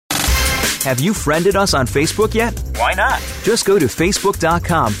Have you friended us on Facebook yet? Why not? Just go to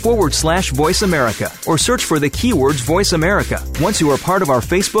facebook.com/Voice America or search for the keywords Voice America. Once you are part of our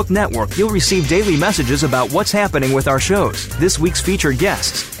Facebook network, you'll receive daily messages about what's happening with our shows, this week's featured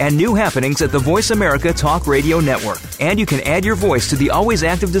guests, and new happenings at the Voice America Talk Radio Network. And you can add your voice to the always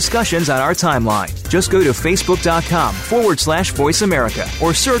active discussions on our timeline. Just go to facebook.com/Voice America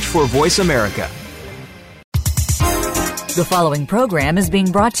or search for Voice America. The following program is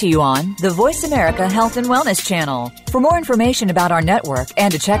being brought to you on the Voice America Health and Wellness Channel. For more information about our network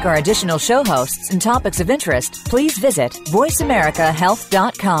and to check our additional show hosts and topics of interest, please visit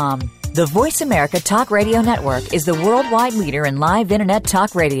voiceamericahealth.com. The Voice America Talk Radio Network is the worldwide leader in live Internet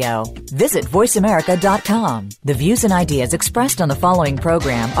talk radio. Visit voiceamerica.com. The views and ideas expressed on the following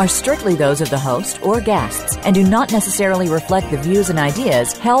program are strictly those of the host or guests and do not necessarily reflect the views and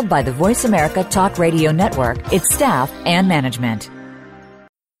ideas held by the Voice America Talk Radio Network, its staff, and management.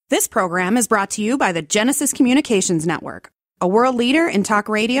 This program is brought to you by the Genesis Communications Network, a world leader in talk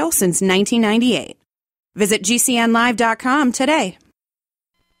radio since 1998. Visit GCNlive.com today.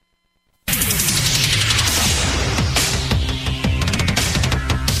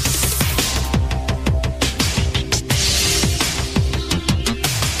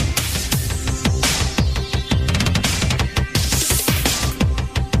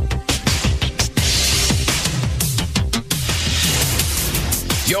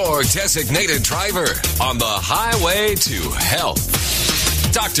 Your designated driver on the highway to health.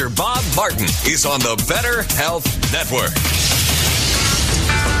 Dr. Bob Martin is on the Better Health Network.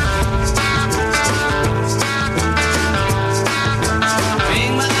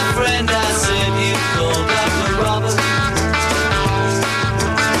 Being my friend, I said you called Dr. Robert.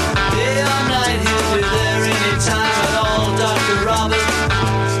 Day or night, he'll be there anytime at all. Dr. Robert.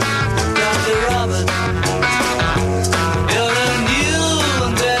 Dr. Robert. You're a new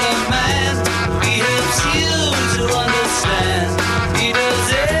and better man. He helps you to understand. He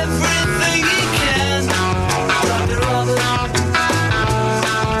does everything he can. Dr. Robert.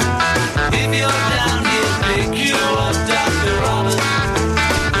 If you're down, he'll pick you up. Dr. Robert.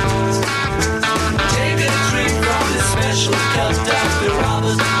 Take a drink from this special cup. Dr.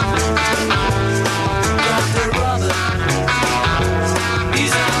 Robert. Dr. Robert.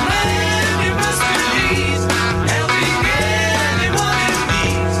 He's a man you must believe, helping anyone in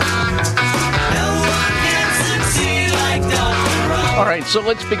need. No one can succeed like Dr. Robert. All right, so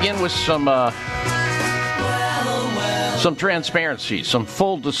let's begin with some transparency, some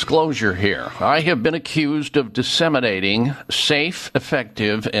full disclosure here. I have been accused of disseminating safe,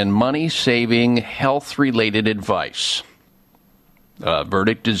 effective, and money-saving health-related advice.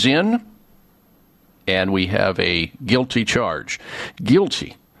 Verdict is in, and we have a guilty charge.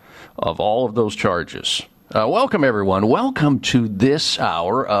 Guilty of all of those charges. Welcome, everyone. Welcome to this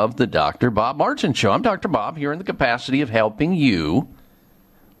hour of the Dr. Bob Martin Show. I'm Dr. Bob here in the capacity of helping you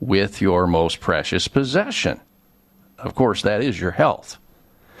with your most precious possession. Of course, that is your health.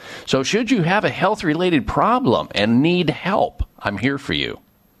 So should you have a health-related problem and need help, I'm here for you.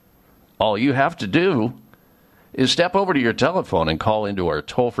 All you have to do is step over to your telephone and call into our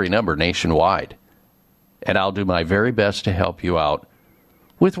toll-free number nationwide. And I'll do my very best to help you out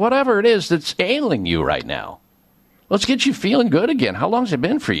with whatever it is that's ailing you right now. Let's get you feeling good again. How long's it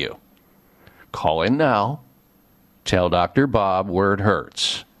been for you? Call in now. Tell Dr. Bob where it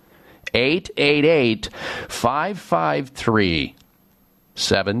hurts.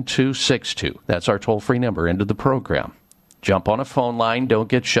 888-553-7262. That's our toll-free number into the program. Jump on a phone line. Don't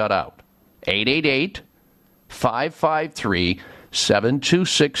get shut out.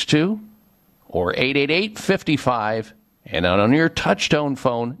 888-553-7262 or 888-55. And on your touchtone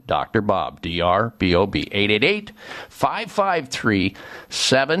phone, Dr. Bob, D-R-B-O-B,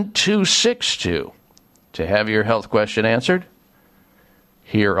 888-553-7262 to have your health question answered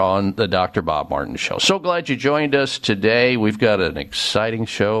here on the Dr. Bob Martin Show. So glad you joined us today. We've got an exciting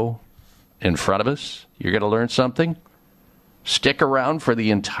show in front of us. You're going to learn something. Stick around for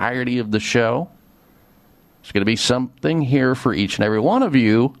the entirety of the show. There's going to be something here for each and every one of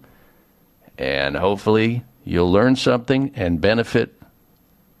you, and hopefully you'll learn something and benefit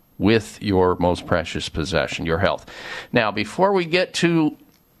with your most precious possession, your health. Now, before we get to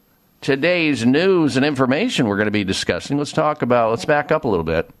today's news and information we're going to be discussing, let's back up a little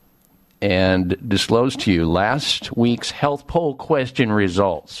bit and disclose to you last week's health poll question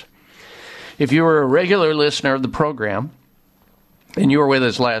results. If you were a regular listener of the program and you were with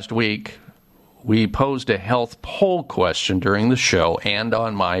us last week, we posed a health poll question during the show and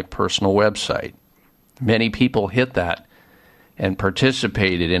on my personal website. Many people hit that and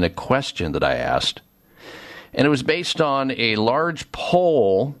participated in a question that I asked. And it was based on a large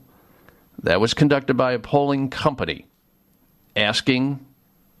poll that was conducted by a polling company asking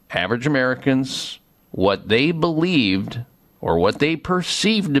average Americans what they believed or what they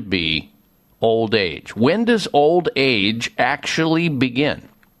perceived to be old age. When does old age actually begin?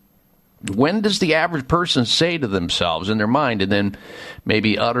 When does the average person say to themselves in their mind and then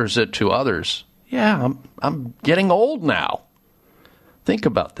maybe utters it to others, yeah, I'm getting old now? Think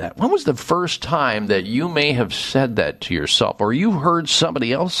about that. When was the first time that you may have said that to yourself, or you heard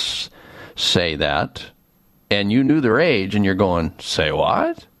somebody else say that and you knew their age and you're going, say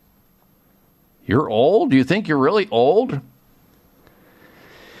what? You're old? Do you think you're really old?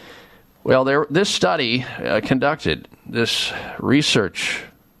 Well, this study conducted, this research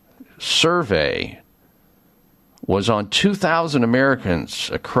survey was on 2,000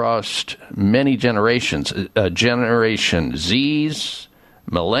 Americans across many generations, Generation Zs,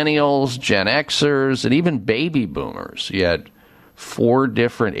 Millennials, Gen Xers, and even baby boomers. You had 4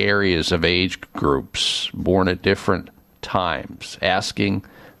 different areas of age groups born at different times, asking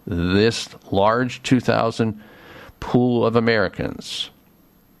this large 2,000 pool of Americans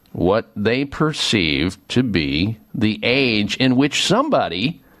what they perceive to be the age in which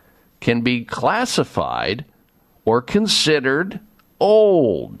somebody can be classified or considered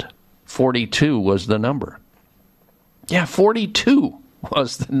old. 42 was the number. Yeah, 42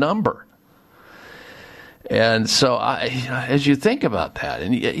 was the number. And so as you think about that,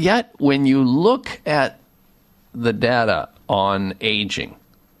 and yet when you look at the data on aging,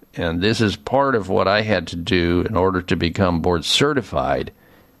 and this is part of what I had to do in order to become board certified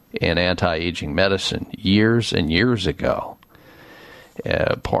in anti-aging medicine years and years ago.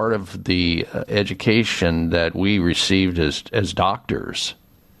 Part of the education that we received as doctors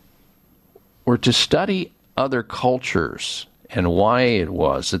were to study other cultures and why it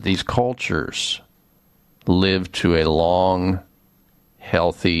was that these cultures lived to a long,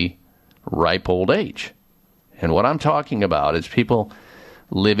 healthy, ripe old age. And what I'm talking about is people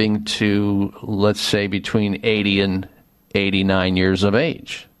living to, let's say, between 80 and 89 years of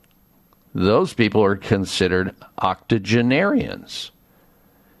age. Those people are considered octogenarians.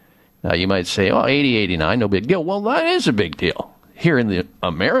 Now, you might say, oh, 80, 89, no big deal. Well, that is a big deal. Here in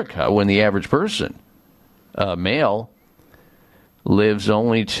America, when the average person, male, lives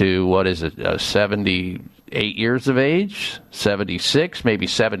only to, 78 years of age, 76, maybe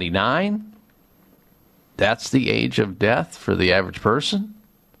 79, that's the age of death for the average person.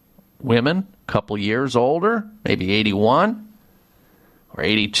 Women, a couple years older, maybe 81 or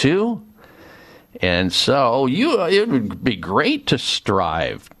 82. And so it would be great to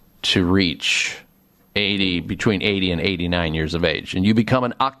strive to reach between 80 and 89 years of age, and you become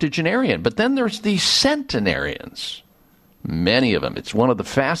an octogenarian. But then there's these centenarians, many of them. It's one of the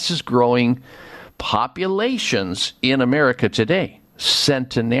fastest growing populations in America today,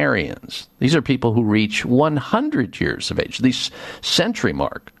 centenarians. These are people who reach 100 years of age, these century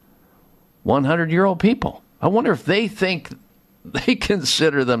mark, 100-year-old people. I wonder if they think they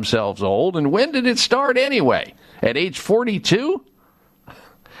consider themselves old, and when did it start anyway? At age 42?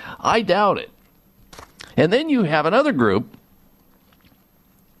 I doubt it. And then you have another group,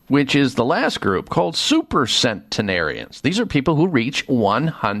 which is the last group, called supercentenarians. These are people who reach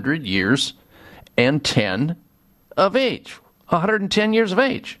 100 years and 10 of age, 110 years of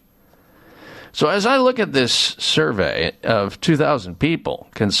age. So as I look at this survey of 2,000 people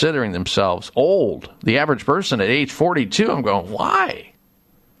considering themselves old, the average person at age 42, I'm going, why?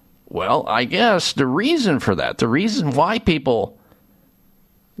 Well, I guess the reason for that, the reason why people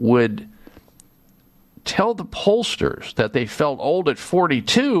would tell the pollsters that they felt old at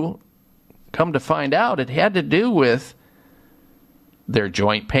 42, come to find out it had to do with their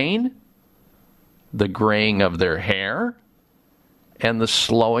joint pain, the graying of their hair, and the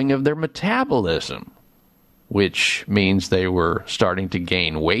slowing of their metabolism, which means they were starting to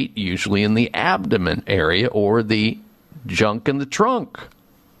gain weight, usually in the abdomen area or the junk in the trunk.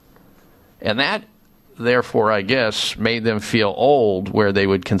 And that, therefore, I guess, made them feel old, where they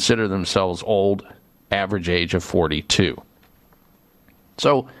would consider themselves old, average age of 42.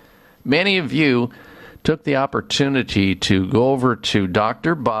 So many of you took the opportunity to go over to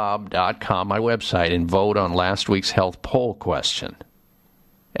drbob.com, my website, and vote on last week's health poll question,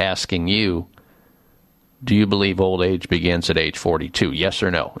 asking you, do you believe old age begins at age 42? Yes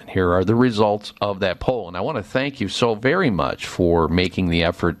or no? And here are the results of that poll. And I want to thank you so very much for making the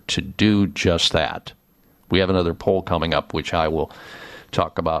effort to do just that. We have another poll coming up, which I will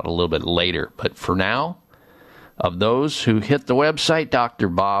talk about a little bit later. But for now, of those who hit the website,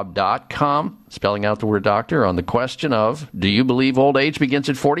 drbob.com, spelling out the word doctor, on the question of, do you believe old age begins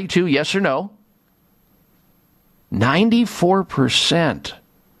at 42? Yes or no? 94%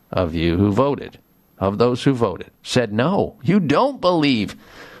 of you who voted, of those who voted, said no. You don't believe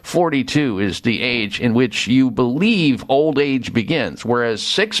 42 is the age in which you believe old age begins, whereas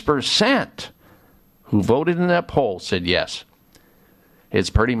 6% who voted in that poll said yes. It's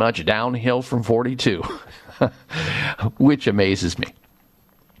pretty much downhill from 42, which amazes me.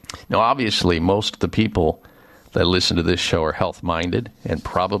 Now, obviously, most of the people that listen to this show are health-minded and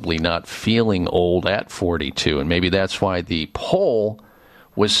probably not feeling old at 42, and maybe that's why the poll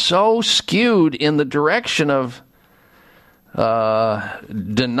was so skewed in the direction of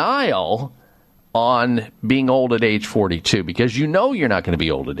denial on being old at age 42, because you know you're not going to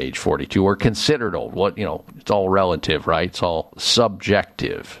be old at age 42 or considered old. It's all relative, right? It's all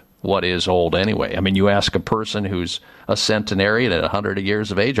subjective. What is old anyway? I mean, you ask a person who's a centenarian at 100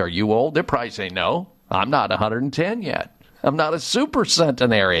 years of age, are you old? They'll probably say, no, I'm not 110 yet. I'm not a super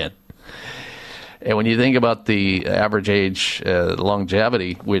centenarian. And when you think about the average age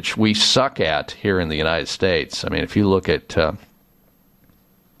longevity, which we suck at here in the United States, I mean, if you look at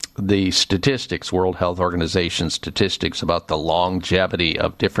the statistics, World Health Organization statistics about the longevity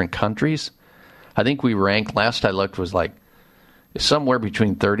of different countries, I think we rank, last I looked, was like somewhere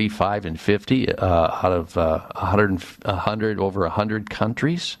between 35 and 50 out of 100 over 100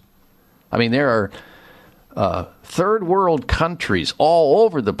 countries. I mean, there are third world countries all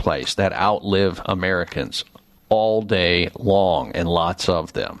over the place that outlive Americans all day long, and lots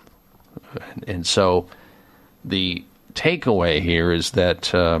of them. And so the takeaway here is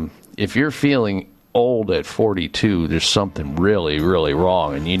that if you're feeling old at 42, there's something really, really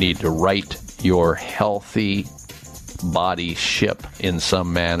wrong, and you need to right your healthy body ship in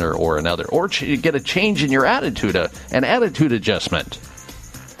some manner or another, or get a change in your attitude, an attitude adjustment.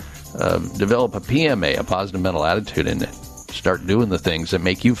 Develop a PMA, a positive mental attitude, and start doing the things that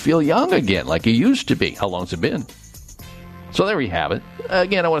make you feel young again, like you used to be. How long's it been? So there we have it.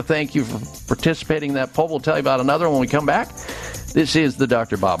 Again, I want to thank you for participating in that poll. We'll tell you about another one when we come back. This is the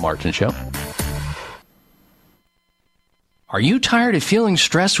Dr. Bob Martin Show. Are you tired of feeling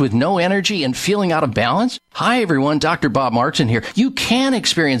stressed with no energy and feeling out of balance? Hi, everyone. Dr. Bob Martin here. You can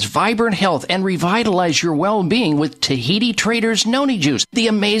experience vibrant health and revitalize your well-being with Tahiti Traders Noni Juice, the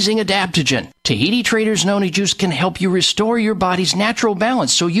amazing adaptogen. Tahiti Traders Noni Juice can help you restore your body's natural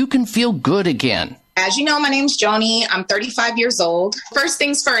balance so you can feel good again. As you know, my name's Joni. I'm 35 years old. First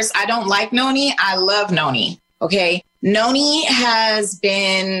things first, I don't like noni. I love noni. Okay. Noni has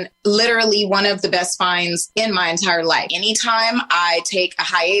been literally one of the best finds in my entire life. Anytime I take a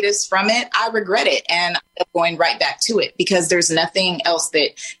hiatus from it, I regret it and I'm going right back to it because there's nothing else that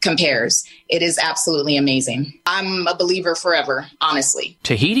compares. It is absolutely amazing. I'm a believer forever, honestly.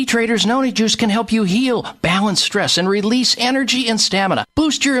 Tahiti Traders Noni Juice can help you heal, balance stress, and release energy and stamina,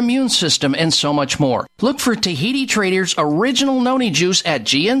 boost your immune system, and so much more. Look for Tahiti Traders Original Noni Juice at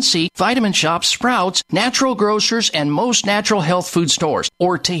GNC, Vitamin Shoppe, Sprouts, Natural Grocers, and most natural health food stores,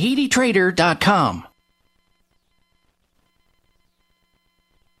 or TahitiTrader.com.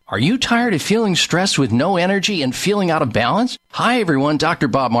 Are you tired of feeling stressed with no energy and feeling out of balance? Hi, everyone. Dr.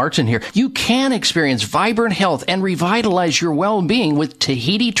 Bob Martin here. You can experience vibrant health and revitalize your well-being with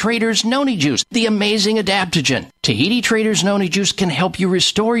Tahiti Traders Noni Juice, the amazing adaptogen. Tahiti Traders Noni Juice can help you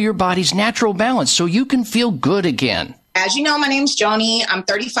restore your body's natural balance so you can feel good again. As you know, my name's Joni. I'm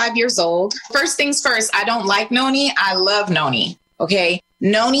 35 years old. First things first, I don't like noni. I love noni. Okay.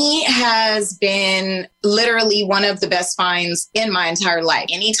 Noni has been literally one of the best finds in my entire life.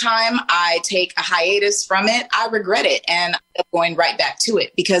 Anytime I take a hiatus from it, I regret it and I'm going right back to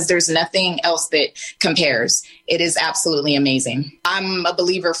it because there's nothing else that compares. It is absolutely amazing. I'm a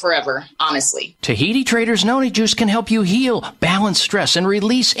believer forever, honestly. Tahiti Traders Noni Juice can help you heal, balance stress, and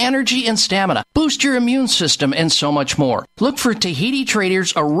release energy and stamina, boost your immune system, and so much more. Look for Tahiti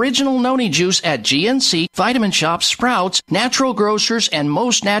Traders Original Noni Juice at GNC, Vitamin Shoppe, Sprouts, Natural Grocers, and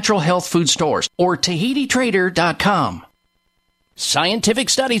most natural health food stores, or TahitiTrader.com. Scientific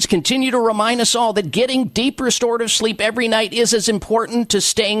studies continue to remind us all that getting deep restorative sleep every night is as important to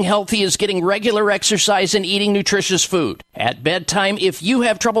staying healthy as getting regular exercise and eating nutritious food. At bedtime, if you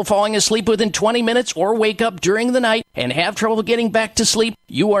have trouble falling asleep within 20 minutes or wake up during the night and have trouble getting back to sleep,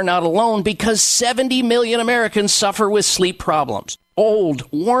 you are not alone because 70 million Americans suffer with sleep problems.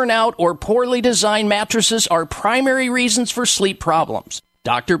 Old, worn out, or poorly designed mattresses are primary reasons for sleep problems.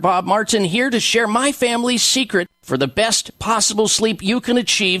 Dr. Bob Martin here to share my family's secret For the best possible sleep you can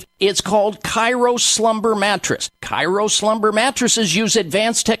achieve, it's called Cairo Slumber Mattress. Cairo Slumber Mattresses use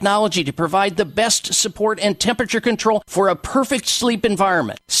advanced technology to provide the best support and temperature control for a perfect sleep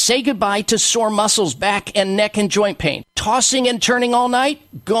environment. Say goodbye to sore muscles, back and neck and joint pain. Tossing and turning all night?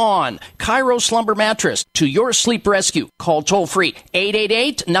 Gone. Cairo Slumber Mattress, to your sleep rescue. Call toll-free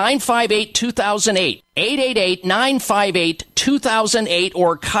 888-958-2008. 888-958-2008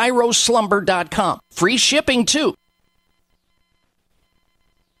 or CairoSlumber.com. Free shipping, too.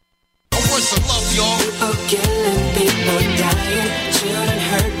 Some love, y'all. People killing, people dying, children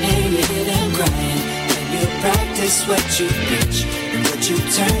hurt and you hear them crying. And you practice what you preach and what you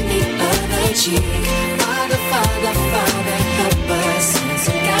turn the other cheek. Father, Father, Father, help us. Send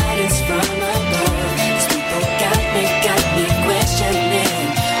some guidance from above. These people got me questioning.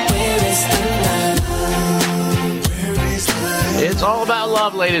 Where is the love? Where is the love? It's all about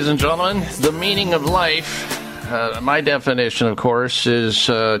love, ladies and gentlemen. The meaning of life. My definition, of course, is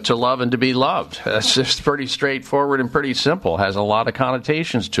to love and to be loved. That's just pretty straightforward and pretty simple. Has a lot of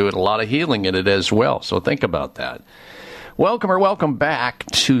connotations to it, a lot of healing in it as well. So think about that. Welcome back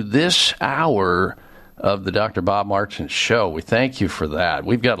to this hour of the Dr. Bob Martin Show. We thank you for that.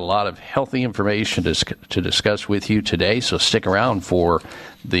 We've got a lot of healthy information to discuss with you today, so stick around for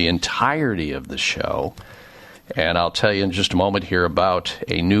the entirety of the show. And I'll tell you in just a moment here about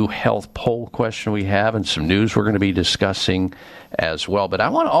a new health poll question we have and some news we're going to be discussing as well. But I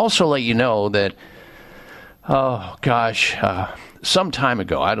want to also let you know that, some time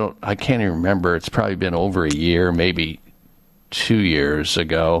ago, I can't even remember, it's probably been over a year, maybe 2 years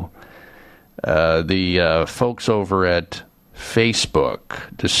ago, the folks over at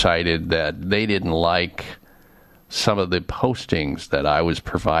Facebook decided that they didn't like some of the postings that I was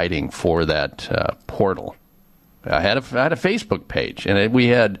providing for that portal. I had a Facebook page, and we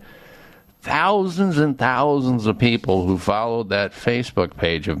had thousands and thousands of people who followed that Facebook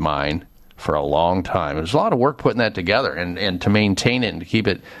page of mine for a long time. There's a lot of work putting that together and to maintain it and to keep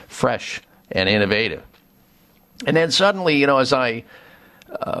it fresh and innovative. And then suddenly, as I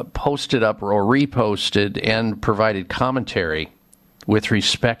posted up or reposted and provided commentary with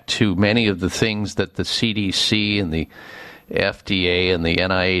respect to many of the things that the CDC and the FDA and the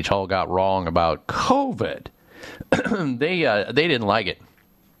NIH all got wrong about COVID, they didn't like it.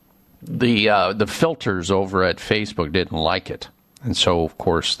 The filters over at Facebook didn't like it. And so, of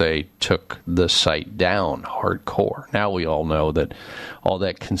course, they took the site down hardcore. Now we all know that all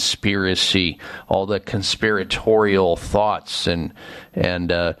that conspiracy, all the conspiratorial thoughts and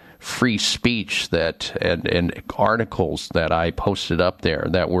free speech and articles that I posted up there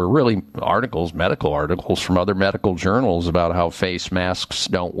that were really medical articles from other medical journals about how face masks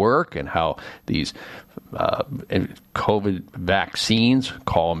don't work and how these COVID vaccines,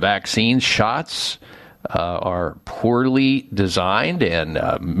 call them vaccines, shots, are poorly designed and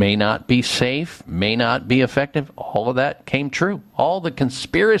may not be safe, may not be effective. All of that came true. All the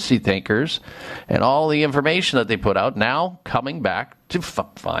conspiracy thinkers and all the information that they put out now coming back to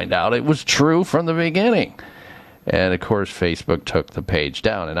find out it was true from the beginning. And, of course, Facebook took the page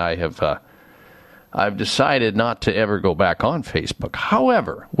down, and I've decided not to ever go back on Facebook.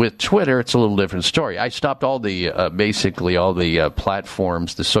 However, with Twitter, it's a little different story. I stopped all the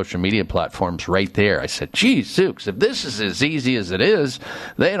platforms, the social media platforms right there. I said, geez, Zooks, if this is as easy as it is,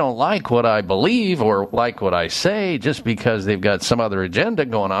 they don't like what I believe or like what I say just because they've got some other agenda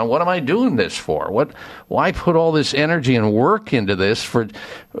going on. What am I doing this for? Why put all this energy and work into this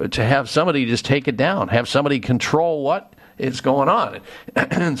to have somebody just take it down, have somebody control what is going on?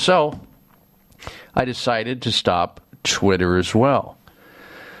 And so I decided to stop Twitter as well.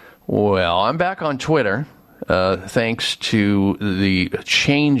 Well, I'm back on Twitter thanks to the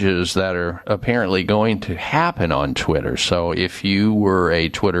changes that are apparently going to happen on Twitter. So if you were a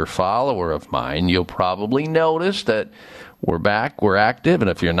Twitter follower of mine, you'll probably notice that we're back, we're active, and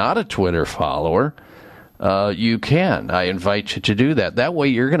if you're not a Twitter follower, you can. I invite you to do that. That way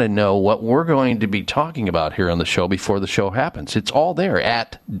you're going to know what we're going to be talking about here on the show before the show happens. It's all there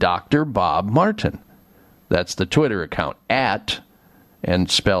at Dr. Bob Martin. That's the Twitter account,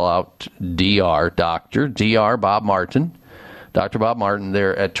 and spell out Dr. Bob Martin. Dr. Bob Martin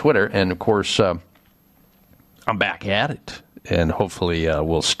there at Twitter. And, of course, I'm back at it. And hopefully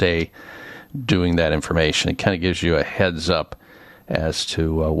we'll stay doing that information. It kind of gives you a heads up as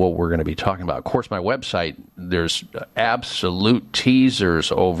to what we're going to be talking about. Of course, my website, there's absolute teasers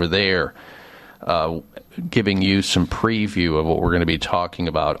over there giving you some preview of what we're going to be talking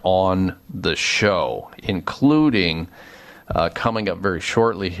about on the show, including coming up very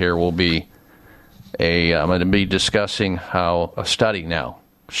shortly here will be I'm going to be discussing how a study now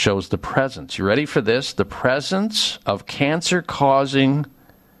shows the presence. You ready for this? The presence of cancer-causing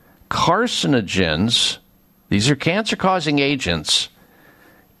carcinogens. These are cancer-causing agents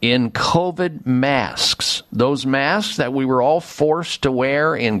in COVID masks. Those masks that we were all forced to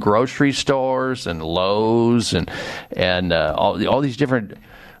wear in grocery stores and Lowe's and all these different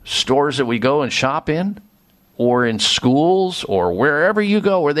stores that we go and shop in, or in schools, or wherever you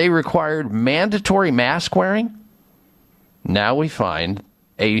go where they required mandatory mask wearing. Now we find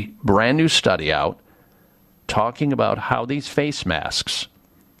a brand new study out talking about how these face masks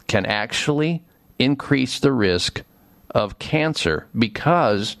can actually increase the risk of cancer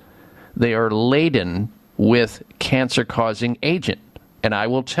because they are laden with cancer-causing agent. And I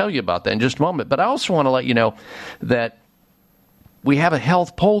will tell you about that in just a moment. But I also want to let you know that we have a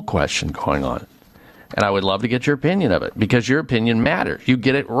health poll question going on. And I would love to get your opinion of it, because your opinion matters. You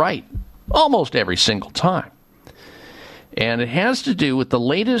get it right almost every single time. And it has to do with the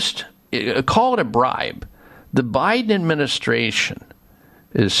latest, call it a bribe. The Biden administration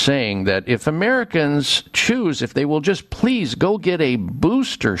is saying that if Americans choose, if they will just please go get a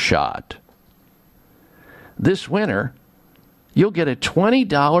booster shot this winter, you'll get a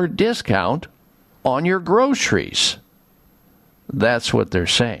 $20 discount on your groceries. That's what they're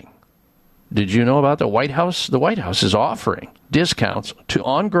saying. Did you know about the White House? The White House is offering discounts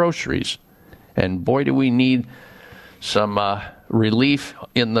on groceries. And boy, do we need some relief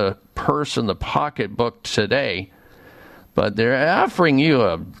in the purse and the pocketbook today. But they're offering you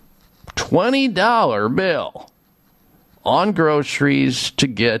a $20 bill on groceries to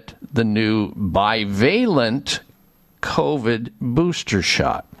get the new bivalent COVID booster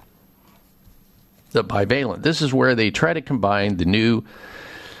shot. The bivalent. This is where they try to combine the new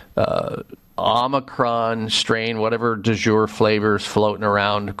Omicron strain, whatever du jour flavors floating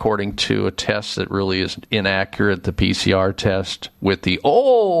around, according to a test that really is inaccurate, the PCR test, with the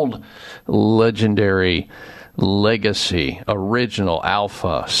old legendary legacy original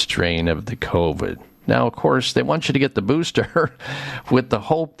alpha strain of the COVID. Now, of course, they want you to get the booster with the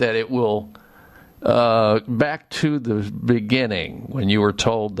hope that it will back to the beginning, when you were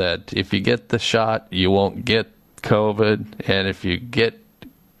told that if you get the shot, you won't get COVID, and if you get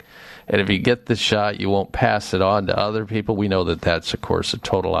the shot, you won't pass it on to other people. We know that that's, of course, a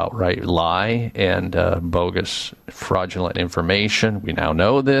total outright lie and bogus, fraudulent information. We now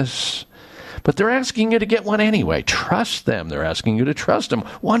know this. But they're asking you to get one anyway. Trust them. They're asking you to trust them.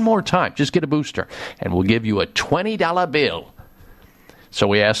 One more time. Just get a booster, and we'll give you a $20 bill. So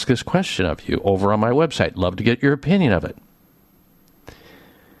we ask this question of you over on my website. Love to get your opinion of it.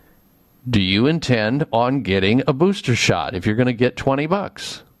 Do you intend on getting a booster shot if you're going to get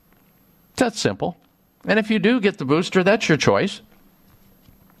 $20? That's simple. And if you do get the booster, that's your choice.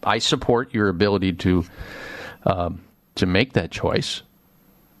 I support your ability to make that choice,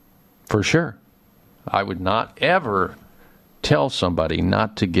 for sure. I would not ever tell somebody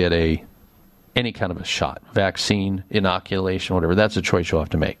not to get any kind of a shot, vaccine, inoculation, whatever. That's a choice you'll have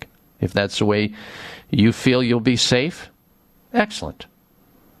to make. If that's the way you feel you'll be safe, excellent.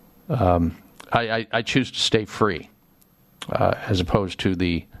 I choose to stay free as opposed to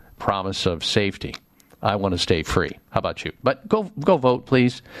the promise of safety. I want to stay free. How about you? But go vote,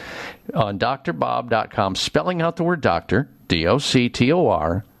 please, on drbob.com, spelling out the word doctor,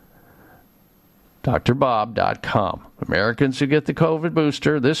 DOCTOR, drbob.com. Americans who get the COVID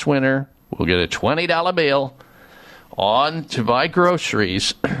booster this winter will get a $20 bill on to buy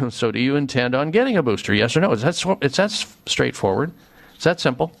groceries. So do you intend on getting a booster? Yes or no? It's that straightforward. It's that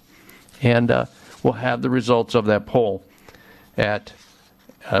simple. And we'll have the results of that poll at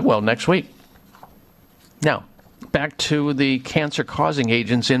next week. Now, back to the cancer-causing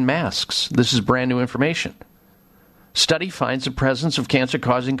agents in masks. This is brand new information. Study finds the presence of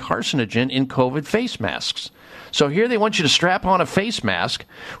cancer-causing carcinogen in COVID face masks. So here they want you to strap on a face mask,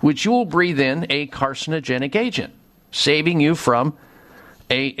 which you will breathe in a carcinogenic agent, saving you from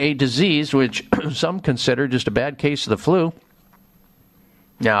a disease which some consider just a bad case of the flu.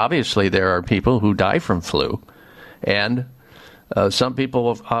 Now, obviously, there are people who die from flu, and some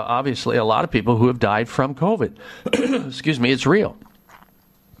people, obviously, a lot of people who have died from COVID. Excuse me, it's real.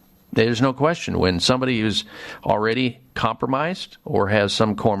 There's no question. When somebody who's already compromised or has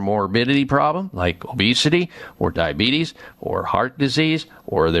some comorbidity problem, like obesity or diabetes or heart disease,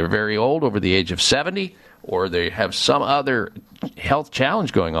 or they're very old, over the age of 70, or they have some other health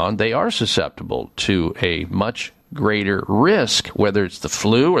challenge going on, they are susceptible to a much greater risk, whether it's the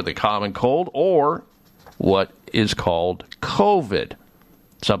flu or the common cold or what is called COVID.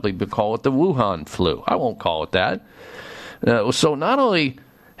 Some people call it the Wuhan flu. I won't call it that. So not only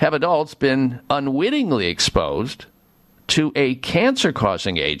have adults been unwittingly exposed to a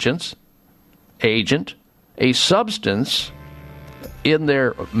cancer-causing agent, a substance in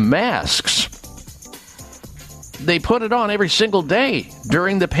their masks. They put it on every single day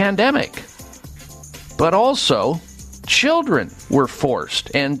during the pandemic. But also, children were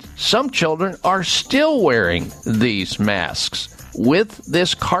forced, and some children are still wearing these masks with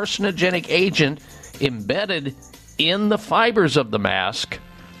this carcinogenic agent embedded in the fibers of the mask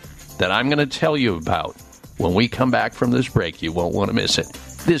that I'm going to tell you about when we come back from this break. You won't want to miss it.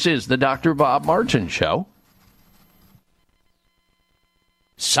 This is the Dr. Bob Martin Show.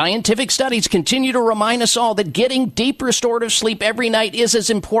 Scientific studies continue to remind us all that getting deep restorative sleep every night is as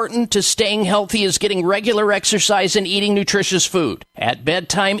important to staying healthy as getting regular exercise and eating nutritious food. At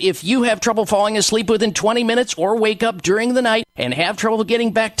bedtime, if you have trouble falling asleep within 20 minutes or wake up during the night and have trouble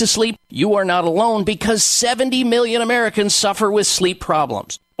getting back to sleep, you are not alone because 70 million Americans suffer with sleep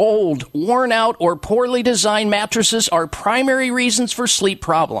problems. Old, worn out, or poorly designed mattresses are primary reasons for sleep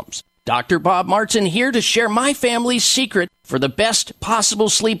problems. Dr. Bob Martin here to share my family's secret for the best possible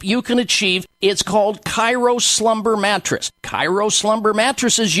sleep you can achieve. It's called Kairos Slumber Mattress. Kairos Slumber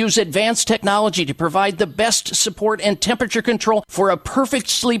mattresses use advanced technology to provide the best support and temperature control for a perfect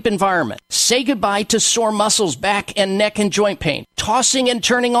sleep environment. Say goodbye to sore muscles, back and neck and joint pain. Tossing and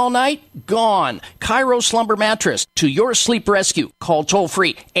turning all night? Gone. Kairos Slumber Mattress to your sleep rescue. Call toll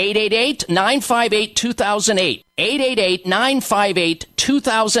free 888-958-2008.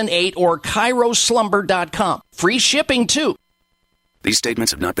 888-958-2008 or KairosSlumber.com. Free shipping, too. These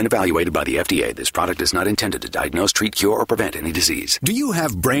statements have not been evaluated by the FDA. This product is not intended to diagnose, treat, cure, or prevent any disease. Do you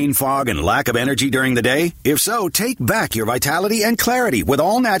have brain fog and lack of energy during the day? If so, take back your vitality and clarity with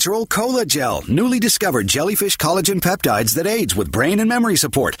all-natural Cola-Gel, newly discovered jellyfish collagen peptides that aids with brain and memory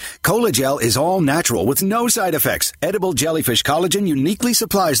support. Cola-Gel is all-natural with no side effects. Edible jellyfish collagen uniquely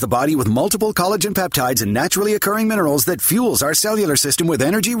supplies the body with multiple collagen peptides and naturally occurring minerals that fuels our cellular system with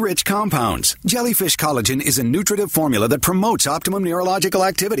energy-rich compounds. Jellyfish collagen is a nutritive formula that promotes optimum neurological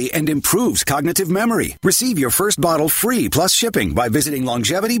activity and improves cognitive memory. Receive your first bottle free plus shipping by visiting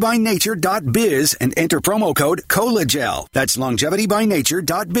longevitybynature.biz and enter promo code COLAGEL. That's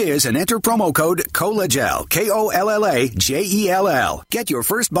longevitybynature.biz and enter promo code COLAGEL. KOLLAGEL. Get your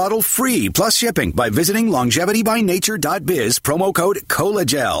first bottle free plus shipping by visiting longevitybynature.biz, promo code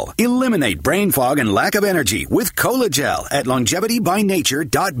COLAGEL. Eliminate brain fog and lack of energy with Cola-Gel at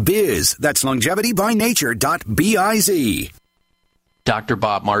longevitybynature.biz. That's longevitybynature.biz. Dr.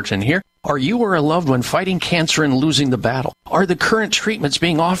 Bob Martin here. Are you or a loved one fighting cancer and losing the battle? Are the current treatments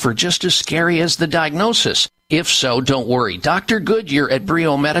being offered just as scary as the diagnosis? If so, don't worry. Dr. Goodyear at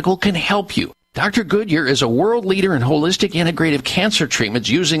Brio Medical can help you. Dr. Goodyear is a world leader in holistic integrative cancer treatments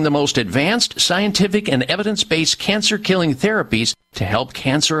using the most advanced scientific and evidence-based cancer-killing therapies to help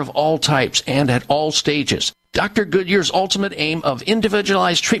cancer of all types and at all stages. Dr. Goodyear's ultimate aim of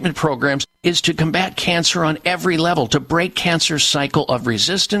individualized treatment programs is to combat cancer on every level, to break cancer's cycle of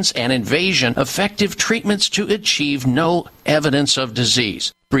resistance and invasion, effective treatments to achieve no evidence of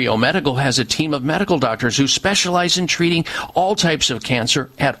disease. Brio Medical has a team of medical doctors who specialize in treating all types of cancer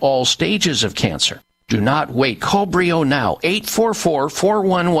at all stages of cancer. Do not wait. Call Brio now.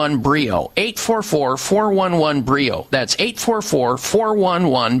 844-411-BRIO. 844-411-BRIO. That's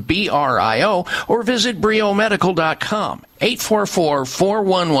 844-411-BRIO. Or visit briomedical.com.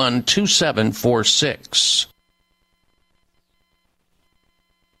 844-411-2746.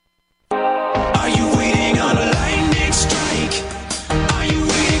 Are you waiting on a lightning strike? Are you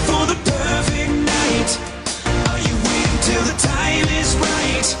waiting for the perfect night? Are you waiting till the time is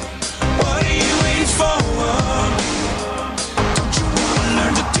right? What are you waiting for? Don't you want to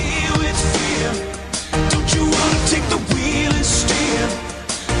learn to deal with fear? Don't you want to take the wheel and steer?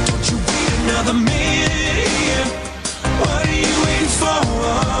 Don't you wait another minute here? What are you waiting for?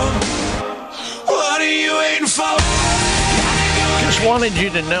 What are you waiting for? Just wanted you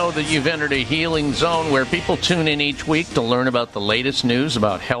to know that you've entered a healing zone where people tune in each week to learn about the latest news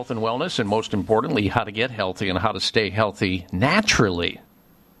about health and wellness, and most importantly, how to get healthy and how to stay healthy naturally.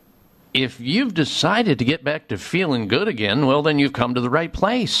 If you've decided to get back to feeling good again, well, then you've come to the right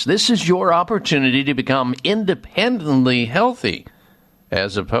place. This is your opportunity to become independently healthy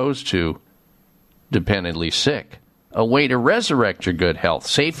as opposed to dependently sick. A way to resurrect your good health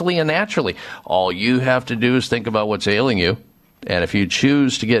safely and naturally. All you have to do is think about what's ailing you. And if you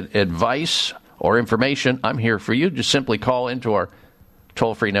choose to get advice or information, I'm here for you. Just simply call into our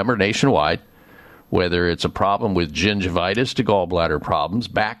toll-free number nationwide. Whether it's a problem with gingivitis to gallbladder problems,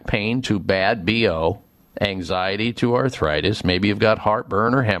 back pain to bad BO, anxiety to arthritis, maybe you've got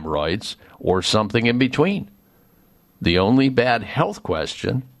heartburn or hemorrhoids, or something in between. The only bad health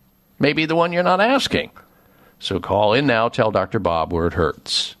question may be the one you're not asking. So call in now. Tell Dr. Bob where it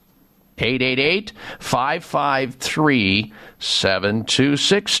hurts.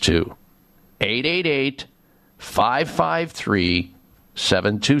 888-553-7262.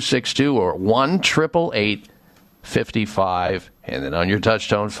 888-553-7262 or 1-888-55. And then on your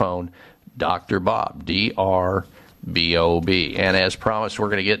touchtone phone, Dr. Bob, D-R-B-O-B. And as promised, we're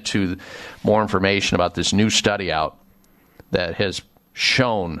going to get to more information about this new study out that has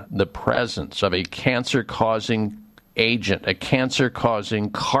shown the presence of a cancer-causing agent, a cancer-causing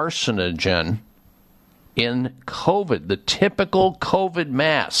carcinogen in COVID, the typical COVID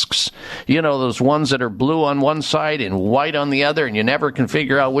masks. You know, those ones that are blue on one side and white on the other, and you never can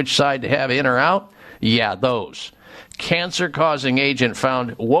figure out which side to have in or out? Yeah, those. Cancer-causing agent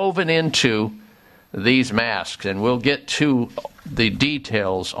found woven into these masks, and we'll get to the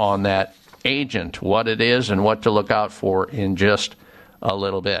details on that agent, what it is and what to look out for in just a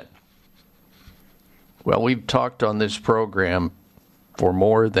little bit. Well, we've talked on this program for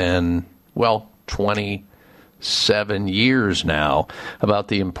more than, 27 years now about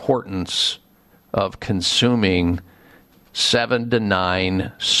the importance of consuming 7 to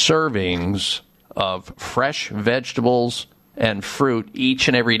 9 servings of fresh vegetables and fruit each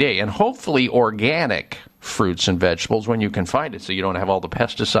and every day, and hopefully organic fruits and vegetables when you can find it, so you don't have all the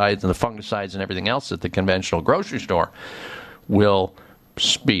pesticides and the fungicides and everything else that the conventional grocery store will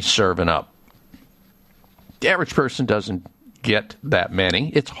be serving up. The average person doesn't get that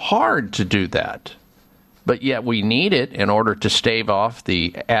many. It's hard to do that. But yet we need it in order to stave off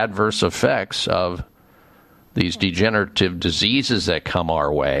the adverse effects of these degenerative diseases that come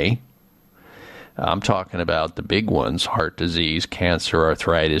our way. I'm talking about the big ones: heart disease, cancer,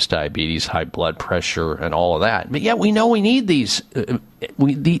 arthritis, diabetes, high blood pressure, and all of that. But yet we know we need these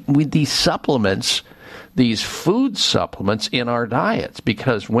these supplements, these food supplements in our diets,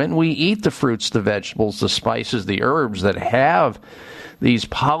 because when we eat the fruits, the vegetables, the spices, the herbs that have these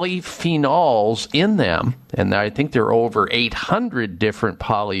polyphenols in them, and I think there are over 800 different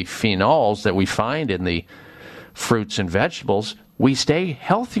polyphenols that we find in the fruits and vegetables, we stay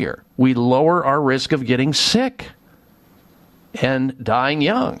healthier. We lower our risk of getting sick and dying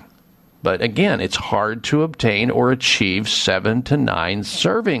young. But again, it's hard to obtain or achieve 7 to 9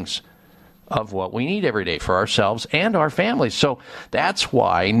 servings of what we need every day for ourselves and our families. So that's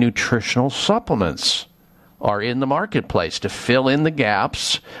why nutritional supplements are in the marketplace, to fill in the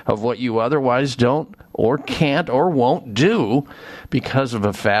gaps of what you otherwise don't or can't or won't do because of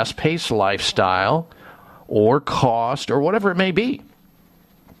a fast-paced lifestyle or cost or whatever it may be.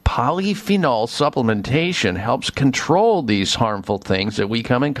 Polyphenol supplementation helps control these harmful things that we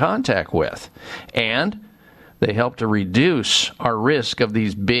come in contact with, and they help to reduce our risk of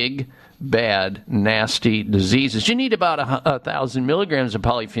these big, bad, nasty diseases. You need about 1,000 milligrams of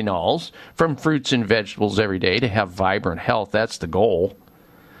polyphenols from fruits and vegetables every day to have vibrant health. That's the goal.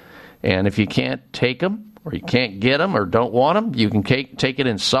 And if you can't take them, or you can't get them, or don't want them, you can take it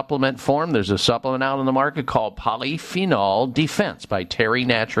in supplement form. There's a supplement out on the market called Polyphenol Defense by Terry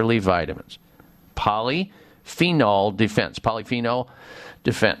Naturally Vitamins. Polyphenol Defense. Polyphenol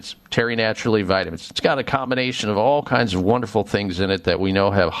Defense. Terry Naturally Vitamins. It's got a combination of all kinds of wonderful things in it that we know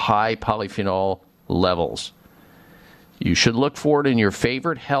have high polyphenol levels. You should look for it in your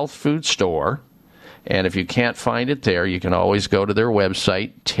favorite health food store. And if you can't find it there, you can always go to their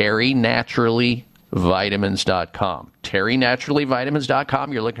website, terrynaturallyvitamins.com.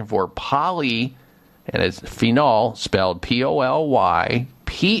 terrynaturallyvitamins.com. You're looking for poly, and it's phenol, spelled Polyphenol,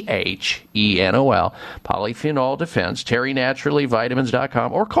 Polyphenol Defense,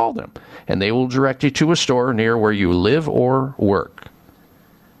 terrynaturallyvitamins.com, or call them, and they will direct you to a store near where you live or work.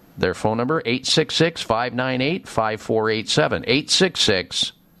 Their phone number,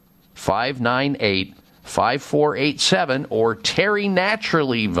 866-598-5487, 866-598-5487, or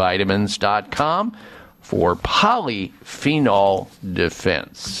terrynaturallyvitamins.com for Polyphenol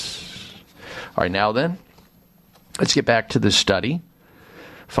Defense. All right, now then, let's get back to this study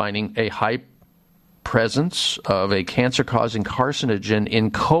finding a high presence of a cancer-causing carcinogen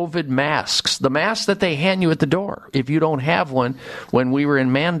in COVID masks, the masks that they hand you at the door if you don't have one when we were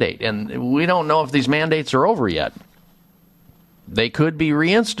in mandate. And we don't know if these mandates are over yet. They could be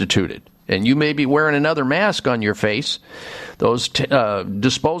reinstituted, and you may be wearing another mask on your face, those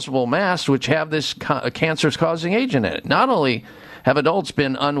disposable masks which have this cancer-causing agent in it. Not only have adults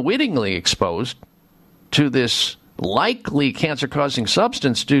been unwittingly exposed to this likely cancer-causing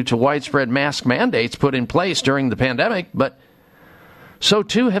substance due to widespread mask mandates put in place during the pandemic, but so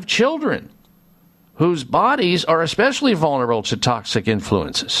too have children whose bodies are especially vulnerable to toxic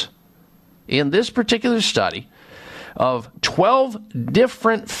influences. In this particular study, of 12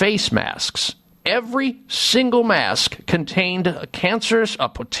 different face masks Every single mask contained a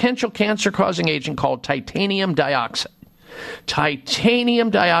potential cancer-causing agent called titanium dioxide. Titanium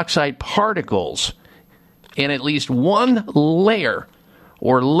dioxide particles in at least one layer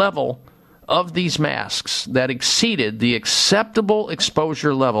or level of these masks that exceeded the acceptable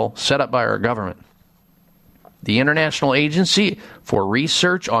exposure level set up by our government. The International Agency for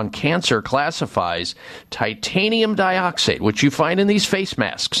Research on Cancer classifies titanium dioxide, which you find in these face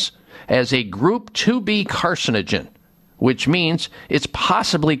masks, as a Group 2B carcinogen, which means it's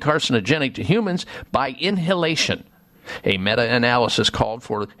possibly carcinogenic to humans by inhalation. A meta-analysis called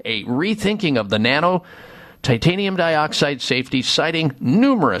for a rethinking of the titanium dioxide safety, citing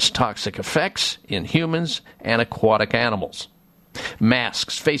numerous toxic effects in humans and aquatic animals.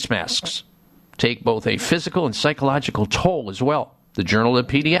 Masks, face masks, take both a physical and psychological toll as well. The Journal of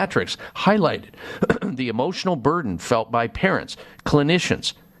Pediatrics highlighted the emotional burden felt by parents,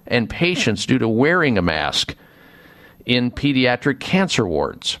 clinicians, and patients due to wearing a mask in pediatric cancer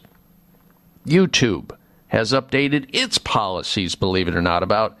wards. YouTube has updated its policies, believe it or not,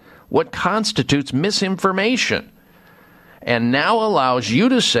 about what constitutes misinformation, and now allows you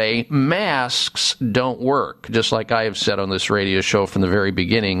to say masks don't work, just like I have said on this radio show from the very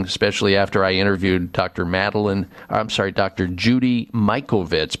beginning, especially after I interviewed Dr. Judy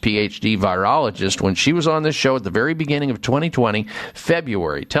Mikovits, PhD virologist, when she was on this show at the very beginning of 2020,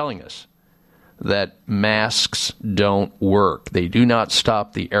 February, telling us that masks don't work. They do not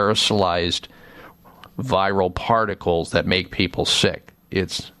stop the aerosolized viral particles that make people sick.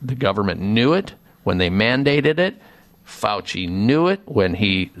 The government knew it when they mandated it. Fauci knew it when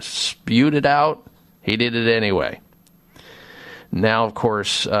he spewed it out. He did it anyway. Now, of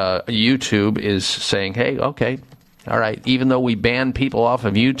course, YouTube is saying, hey, okay, all right, even though we ban people off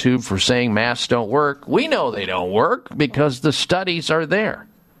of YouTube for saying masks don't work, we know they don't work because the studies are there.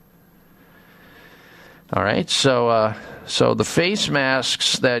 All right, so the face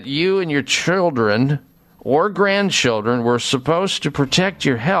masks that you and your children or grandchildren were supposed to protect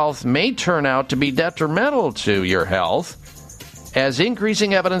your health may turn out to be detrimental to your health, as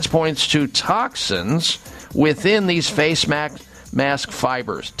increasing evidence points to toxins within these face mask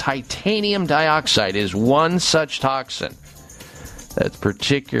fibers. Titanium dioxide is one such toxin that's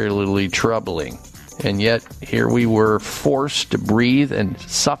particularly troubling. And yet, here we were forced to breathe and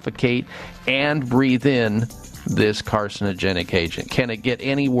suffocate and breathe in this carcinogenic agent. Can it get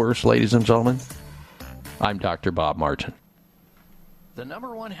any worse, ladies and gentlemen? I'm Dr. Bob Martin. The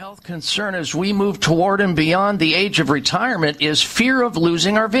number one health concern as we move toward and beyond the age of retirement is fear of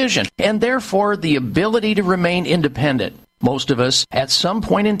losing our vision, and therefore the ability to remain independent. Most of us, at some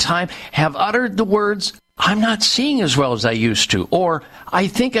point in time, have uttered the words, "I'm not seeing as well as I used to," or "I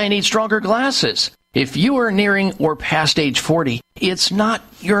think I need stronger glasses." If you are nearing or past age 40, it's not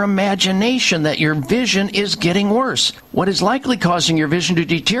your imagination that your vision is getting worse. What is likely causing your vision to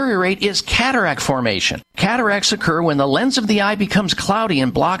deteriorate is cataract formation. Cataracts occur when the lens of the eye becomes cloudy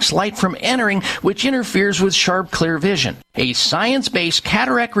and blocks light from entering, which interferes with sharp, clear vision. A science-based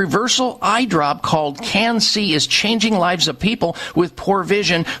cataract reversal eye drop called Can-C is changing lives of people with poor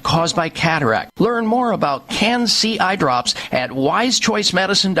vision caused by cataract. Learn more about Can-C eye drops at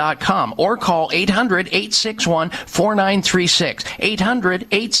wisechoicemedicine.com or call 800-861-4936.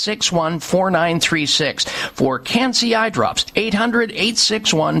 800-861-4936. For Can-C eye drops,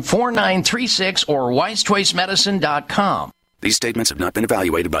 800-861-4936 or wisechoicemedicine.com. These statements have not been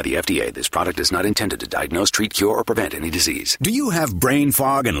evaluated by the FDA. This product is not intended to diagnose, treat, cure, or prevent any disease. Do you have brain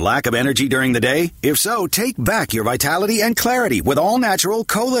fog and lack of energy during the day? If so, take back your vitality and clarity with all-natural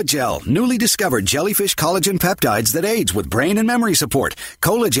Cola-Gel, newly discovered jellyfish collagen peptides that aids with brain and memory support.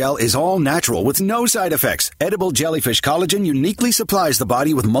 Cola-Gel is all-natural with no side effects. Edible jellyfish collagen uniquely supplies the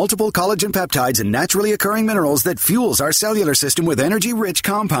body with multiple collagen peptides and naturally occurring minerals that fuels our cellular system with energy-rich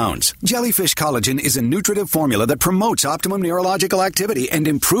compounds. Jellyfish collagen is a nutritive formula that promotes optimum neurological activity and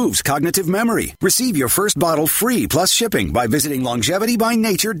improves cognitive memory. Receive your first bottle free plus shipping by visiting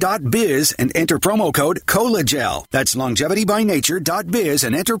longevitybynature.biz and enter promo code COLAGEL. That's longevitybynature.biz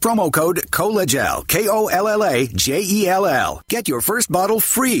and enter promo code COLAGEL. KOLLAGEL. Get your first bottle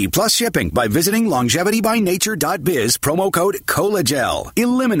free plus shipping by visiting longevitybynature.biz, promo code COLAGEL.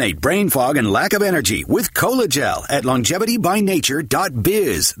 Eliminate brain fog and lack of energy with Cola-Gel at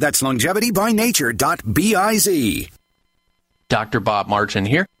longevitybynature.biz. That's longevitybynature.biz. Dr. Bob Martin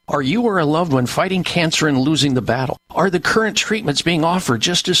here. Are you or a loved one fighting cancer and losing the battle? Are the current treatments being offered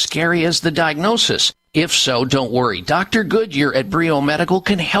just as scary as the diagnosis? If so, don't worry. Dr. Goodyear at Brio Medical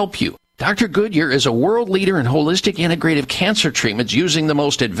can help you. Dr. Goodyear is a world leader in holistic integrative cancer treatments using the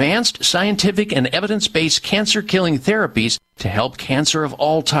most advanced scientific and evidence-based cancer-killing therapies to help cancer of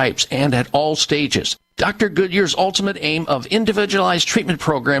all types and at all stages. Dr. Goodyear's ultimate aim of individualized treatment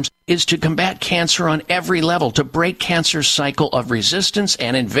programs is to combat cancer on every level, to break cancer's cycle of resistance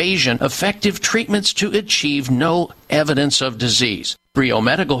and invasion, effective treatments to achieve no evidence of disease. Brio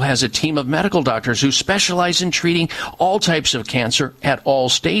Medical has a team of medical doctors who specialize in treating all types of cancer at all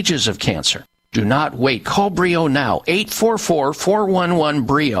stages of cancer. Do not wait. Call Brio now.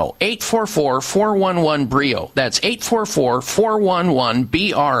 844-411-BRIO. 844-411-BRIO. That's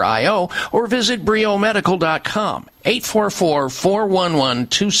 844-411-BRIO. Or visit briomedical.com.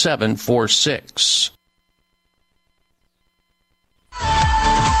 844-411-2746.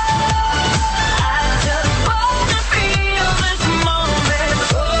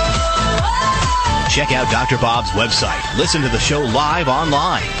 Check out Dr. Bob's website. Listen to the show live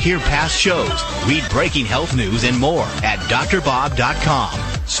online. Hear past shows. Read breaking health news and more at drbob.com.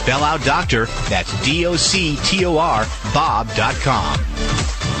 Spell out doctor. That's DOCTOR Bob.com.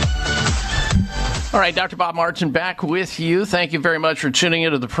 All right, Dr. Bob Martin back with you. Thank you very much for tuning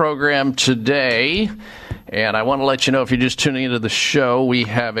into the program today. And I want to let you know, if you're just tuning into the show, we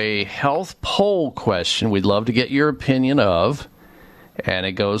have a health poll question we'd love to get your opinion of. And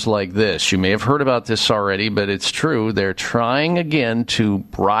it goes like this. You may have heard about this already, but it's true. They're trying again to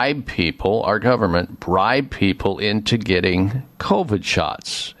bribe people, our government, bribe people into getting COVID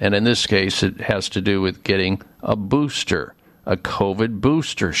shots. And in this case, it has to do with getting a booster, a COVID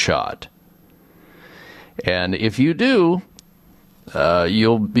booster shot. And if you do,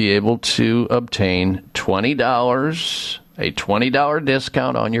 you'll be able to obtain $20, a $20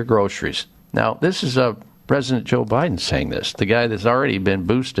 discount on your groceries. Now, this is President Joe Biden saying this, the guy that's already been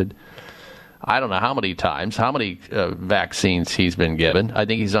boosted, I don't know how many times, how many vaccines he's been given. I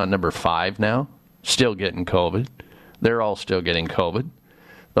think he's on number 5 now, still getting COVID. They're all still getting COVID.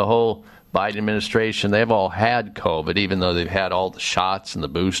 The whole Biden administration, they've all had COVID, even though they've had all the shots and the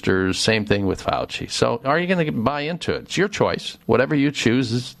boosters. Same thing with Fauci. So are you going to buy into it? It's your choice. Whatever you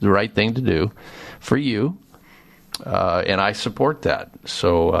choose is the right thing to do for you. And I support that.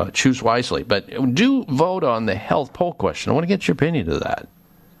 So choose wisely. But do vote on the health poll question. I want to get your opinion to that.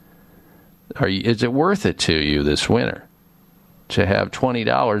 Is it worth it to you this winter to have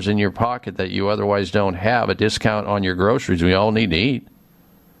 $20 in your pocket that you otherwise don't have, a discount on your groceries we all need to eat,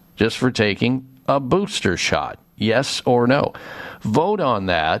 just for taking a booster shot? Yes or no? Vote on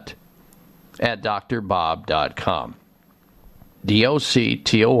that at drbob.com.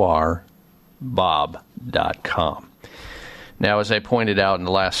 DOCTOR Bob.com. Now, as I pointed out in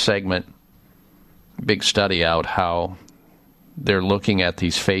the last segment, big study out how they're looking at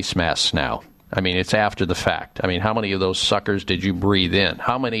these face masks now. I mean, it's after the fact. I mean, how many of those suckers did you breathe in?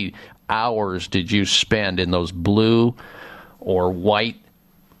 How many hours did you spend in those blue or white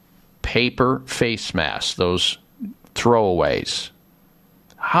paper face masks, those throwaways?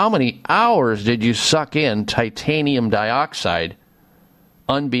 How many hours did you suck in titanium dioxide,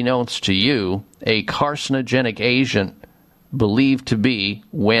 unbeknownst to you, a carcinogenic agent believed to be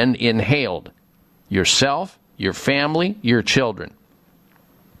when inhaled? Yourself, your family, your children.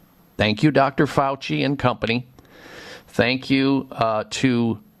 Thank you, Dr. Fauci and company. Thank you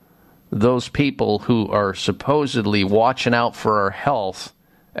to those people who are supposedly watching out for our health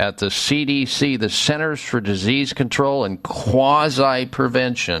at the CDC, the Centers for Disease Control and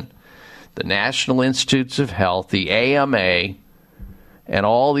Quasi-Prevention, the National Institutes of Health, the AMA, and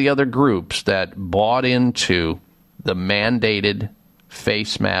all the other groups that bought into the mandated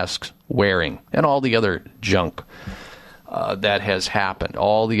face masks wearing and all the other junk that has happened,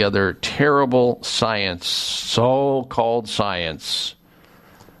 all the other terrible science, so-called science,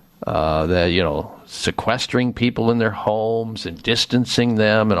 that, sequestering people in their homes and distancing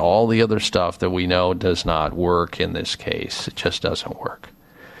them and all the other stuff that we know does not work in this case. It just doesn't work.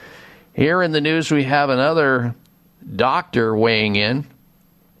 Here in the news, we have another doctor weighing in,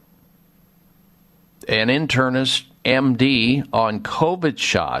 an internist, MD, on COVID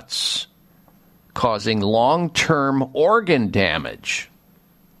shots causing long-term organ damage.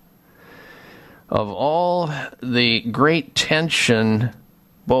 Of all the great tension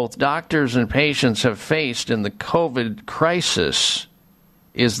both doctors and patients have faced in the COVID crisis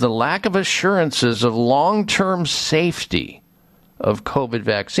is the lack of assurances of long-term safety of COVID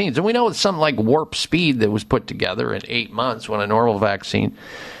vaccines. And we know it's something like warp speed that was put together in 8 months, when a normal vaccine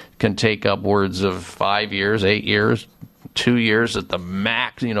can take upwards of 5 years, 8 years, 2 years at the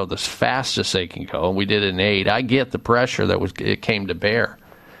max, the fastest they can go. And we did it in 8. I get the pressure that it came to bear.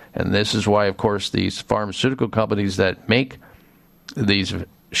 And this is why, of course, these pharmaceutical companies that make these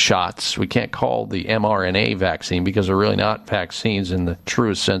shots. We can't call the mRNA vaccine because they're really not vaccines in the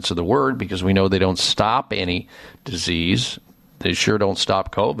truest sense of the word, because we know they don't stop any disease. They sure don't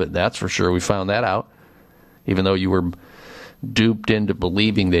stop COVID. That's for sure. We found that out. Even though you were duped into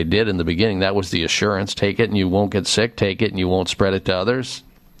believing they did in the beginning, that was the assurance. Take it and you won't get sick. Take it and you won't spread it to others.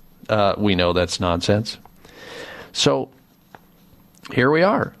 We know that's nonsense. So here we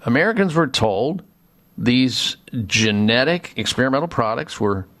are. Americans were told these genetic experimental products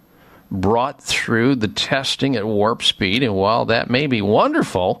were brought through the testing at warp speed. And while that may be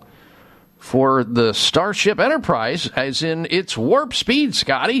wonderful for the Starship Enterprise, as in its warp speed,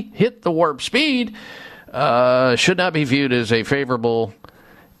 Scotty, hit the warp speed, should not be viewed as a favorable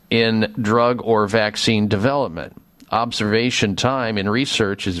in drug or vaccine development. Observation time in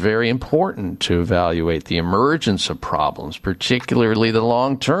research is very important to evaluate the emergence of problems, particularly the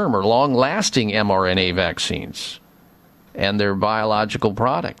long-term or long-lasting mRNA vaccines and their biological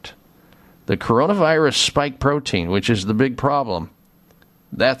product. The coronavirus spike protein, which is the big problem,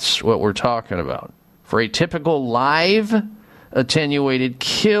 that's what we're talking about. For a typical live, attenuated,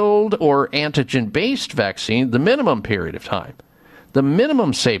 killed, or antigen-based vaccine, the minimum period of time, the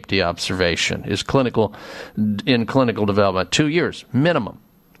minimum safety observation is in clinical development, 2 years, minimum.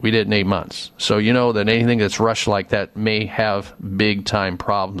 We did in 8 months. So you know that anything that's rushed like that may have big-time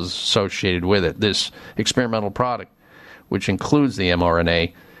problems associated with it. This experimental product, which includes the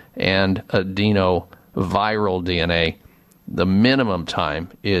mRNA and adenoviral DNA, the minimum time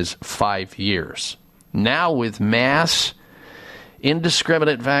is 5 years. Now with mass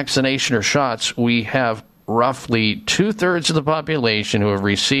indiscriminate vaccination or shots, we have roughly 2/3 of the population who have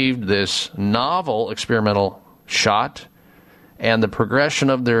received this novel experimental shot, and the progression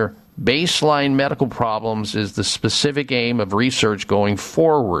of their baseline medical problems is the specific aim of research going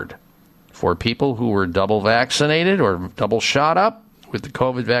forward. For people who were double vaccinated or double shot up with the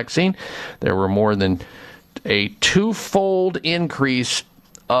COVID vaccine, there were more than a 2-fold increase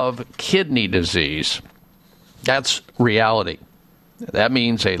of kidney disease. That's reality. That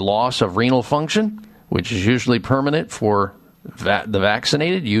means a loss of renal function, which is usually permanent for the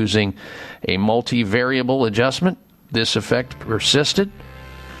vaccinated, using a multivariable adjustment. This effect persisted.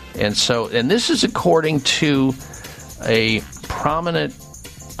 And this is according to a prominent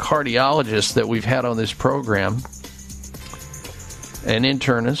cardiologist that we've had on this program, an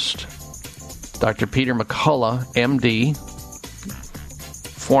internist, Dr. Peter McCullough, MD,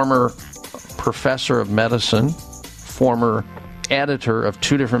 former professor of medicine, former editor of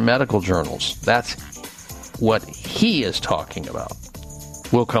 2 different medical journals. That's what he is talking about.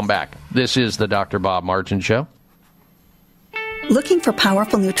 We'll come back. This is the Dr. Bob Martin Show. Looking for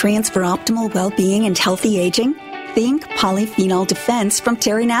powerful nutrients for optimal well-being and healthy aging? Think Polyphenol Defense from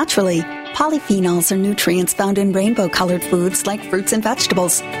Terry Naturally. Polyphenols are nutrients found in rainbow-colored foods like fruits and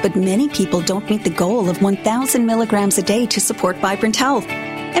vegetables, but many people don't meet the goal of 1,000 milligrams a day to support vibrant health.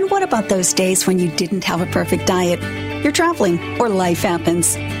 And what about those days when you didn't have a perfect diet? You're traveling or life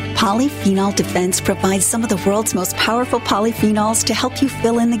happens. Polyphenol Defense provides some of the world's most powerful polyphenols to help you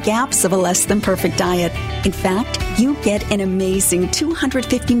fill in the gaps of a less than perfect diet. In fact, you get an amazing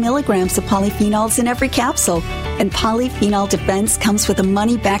 250 milligrams of polyphenols in every capsule. And Polyphenol Defense comes with a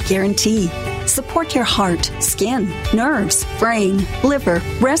money-back guarantee. Support your heart, skin, nerves, brain, liver,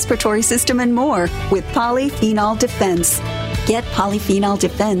 respiratory system, and more with Polyphenol Defense. Get Polyphenol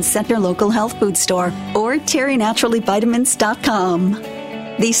Defense at your local health food store or terrynaturallyvitamins.com.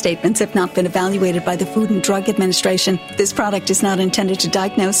 These statements have not been evaluated by the Food and Drug Administration. This product is not intended to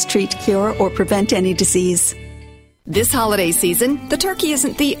diagnose, treat, cure, or prevent any disease. This holiday season, the turkey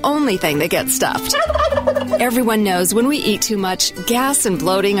isn't the only thing that gets stuffed. Everyone knows when we eat too much, gas and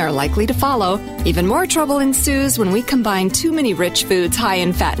bloating are likely to follow. Even more trouble ensues when we combine too many rich foods high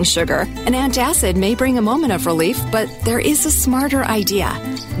in fat and sugar. An antacid may bring a moment of relief, but there is a smarter idea.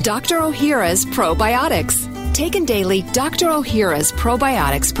 Dr. Ohhira's Probiotics. Taken daily, Dr. Ohhira's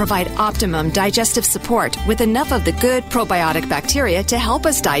probiotics provide optimum digestive support with enough of the good probiotic bacteria to help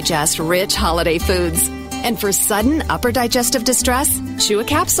us digest rich holiday foods. And for sudden upper digestive distress, chew a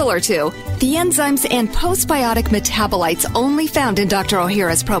capsule or two. The enzymes and postbiotic metabolites only found in Dr.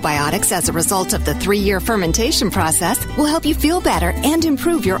 Ohhira's probiotics as a result of the 3-year fermentation process will help you feel better and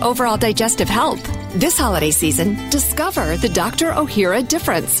improve your overall digestive health. This holiday season, discover the Dr. Ohhira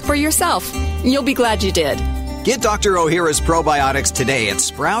difference for yourself. You'll be glad you did. Get Dr. Ohhira's probiotics today at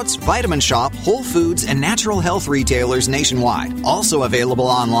Sprouts, Vitamin Shop, Whole Foods, and natural health retailers nationwide. Also available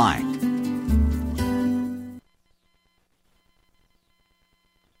online.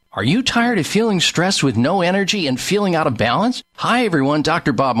 Are you tired of feeling stressed with no energy and feeling out of balance? Hi everyone,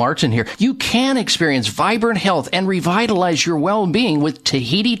 Dr. Bob Martin here. You can experience vibrant health and revitalize your well-being with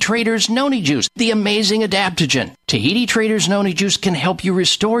Tahiti Traders Noni Juice, the amazing adaptogen. Tahiti Traders Noni Juice can help you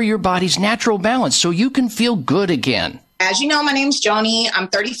restore your body's natural balance so you can feel good again. As you know, my name's Joni. I'm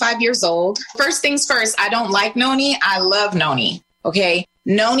 35 years old. First things first, I don't like noni. I love noni. Okay.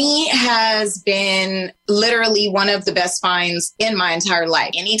 Noni has been literally one of the best finds in my entire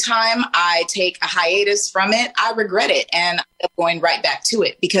life. Anytime I take a hiatus from it, I regret it and I'm going right back to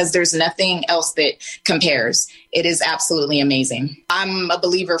it because there's nothing else that compares. It is absolutely amazing. I'm a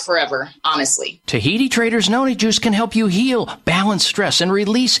believer forever, honestly. Tahiti Traders Noni Juice can help you heal, balance stress, and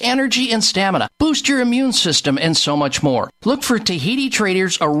release energy and stamina, boost your immune system, and so much more. Look for Tahiti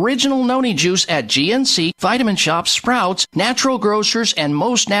Traders Original Noni Juice at GNC, Vitamin Shop, Sprouts, Natural Grocers, and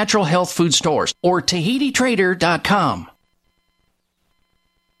most natural health food stores, or TahitiTrader.com.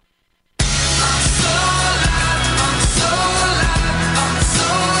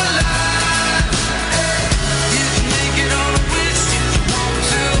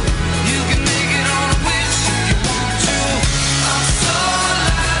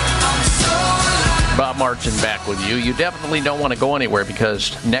 Bob Martin back with you. You definitely don't want to go anywhere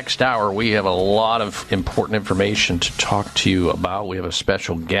because next hour we have a lot of important information to talk to you about. We have a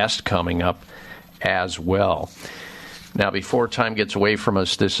special guest coming up as well. Now, before time gets away from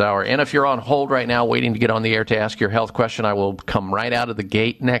us this hour, and if you're on hold right now waiting to get on the air to ask your health question, I will come right out of the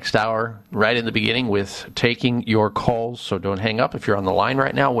gate next hour, right in the beginning with taking your calls. So don't hang up. If you're on the line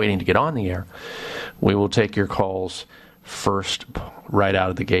right now waiting to get on the air, we will take your calls first right out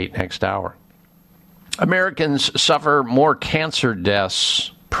of the gate next hour. Americans suffer more cancer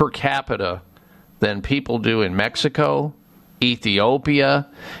deaths per capita than people do in Mexico, Ethiopia,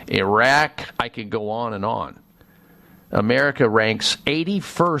 Iraq. I could go on and on. America ranks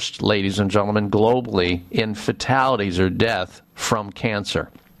 81st, ladies and gentlemen, globally in fatalities or death from cancer.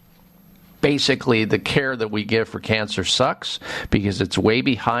 Basically, the care that we give for cancer sucks because it's way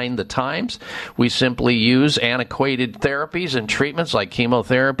behind the times. We simply use antiquated therapies and treatments like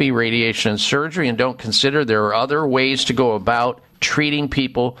chemotherapy, radiation, and surgery, and don't consider there are other ways to go about treating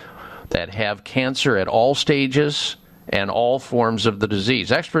people that have cancer at all stages and all forms of the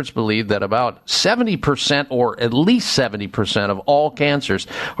disease. Experts believe that about 70% or at least 70% of all cancers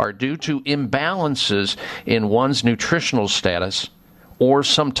are due to imbalances in one's nutritional status or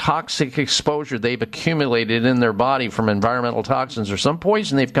some toxic exposure they've accumulated in their body from environmental toxins or some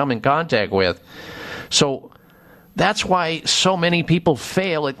poison they've come in contact with. So that's why so many people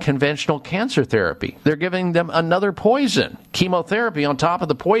fail at conventional cancer therapy. They're giving them another poison, chemotherapy, on top of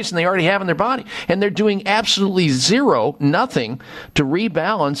the poison they already have in their body. And they're doing absolutely nothing to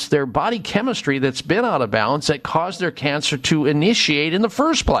rebalance their body chemistry that's been out of balance that caused their cancer to initiate in the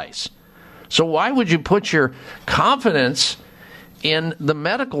first place. So why would you put your confidence in the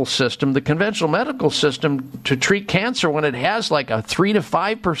medical system, the conventional medical system, to treat cancer when it has like a 3 to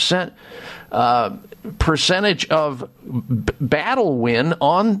 5% percentage of battle win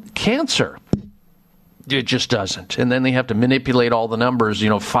on cancer? It just doesn't. And then they have to manipulate all the numbers,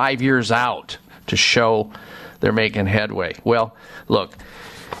 5 years out to show they're making headway. Well, look,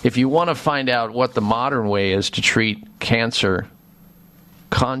 if you want to find out what the modern way is to treat cancer,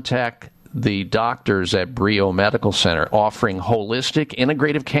 contact the doctors at Brio Medical Center, offering holistic,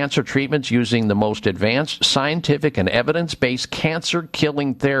 integrative cancer treatments using the most advanced scientific and evidence-based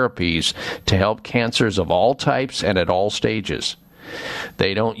cancer-killing therapies to help cancers of all types and at all stages.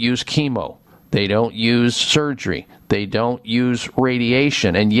 They don't use chemo. They don't use surgery. They don't use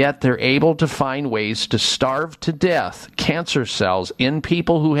radiation, and yet they're able to find ways to starve to death cancer cells in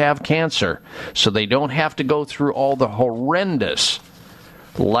people who have cancer so they don't have to go through all the horrendous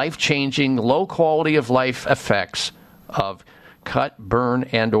life-changing, low quality of life effects of cut, burn,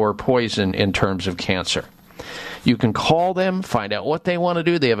 and or poison in terms of cancer. You can call them, find out what they want to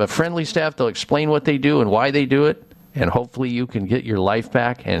do. They have a friendly staff. They'll explain what they do and why they do it, and hopefully you can get your life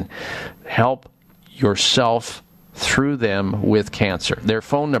back and help yourself through them with cancer. Their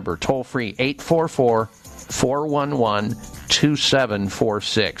phone number, toll-free,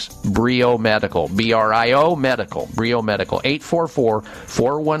 844-411-2746. Brio Medical, B-R-I-O Medical, Brio Medical,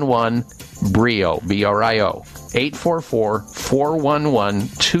 844-411-BRIO, B-R-I-O,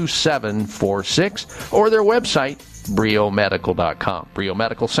 844-411-2746, or their website, briomedical.com. Brio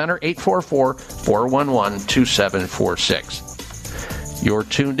Medical Center, 844-411-2746. You're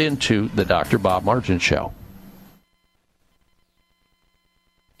tuned into the Dr. Bob Martin Show.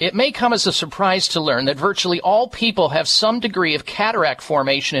 It may come as a surprise to learn that virtually all people have some degree of cataract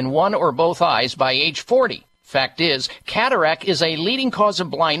formation in one or both eyes by age 40. Fact is, cataract is a leading cause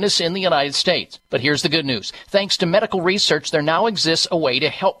of blindness in the United States. But here's the good news. Thanks to medical research, there now exists a way to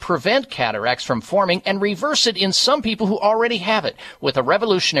help prevent cataracts from forming and reverse it in some people who already have it with a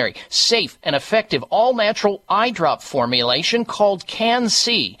revolutionary, safe, and effective all-natural eye drop formulation called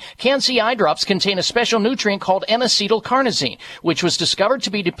Can-C. Can-C eye drops contain a special nutrient called N-acetylcarnosine, which was discovered to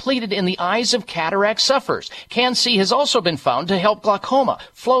be depleted in the eyes of cataract sufferers. Can-C has also been found to help glaucoma,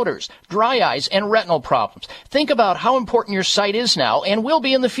 floaters, dry eyes, and retinal problems. Think about how important your sight is now and will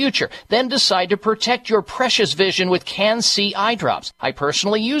be in the future. Then decide to protect your precious vision with Can-C eye drops. I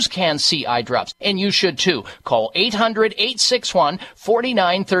personally use Can-C eye drops, and you should too. Call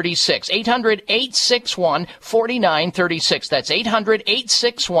 800-861-4936. 800-861-4936. That's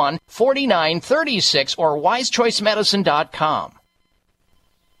 800-861-4936 or wisechoicemedicine.com.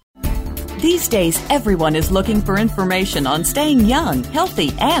 These days, everyone is looking for information on staying young,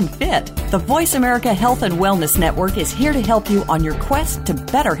 healthy, and fit. The Voice America Health and Wellness Network is here to help you on your quest to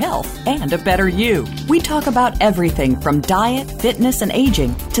better health and a better you. We talk about everything from diet, fitness, and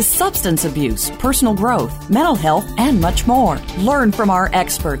aging to substance abuse, personal growth, mental health, and much more. Learn from our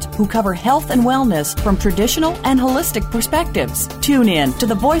experts who cover health and wellness from traditional and holistic perspectives. Tune in to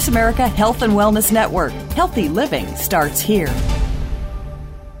the Voice America Health and Wellness Network. Healthy living starts here.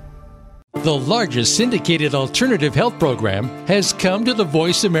 The largest syndicated alternative health program has come to the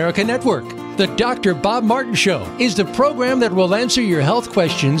Voice America Network. The Dr. Bob Martin Show is the program that will answer your health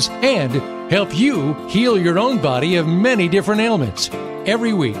questions and help you heal your own body of many different ailments.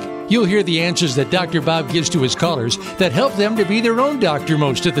 Every week, you'll hear the answers that Dr. Bob gives to his callers that help them to be their own doctor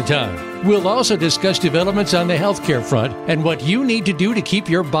most of the time. We'll also discuss developments on the healthcare front and what you need to do to keep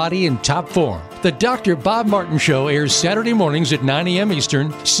your body in top form. The Dr. Bob Martin Show airs Saturday mornings at 9 a.m.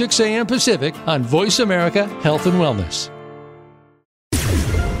 Eastern, 6 a.m. Pacific on Voice America Health and Wellness.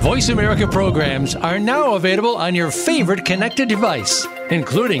 Voice America programs are now available on your favorite connected device,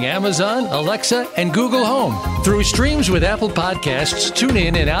 including Amazon, Alexa, and Google Home. Through streams with Apple Podcasts,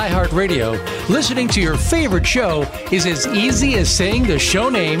 TuneIn, and iHeartRadio, listening to your favorite show is as easy as saying the show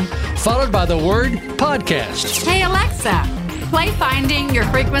name followed by the word podcast. Hey, Alexa, play Finding Your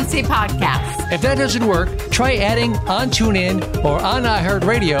Frequency podcast. If that doesn't work, try adding on TuneIn or on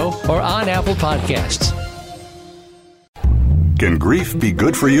iHeartRadio or on Apple Podcasts. Can grief be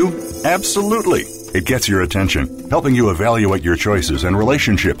good for you? Absolutely. It gets your attention, helping you evaluate your choices and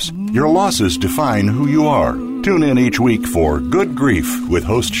relationships. Your losses define who you are. Tune in each week for Good Grief with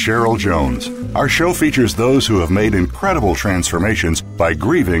host Cheryl Jones. Our show features those who have made incredible transformations by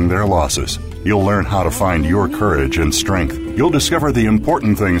grieving their losses. You'll learn how to find your courage and strength. You'll discover the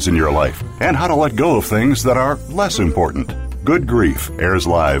important things in your life and how to let go of things that are less important. Good Grief airs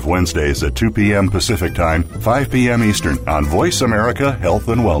live Wednesdays at 2 p.m. Pacific Time, 5 p.m. Eastern on Voice America Health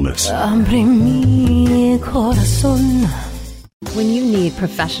and Wellness. When you need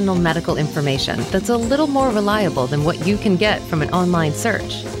professional medical information that's a little more reliable than what you can get from an online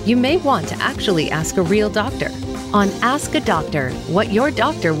search, you may want to actually ask a real doctor. On Ask a Doctor, what your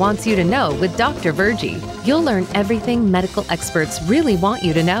doctor wants you to know with Dr. Virgie, you'll learn everything medical experts really want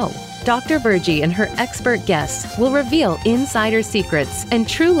you to know. Dr. Virgie and her expert guests will reveal insider secrets and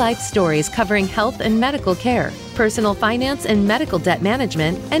true life stories covering health and medical care, personal finance and medical debt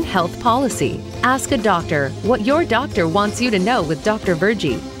management, and health policy. Ask a Doctor what your doctor wants you to know with Dr.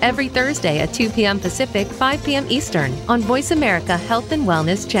 Virgie every Thursday at 2 p.m. Pacific, 5 p.m. Eastern on Voice America Health and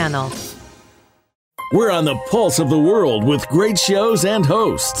Wellness Channel. We're on the pulse of the world with great shows and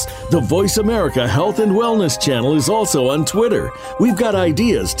hosts. The Voice America Health and Wellness Channel is also on Twitter. We've got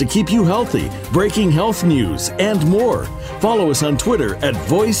ideas to keep you healthy, breaking health news, and more. Follow us on Twitter at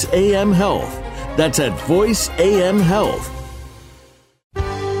VoiceAM Health. That's at VoiceAM Health.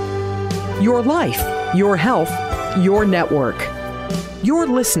 Your life, your health, your network. You're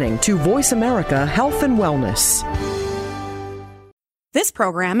listening to Voice America Health and Wellness. This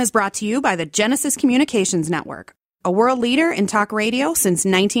program is brought to you by the Genesis Communications Network, a world leader in talk radio since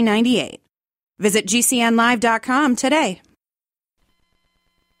 1998. Visit GCNlive.com today.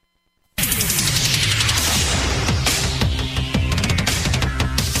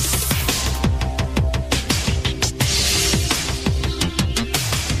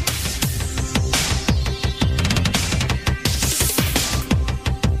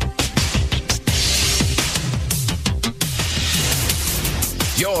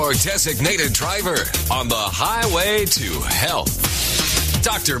 Your designated driver on the highway to health.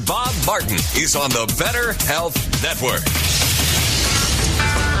 Dr. Bob Martin is on the Better Health Network.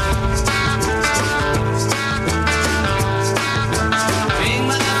 Being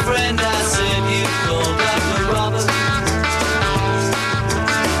my friend, I said you called like a robber.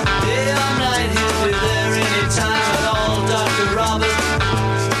 Day or night, he'll be there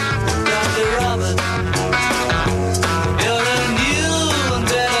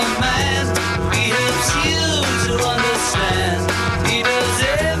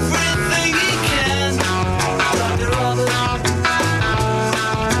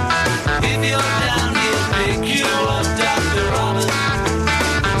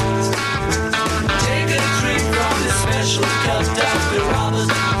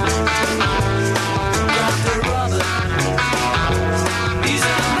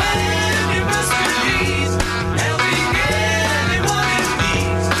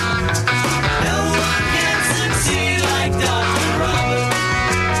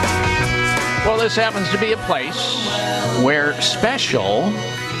this happens to be a place where special,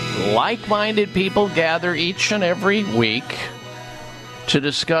 like-minded people gather each and every week to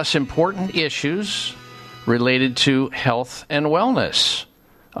discuss important issues related to health and wellness.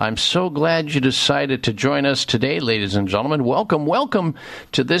 I'm so glad you decided to join us today, ladies and gentlemen. Welcome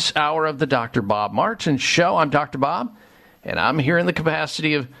to this hour of the Dr. Bob Martin Show. I'm Dr. Bob, and I'm here in the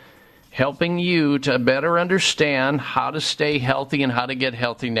capacity of helping you to better understand how to stay healthy and how to get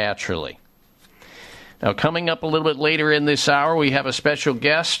healthy naturally. Now, coming up a little bit later in this hour, we have a special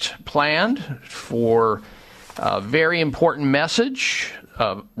guest planned for a very important message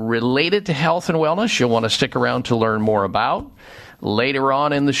related to health and wellness. You'll want to stick around to learn more about. Later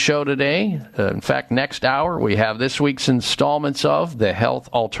on in the show today, in fact, next hour, we have this week's installments of the Health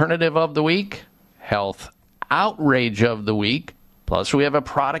Alternative of the Week, Health Outrage of the Week, plus we have a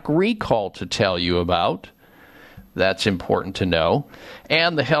product recall to tell you about. That's important to know.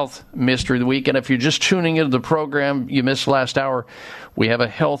 And the Health Mystery of the Week. And if you're just tuning into the program, you missed last hour, we have a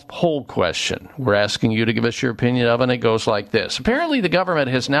health poll question we're asking you to give us your opinion of, and it goes like this. Apparently, the government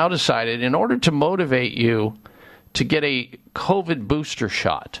has now decided, in order to motivate you to get a COVID booster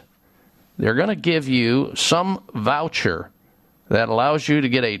shot, they're going to give you some voucher that allows you to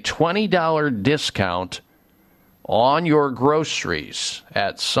get a $20 discount on your groceries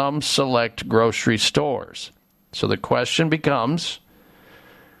at some select grocery stores. So the question becomes,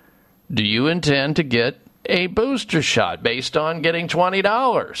 do you intend to get a booster shot based on getting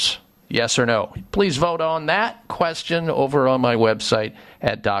 $20? Yes or no? Please vote on that question over on my website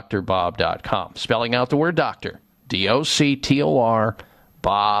at drbob.com. Spelling out the word doctor. DOCTOR,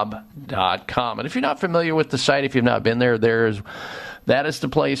 Bob.com. And if you're not familiar with the site, if you've not been there, that is the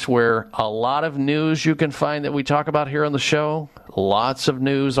place where a lot of news you can find that we talk about here on the show. Lots of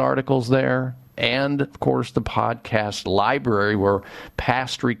news articles there. And, of course, the podcast library where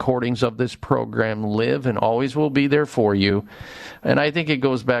past recordings of this program live and always will be there for you. And I think it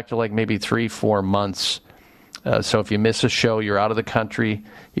goes back to like maybe 3-4 months. So if you miss a show, you're out of the country,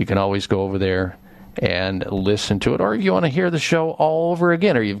 you can always go over there and listen to it. Or if you want to hear the show all over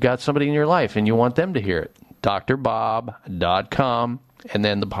again, or you've got somebody in your life and you want them to hear it, drbob.com, and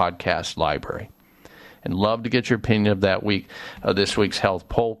then the podcast library. And love to get your opinion of this week's health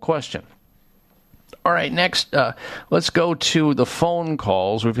poll question. All right, next, let's go to the phone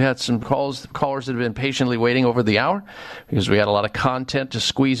calls. We've had some callers that have been patiently waiting over the hour because we had a lot of content to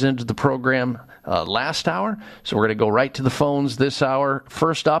squeeze into the program last hour. So we're going to go right to the phones this hour.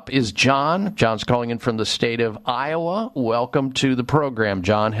 First up is John. John's calling in from the state of Iowa. Welcome to the program,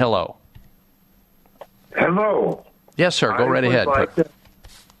 John. Hello. Hello. Yes, sir. Go right ahead.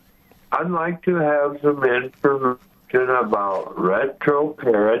 I'd like to have some information about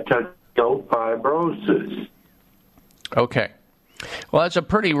retroperitoneal fibrosis. Okay. Well, that's a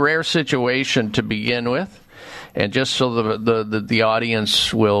pretty rare situation to begin with. And just so the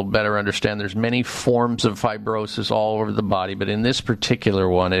audience will better understand, there's many forms of fibrosis all over the body, but in this particular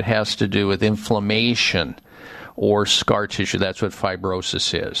one, it has to do with inflammation or scar tissue. That's what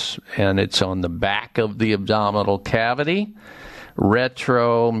fibrosis is. And it's on the back of the abdominal cavity.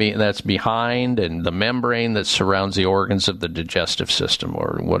 That's behind, and the membrane that surrounds the organs of the digestive system,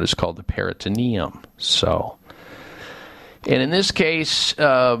 or what is called the peritoneum. So, and in this case,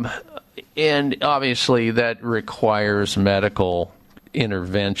 and obviously that requires medical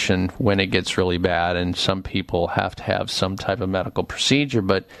intervention when it gets really bad, and some people have to have some type of medical procedure.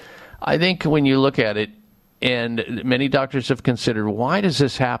 But I think when you look at it, and many doctors have considered, why does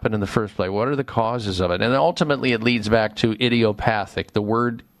this happen in the first place? What are the causes of it? And ultimately it leads back to idiopathic, the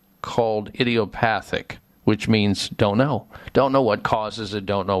word called idiopathic, which means don't know. Don't know what causes it,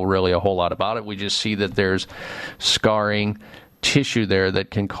 don't know really a whole lot about it. We just see that there's scarring tissue there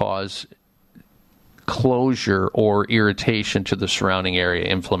that can cause closure or irritation to the surrounding area,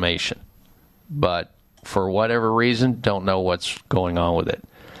 inflammation. But for whatever reason, don't know what's going on with it.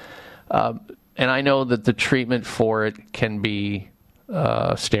 And I know that the treatment for it can be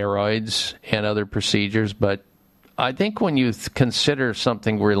steroids and other procedures, but I think when you consider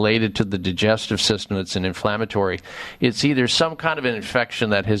something related to the digestive system that's an inflammatory, it's either some kind of an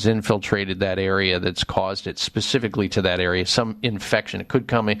infection that has infiltrated that area that's caused it specifically to that area, some infection. It could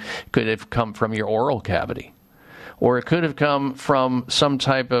have come from your oral cavity. Or it could have come from some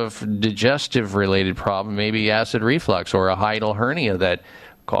type of digestive-related problem, maybe acid reflux or a hiatal hernia that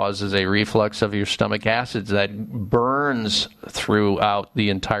causes a reflux of your stomach acids that burns throughout the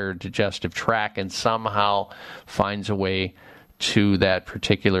entire digestive tract and somehow finds a way to that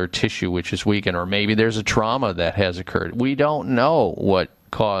particular tissue which is weakened. Or maybe there's a trauma that has occurred. We don't know what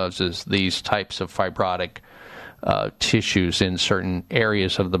causes these types of fibrotic tissues in certain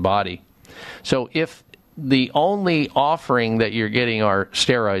areas of the body. So if the only offering that you're getting are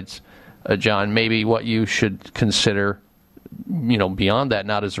steroids, John, maybe what you should consider, beyond that,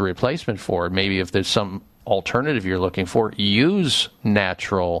 not as a replacement for it, maybe if there's some alternative you're looking for, use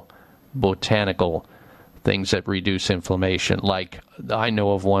natural botanical things that reduce inflammation. Like I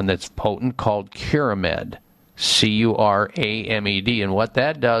know of one that's potent called Curamed, Curamed. And what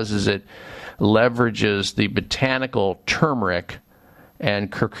that does is it leverages the botanical turmeric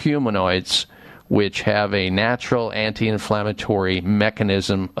and curcuminoids, which have a natural anti-inflammatory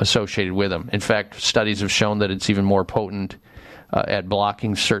mechanism associated with them. In fact, studies have shown that it's even more potent at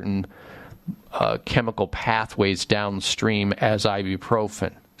blocking certain chemical pathways downstream as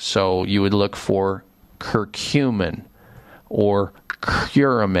ibuprofen. So you would look for curcumin or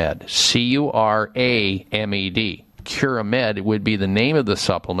Curamed, Curamed. Curamed would be the name of the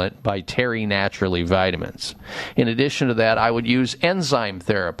supplement by Terry Naturally Vitamins. In addition to that, I would use enzyme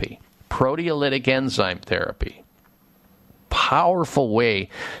therapy, proteolytic enzyme therapy. Powerful way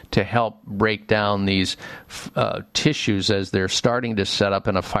to help break down these tissues as they're starting to set up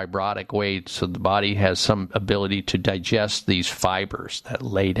in a fibrotic way, so the body has some ability to digest these fibers that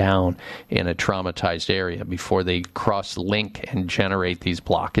lay down in a traumatized area before they cross-link and generate these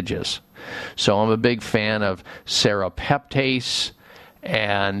blockages. So I'm a big fan of serapeptase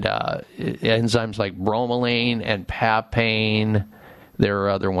and enzymes like bromelain and papain. There are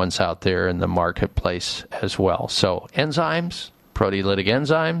other ones out there in the marketplace as well. So enzymes, proteolytic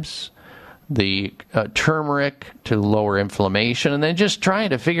enzymes, the turmeric to lower inflammation, and then just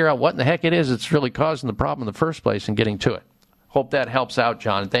trying to figure out what in the heck it is that's really causing the problem in the first place and getting to it. Hope that helps out,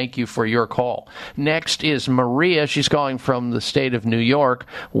 John. Thank you for your call. Next is Maria. She's calling from the state of New York.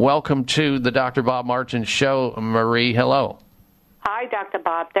 Welcome to the Dr. Bob Martin Show, Marie. Hello. Hi, Dr.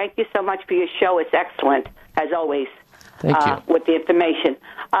 Bob. Thank you so much for your show. It's excellent, as always. Thank you. With the information.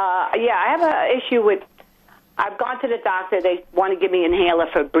 I have an issue with, I've gone to the doctor. They want to give me an inhaler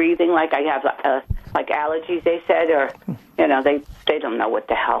for breathing, like I have like allergies, they said, or, they don't know what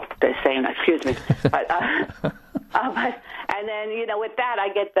the hell they're saying, excuse me. But, and then, with that, I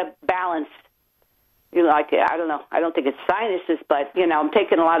get the balance. I don't know. I don't think it's sinuses, but, I'm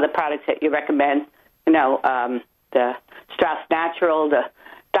taking a lot of the products that you recommend. The Strauss Natural, the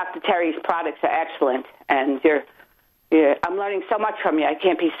Dr. Terry's products are excellent, and I'm learning so much from you. I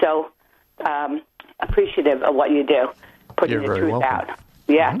can't be so appreciative of what you do, putting the truth out.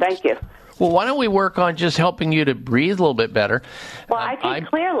 Yeah, thank you. Well, why don't we work on just helping you to breathe a little bit better? Well, I take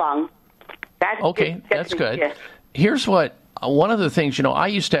Clear Lung. That's good. Yeah. Here's one of the things, I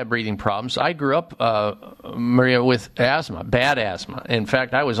used to have breathing problems. I grew up, Maria, with asthma, bad asthma. In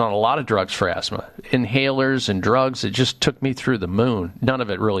fact, I was on a lot of drugs for asthma, inhalers and drugs. It just took me through the moon. None of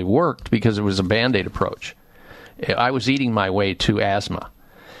it really worked because it was a Band-Aid approach. I was eating my way to asthma.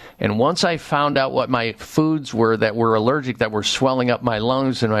 And once I found out what my foods were that were allergic, that were swelling up my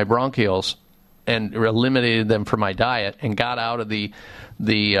lungs and my bronchioles, and eliminated them from my diet and got out of the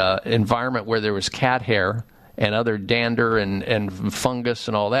environment where there was cat hair and other dander and fungus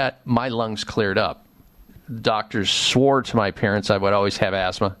and all that, my lungs cleared up. Doctors swore to my parents I would always have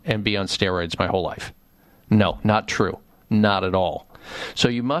asthma and be on steroids my whole life. No, not true. Not at all. So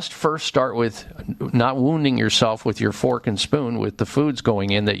you must first start with not wounding yourself with your fork and spoon with the foods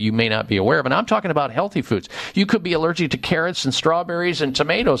going in that you may not be aware of. And I'm talking about healthy foods. You could be allergic to carrots and strawberries and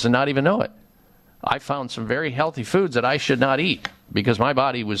tomatoes and not even know it. I found some very healthy foods that I should not eat because my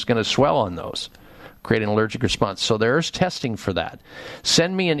body was going to swell on those, create an allergic response. So there's testing for that.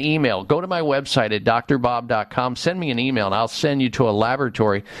 Send me an email. Go to my website at drbob.com. Send me an email, and I'll send you to a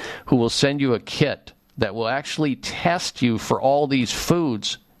laboratory who will send you a kit that will actually test you for all these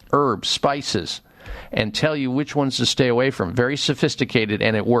foods, herbs, spices, and tell you which ones to stay away from. Very sophisticated,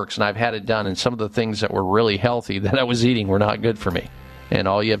 and it works. And I've had it done, and some of the things that were really healthy that I was eating were not good for me. And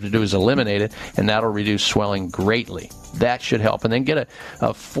all you have to do is eliminate it, and that'll reduce swelling greatly. That should help. And then get a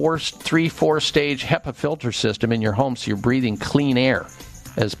 3-4-stage HEPA filter system in your home so you're breathing clean air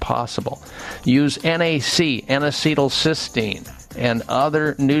as possible. Use NAC, N-acetylcysteine, and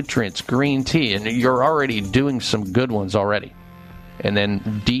other nutrients, green tea, and you're already doing some good ones already. And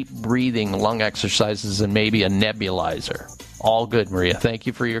then deep breathing, lung exercises, and maybe a nebulizer. All good, Maria. Thank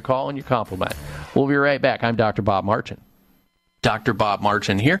you for your call and your compliment. We'll be right back. I'm Dr. Bob Martin. Dr. Bob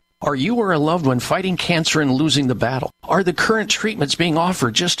Martin here. Are you or a loved one fighting cancer and losing the battle? Are the current treatments being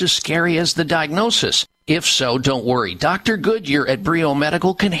offered just as scary as the diagnosis? If so, don't worry. Dr. Goodyear at Brio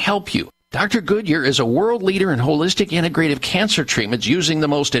Medical can help you. Dr. Goodyear is a world leader in holistic integrative cancer treatments using the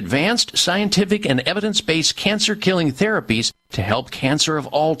most advanced scientific and evidence-based cancer-killing therapies to help cancer of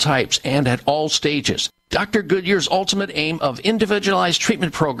all types and at all stages. Dr. Goodyear's ultimate aim of individualized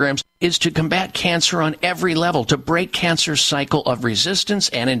treatment programs is to combat cancer on every level, to break cancer's cycle of resistance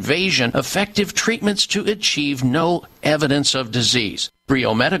and invasion, effective treatments to achieve no evidence of disease.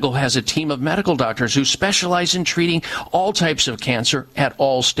 Brio Medical has a team of medical doctors who specialize in treating all types of cancer at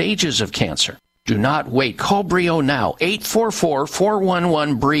all stages of cancer. Do not wait. Call Brio now.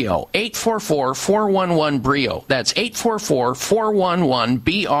 844-411-BRIO. 844-411-BRIO. That's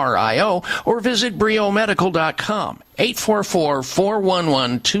 844-411-BRIO. Or visit briomedical.com.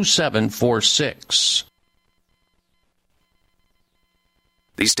 844-411-2746.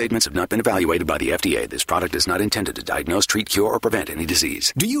 These statements have not been evaluated by the FDA. This product is not intended to diagnose, treat, cure, or prevent any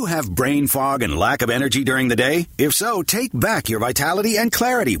disease. Do you have brain fog and lack of energy during the day? If so, take back your vitality and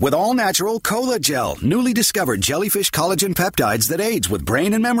clarity with all-natural Cola Gel, newly discovered jellyfish collagen peptides that aids with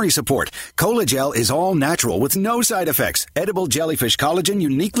brain and memory support. Cola Gel is all natural with no side effects. Edible jellyfish collagen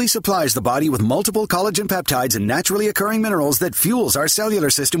uniquely supplies the body with multiple collagen peptides and naturally occurring minerals that fuels our cellular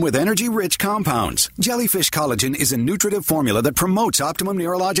system with energy-rich compounds. Jellyfish collagen is a nutritive formula that promotes optimum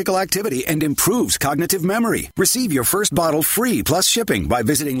neurological activity and improves cognitive memory. Receive your first bottle free plus shipping by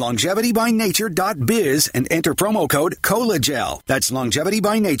visiting longevitybynature.biz and enter promo code COLAGEL. That's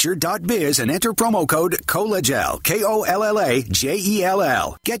longevitybynature.biz and enter promo code COLAGEL.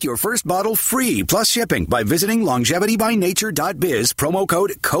 KOLLAGEL. Get your first bottle free plus shipping by visiting longevitybynature.biz, promo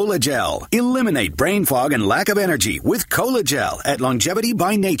code COLAGEL. Eliminate brain fog and lack of energy with COLAGEL at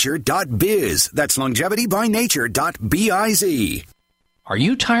longevitybynature.biz. That's longevitybynature.biz. Are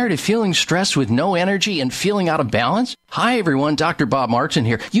you tired of feeling stressed with no energy and feeling out of balance? Hi, everyone. Dr. Bob Martin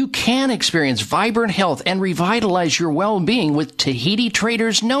here. You can experience vibrant health and revitalize your well-being with Tahiti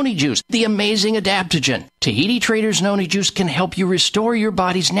Traders Noni Juice, the amazing adaptogen. Tahiti Traders Noni Juice can help you restore your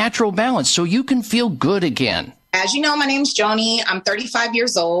body's natural balance so you can feel good again. As you know, my name's Joni. I'm 35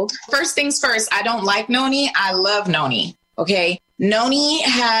 years old. First things first, I don't like noni. I love noni. Okay. Noni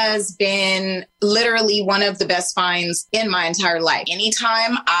has been literally one of the best finds in my entire life.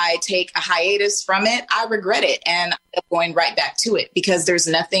 Anytime I take a hiatus from it, I regret it and I'm going right back to it because there's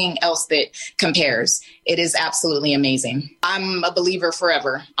nothing else that compares. It is absolutely amazing. I'm a believer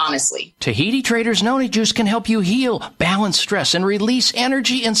forever, honestly. Tahiti Traders Noni Juice can help you heal, balance stress, and release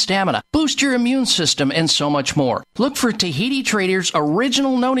energy and stamina, boost your immune system, and so much more. Look for Tahiti Traders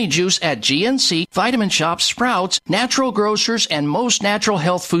Original Noni Juice at GNC, Vitamin Shoppe, Sprouts, Natural Grocers, and most natural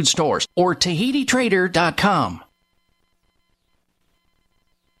health food stores, or TahitiTrader.com.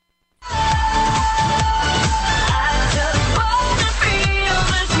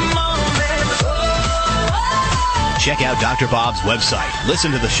 Check out Dr. Bob's website.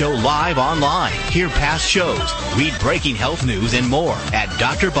 Listen to the show live online. Hear past shows. Read breaking health news and more at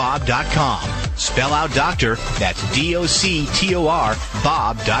drbob.com. Spell out doctor, that's DOCTOR,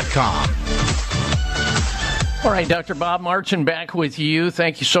 Bob.com. All right, Dr. Bob Martin back with you.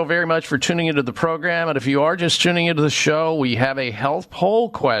 Thank you so very much for tuning into the program. And if you are just tuning into the show, we have a health poll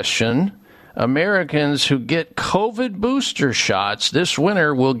question. Americans who get COVID booster shots this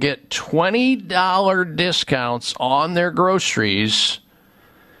winter will get $20 discounts on their groceries.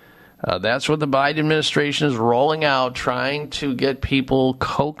 That's what the Biden administration is rolling out, trying to get people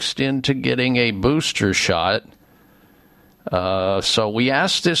coaxed into getting a booster shot. So we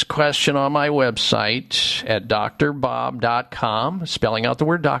asked this question on my website at drbob.com, spelling out the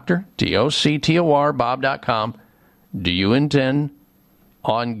word doctor, DOCTOR, bob.com. Do you intend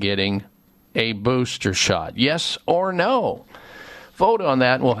on getting a booster shot? Yes or no? Vote on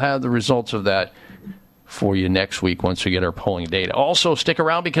that, and we'll have the results of that for you next week once we get our polling data. Also, stick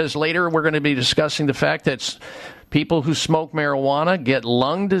around because later we're going to be discussing the fact that people who smoke marijuana get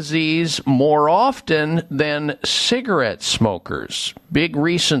lung disease more often than cigarette smokers. Big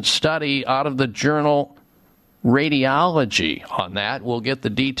recent study out of the journal Radiology on that. We'll get the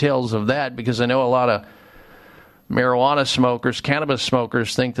details of that because I know a lot of marijuana smokers, cannabis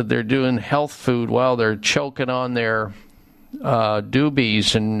smokers, think that they're doing health food while they're choking on their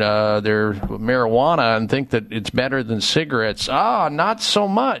doobies and their marijuana and think that it's better than cigarettes. Not so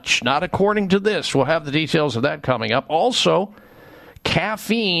much. Not according to this. We'll have the details of that coming up. Also,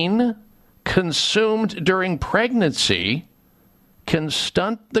 caffeine consumed during pregnancy can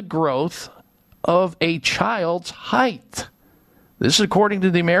stunt the growth of a child's height. This is according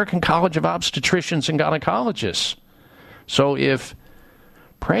to the American College of Obstetricians and Gynecologists. So if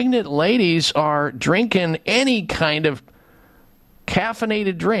pregnant ladies are drinking any kind of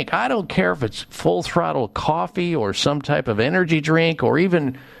caffeinated drink, I don't care if it's full throttle coffee or some type of energy drink or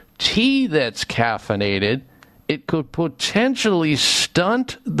even tea that's caffeinated, it could potentially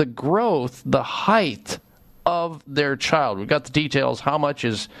stunt the growth, the height of their child. We've got the details. How much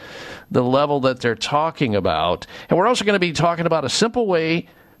is the level that they're talking about? And we're also going to be talking about a simple way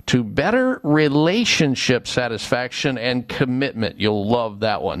to better relationship satisfaction and commitment. You'll love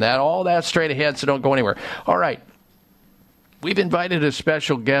that one. All that straight ahead, so don't go anywhere. All right. We've invited a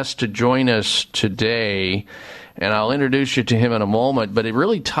special guest to join us today, and I'll introduce you to him in a moment, but it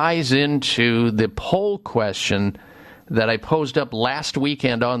really ties into the poll question that I posed up last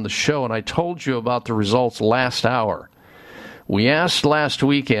weekend on the show, and I told you about the results last hour. We asked last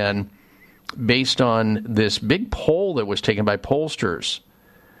weekend, based on this big poll that was taken by pollsters,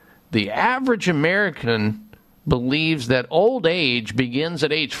 the average American believes that old age begins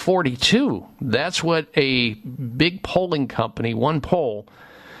at age 42. That's what a big polling company, one poll,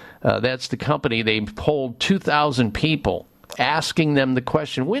 that's the company, they polled 2,000 people, asking them the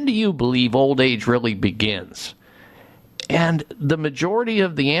question, when do you believe old age really begins? And the majority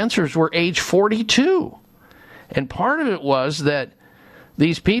of the answers were age 42. And part of it was that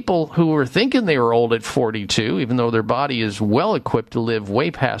these people who were thinking they were old at 42, even though their body is well equipped to live way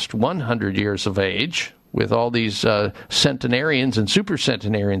past 100 years of age, with all these centenarians and super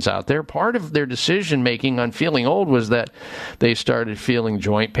centenarians out there, part of their decision-making on feeling old was that they started feeling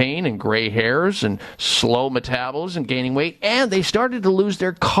joint pain and gray hairs and slow metabolism and gaining weight, and they started to lose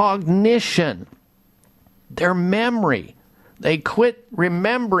their cognition, their memory. They quit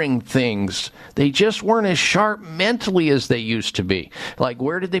remembering things. They just weren't as sharp mentally as they used to be. Like,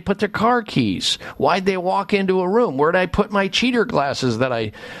 where did they put their car keys? Why'd they walk into a room? Where did I put my cheater glasses that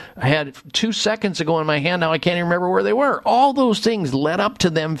I had 2 seconds ago in my hand? Now I can't even remember where they were. All those things led up to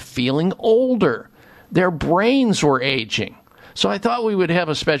them feeling older. Their brains were aging. So I thought we would have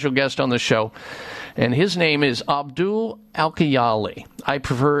a special guest on the show, and his name is Abdul Al-Kayali. I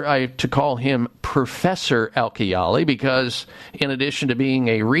prefer to call him Professor Al-Kayali because, in addition to being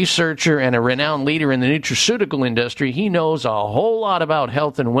a researcher and a renowned leader in the nutraceutical industry, he knows a whole lot about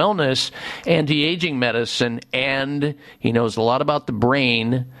health and wellness, anti-aging medicine, and he knows a lot about the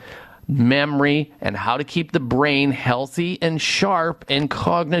brain, memory, and how to keep the brain healthy and sharp and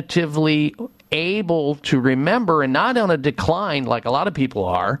cognitively able to remember and not on a decline like a lot of people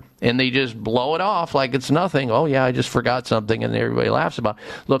are, and they just blow it off like it's nothing. Oh, yeah, I just forgot something, and everybody laughs about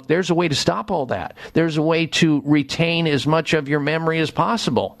it. Look, there's a way to stop all that. There's a way to retain as much of your memory as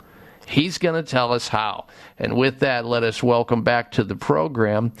possible. He's going to tell us how. And with that, let us welcome back to the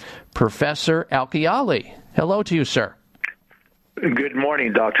program Professor Al-Kayali. Hello to you, sir. Good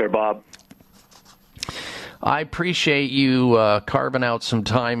morning, Dr. Bob. I appreciate you carving out some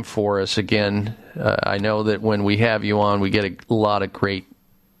time for us again. I know that when we have you on, we get a lot of great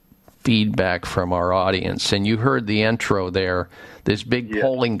feedback from our audience. And you heard the intro there, this big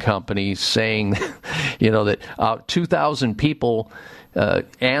polling company saying, that 2,000 people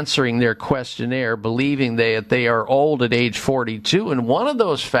answering their questionnaire believing that they are old at age 42. And one of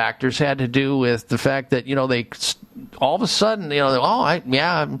those factors had to do with the fact that, they all of a sudden,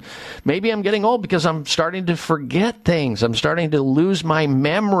 maybe I'm getting old because I'm starting to forget things. I'm starting to lose my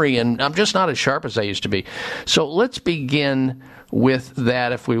memory, and I'm just not as sharp as I used to be. So let's begin with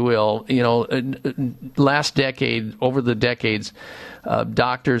that, if we will. Last decade, over the decades,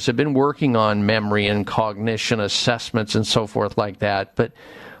 doctors have been working on memory and cognition assessments and so forth like that. But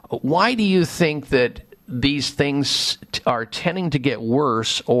why do you think that these things are tending to get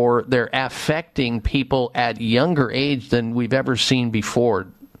worse, or they're affecting people at younger age than we've ever seen before?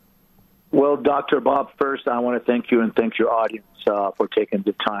 Well, Dr. Bob, first, I want to thank you and thank your audience for taking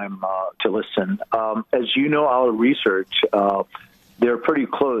the time to listen. As you know, our research, they're pretty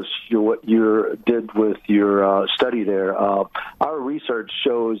close to what you did with your study there. Our research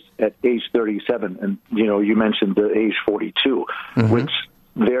shows at age 37, and, you mentioned the age 42, which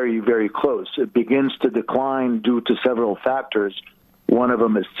very, very close. It begins to decline due to several factors. One of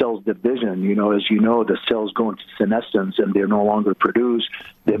them is cells division. As you know, the cells go into senescence and they're no longer produced.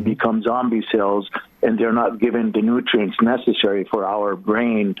 They become zombie cells, and they're not given the nutrients necessary for our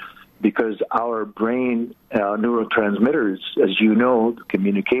brain, because our brain neurotransmitters, as you know, the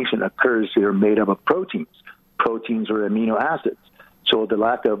communication occurs, they're made up of proteins. Proteins are amino acids. So the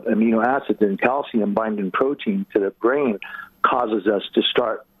lack of amino acids and calcium binding protein to the brain causes us to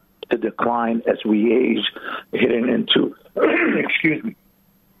start to decline as we age, hitting into,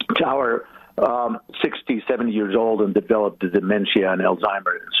 to our 60, 70 years old and develop the dementia and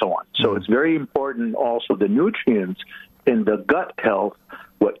Alzheimer's and so on. So it's very important also the nutrients in the gut health,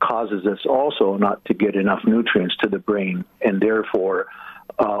 what causes us also not to get enough nutrients to the brain, and therefore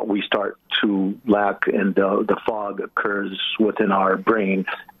we start to lack, and the fog occurs within our brain.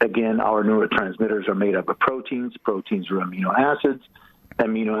 Again, our neurotransmitters are made up of proteins. Proteins are amino acids.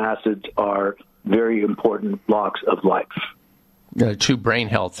 Amino acids are very important blocks of life. To brain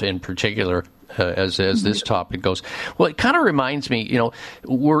health in particular, as this topic goes. Well, it kind of reminds me,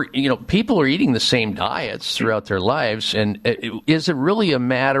 people are eating the same diets throughout their lives, and is it really a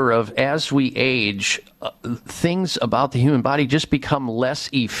matter of, as we age, things about the human body just become less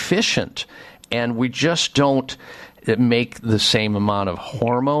efficient, and we just don't make the same amount of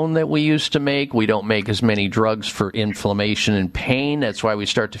hormone that we used to make. We don't make as many drugs for inflammation and pain. That's why we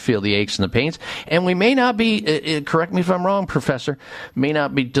start to feel the aches and the pains. And we may not be, correct me if I'm wrong, Professor, may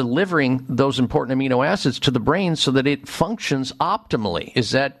not be delivering those important amino acids to the brain so that it functions optimally.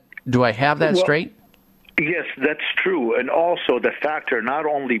 Do I have that straight? Yes, that's true. And also the factor, not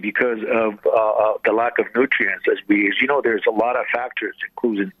only because of the lack of nutrients as we age, there's a lot of factors,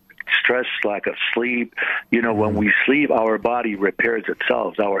 including stress, lack of sleep. When we sleep, our body repairs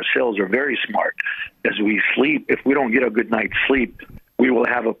itself. Our cells are very smart. As we sleep, if we don't get a good night's sleep, we will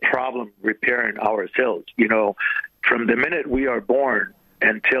have a problem repairing our cells. From the minute we are born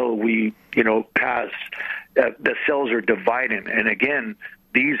until we, pass, the cells are dividing. And again,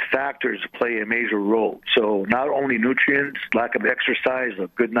 these factors play a major role. So not only nutrients, lack of exercise, a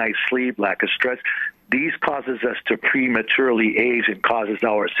good night's sleep, lack of stress, these causes us to prematurely age and causes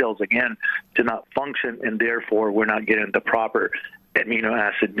our cells, again, to not function, and therefore we're not getting the proper amino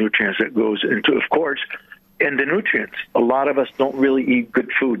acid nutrients that goes into, of course, and the nutrients. A lot of us don't really eat good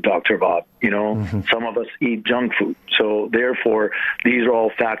food, Dr. Bob. Some of us eat junk food. So therefore, these are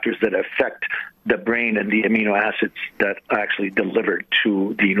all factors that affect the brain and the amino acids that are actually delivered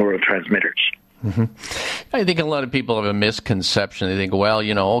to the neurotransmitters. Mm-hmm. I think a lot of people have a misconception. They think, well,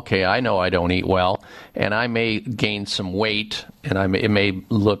 okay, I know I don't eat well, and I may gain some weight, and it may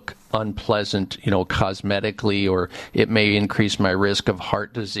look unpleasant, cosmetically, or it may increase my risk of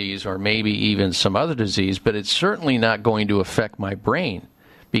heart disease or maybe even some other disease, but it's certainly not going to affect my brain,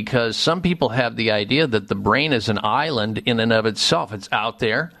 because some people have the idea that the brain is an island in and of itself. It's out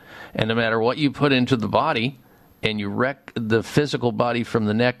there, and no matter what you put into the body, and you wreck the physical body from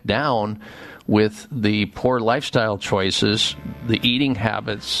the neck down with the poor lifestyle choices, the eating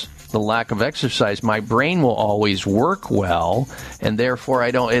habits, the lack of exercise, my brain will always work well, and therefore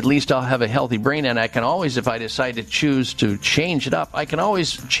at least I'll have a healthy brain, and I can always, if I decide to choose to change it up, I can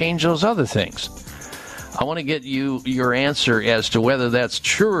always change those other things. I want to get your answer as to whether that's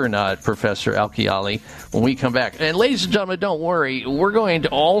true or not, Professor Al-Khaili, when we come back. And ladies and gentlemen, don't worry, we're going to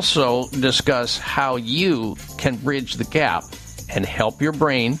also discuss how you can bridge the gap and help your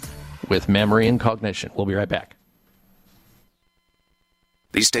brain with memory and cognition. We'll be right back.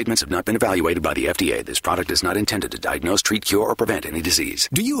 These statements have not been evaluated by the FDA. This product is not intended to diagnose, treat, cure, or prevent any disease.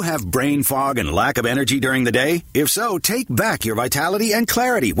 Do you have brain fog and lack of energy during the day? If so, take back your vitality and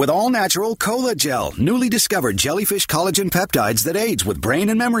clarity with all-natural Cola Gel, newly discovered jellyfish collagen peptides that aids with brain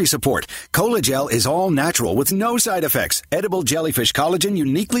and memory support. Cola Gel is all natural with no side effects. Edible jellyfish collagen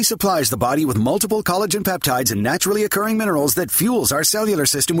uniquely supplies the body with multiple collagen peptides and naturally occurring minerals that fuels our cellular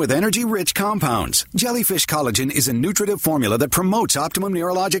system with energy-rich compounds. Jellyfish collagen is a nutritive formula that promotes optimum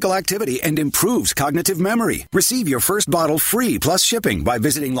neurological activity and improves cognitive memory. Receive your first bottle free plus shipping by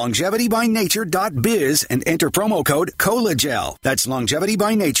visiting longevitybynature.biz and enter promo code COLAGEL. That's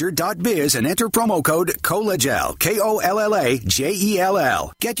longevitybynature.biz and enter promo code COLAGEL.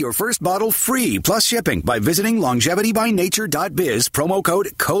 KOLLAGEL. Get your first bottle free plus shipping by visiting longevitybynature.biz, promo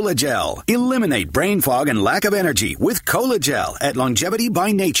code COLAGEL. Eliminate brain fog and lack of energy with Colagel at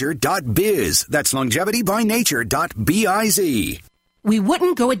longevitybynature.biz. That's longevitybynature.biz. We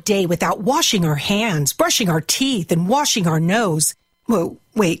wouldn't go a day without washing our hands, brushing our teeth, and washing our nose. Whoa,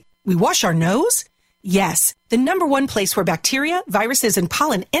 wait, we wash our nose? Yes, the number one place where bacteria, viruses, and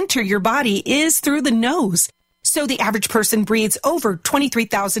pollen enter your body is through the nose. So the average person breathes over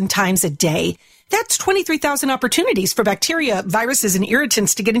 23,000 times a day. That's 23,000 opportunities for bacteria, viruses, and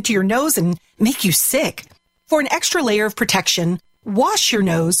irritants to get into your nose and make you sick. For an extra layer of protection, wash your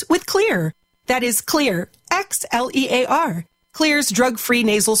nose with Xlear. That is Xlear, Xlear. Xlear's drug-free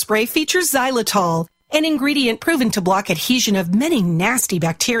nasal spray features xylitol, an ingredient proven to block adhesion of many nasty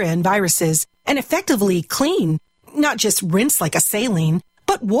bacteria and viruses, and effectively clean. Not just rinse like a saline,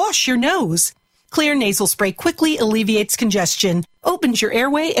 but wash your nose. Xlear nasal spray quickly alleviates congestion, opens your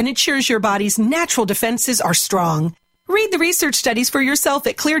airway, and ensures your body's natural defenses are strong. Read the research studies for yourself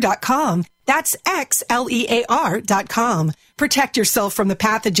at Xlear.com. That's Xlear.com. Protect yourself from the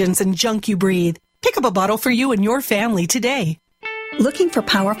pathogens and junk you breathe. Pick up a bottle for you and your family today. Looking for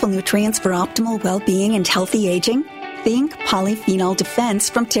powerful nutrients for optimal well-being and healthy aging? Think Polyphenol Defense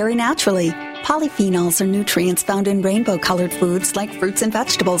from Terry Naturally. Polyphenols are nutrients found in rainbow-colored foods like fruits and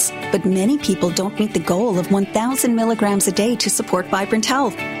vegetables, but many people don't meet the goal of 1,000 milligrams a day to support vibrant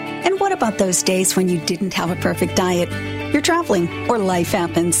health. And what about those days when you didn't have a perfect diet? You're traveling or life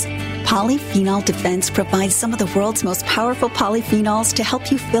happens. Polyphenol Defense provides some of the world's most powerful polyphenols to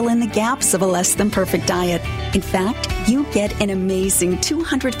help you fill in the gaps of a less than perfect diet. In fact, you get an amazing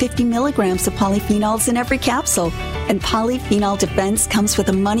 250 milligrams of polyphenols in every capsule. And Polyphenol Defense comes with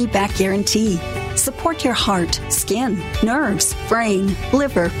a money-back guarantee. Support your heart, skin, nerves, brain,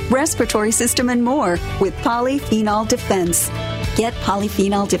 liver, respiratory system, and more with Polyphenol Defense. Get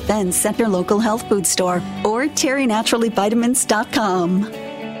Polyphenol Defense at your local health food store or TerryNaturallyVitamins.com.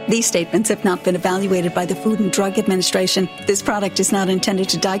 These statements have not been evaluated by the Food and Drug Administration. This product is not intended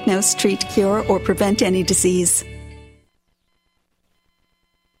to diagnose, treat, cure, or prevent any disease.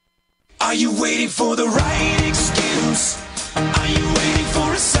 Are you waiting for the right excuse? Are you waiting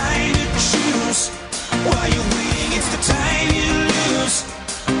for a sign to choose? While you're waiting, it's the time you lose.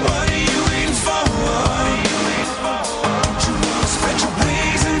 What are you waiting for? Don't you want to spread your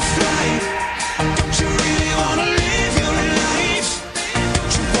wings and fly? Don't you really want to live your life?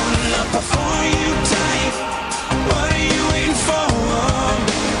 Don't you want to love before you die? What are you waiting for?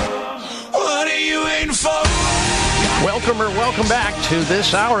 What are you waiting for? Welcome back to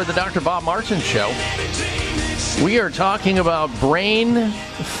this hour of the Dr. Bob Martin Show. We are talking about brain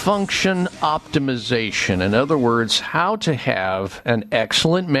function optimization. In other words, how to have an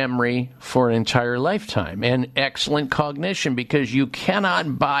excellent memory for an entire lifetime and excellent cognition, because you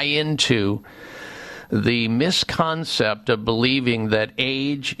cannot buy into the misconcept of believing that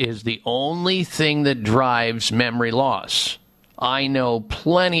age is the only thing that drives memory loss. I know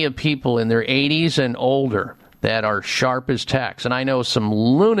plenty of people in their 80s and older that are sharp as tacks, and I know some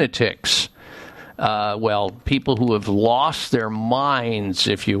lunatics, people who have lost their minds,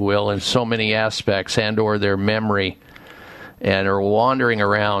 if you will, in so many aspects, and or their memory, and are wandering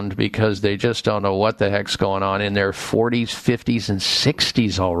around because they just don't know what the heck's going on in their 40s, 50s, and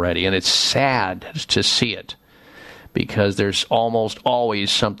 60s already. And it's sad to see it, because there's almost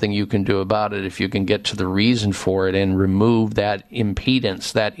always something you can do about it if you can get to the reason for it and remove that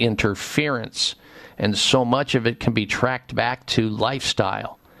impedance, that interference. And so much of it can be tracked back to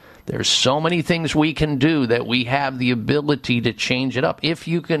lifestyle. There's so many things we can do that we have the ability to change it up if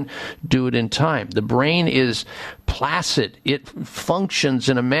you can do it in time. The brain is placid. It functions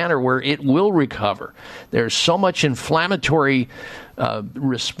in a manner where it will recover. There's so much inflammatory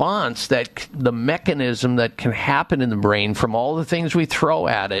response, that the mechanism that can happen in the brain from all the things we throw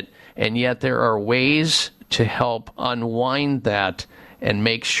at it, and yet there are ways to help unwind that and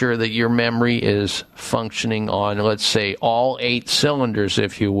make sure that your memory is functioning on, let's say, all 8 cylinders,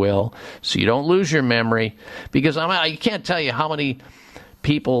 if you will, so you don't lose your memory. Because I can't tell you how many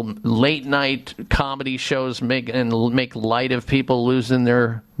people, late-night comedy shows make light of people losing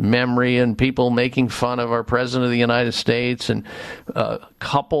their memory, and people making fun of our President of the United States, and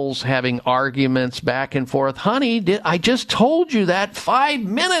couples having arguments back and forth. Honey, I just told you that 5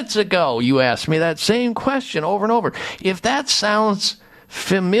 minutes ago. You asked me that same question over and over. If that sounds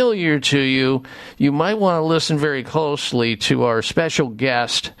familiar to you, you might want to listen very closely to our special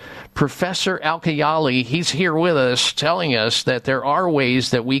guest, Professor Al-Kayali. He's here with us, telling us that there are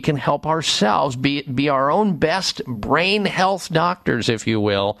ways that we can help ourselves be our own best brain health doctors, if you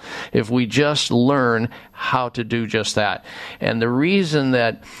will, if we just learn how to do just that. And the reason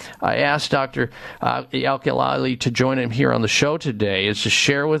that I asked Dr. Al-Kayali to join him here on the show today is to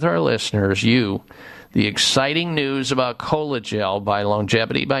share with our listeners, the exciting news about Cola-Gel by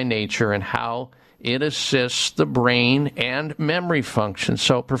Longevity by Nature and how it assists the brain and memory function.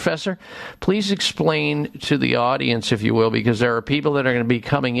 So, Professor, please explain to the audience, if you will, because there are people that are going to be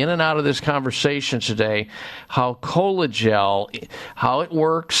coming in and out of this conversation today, how Cola-Gel, how it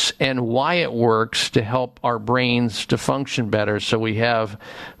works and why it works to help our brains to function better so we have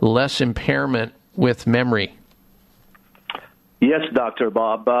less impairment with memory. Yes, Dr.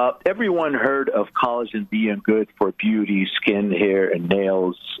 Bob. Everyone heard of collagen being good for beauty, skin, hair, and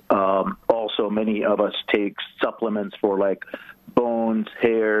nails. Also, many of us take supplements for like bones,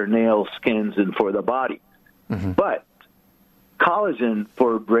 hair, nails, skins, and for the body. Mm-hmm. But collagen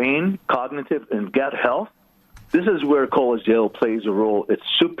for brain, cognitive, and gut health, this is where Cola-Gel plays a role. It's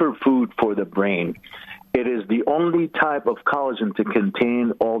superfood for the brain. It is the only type of collagen to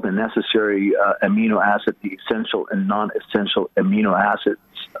contain all the necessary amino acids, the essential and non-essential amino acids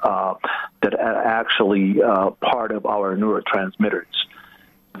that are actually part of our neurotransmitters.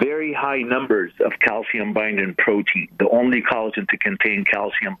 Very high numbers of calcium-binding protein, the only collagen to contain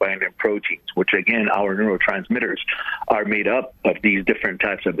calcium-binding proteins, which, again, our neurotransmitters are made up of these different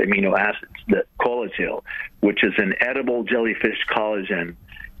types of amino acids. The Cola-Gel, which is an edible jellyfish collagen,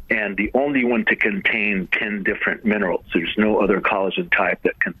 and the only one to contain 10 different minerals. There's no other collagen type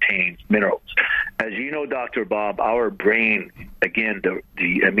that contains minerals. As you know, Dr. Bob, our brain, again, the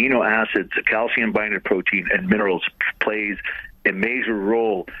amino acids, the calcium-binding protein, and minerals plays a major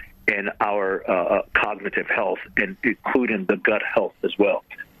role in our cognitive health, and including the gut health as well.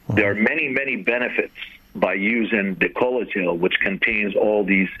 There are many, many benefits by using the Collagel, which contains all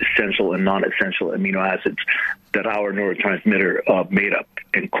these essential and non-essential amino acids that our neurotransmitter made up,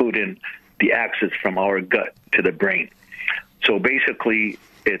 including the access from our gut to the brain. So basically,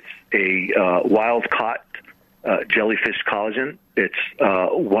 it's a wild-caught jellyfish collagen. It's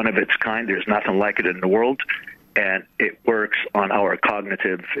one of its kind. There's nothing like it in the world. And it works on our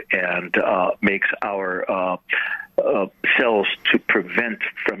cognitive and makes our cells to prevent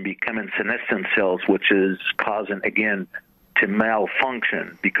from becoming senescent cells, which is causing, again, to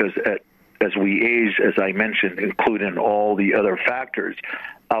malfunction because as we age, as I mentioned, including all the other factors,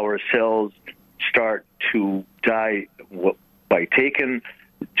 our cells start to die. By taking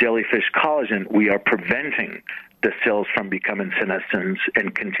jellyfish collagen, we are preventing the cells from becoming senescent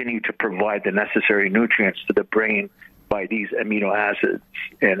and continue to provide the necessary nutrients to the brain by these amino acids.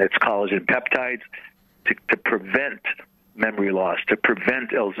 And it's collagen peptides to prevent memory loss, to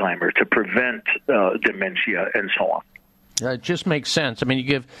prevent Alzheimer's, to prevent dementia, and so on. It just makes sense. I mean, you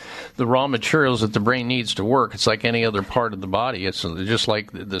give the raw materials that the brain needs to work. It's like any other part of the body. It's just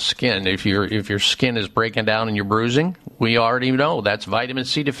like the skin. If your skin is breaking down and you're bruising, we already know that's vitamin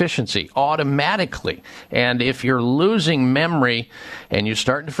C deficiency automatically. And if you're losing memory and you're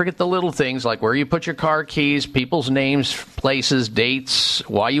starting to forget the little things like where you put your car keys, people's names, places, dates,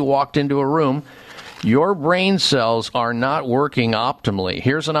 why you walked into a room, your brain cells are not working optimally.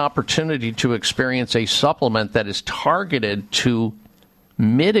 Here's an opportunity to experience a supplement that is targeted to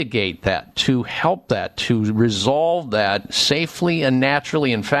mitigate that, to help that, to resolve that safely and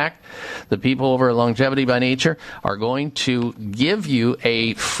naturally. In fact, the people over at Longevity by Nature are going to give you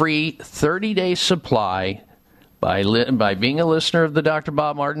a free 30-day supply by being a listener of the Dr.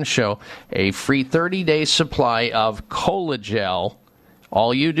 Bob Martin Show, a free 30-day supply of Collagel.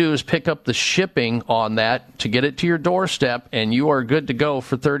 All you do is pick up the shipping on that to get it to your doorstep, and you are good to go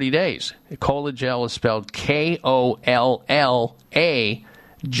for 30 days. Collagel is spelled Kollagel.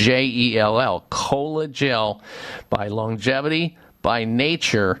 Collagel by Longevity by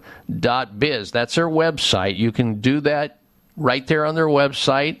Nature.biz. That's their website. You can do that right there on their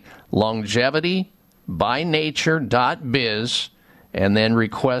website, Longevity by Nature.biz, and then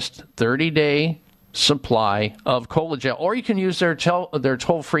request 30-day supply of Collagel, or you can use their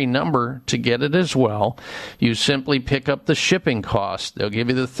toll-free number to get it as well. You simply pick up the shipping cost. They'll give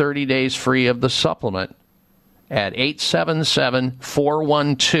you the 30 days free of the supplement at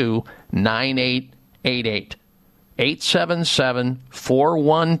 877-412-9888.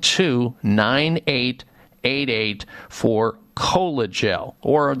 877-412-9888 for Collagel,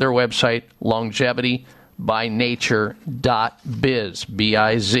 or their website, longevitybynature.biz,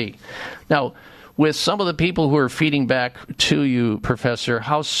 B-I-Z. Now, with some of the people who are feeding back to you, Professor,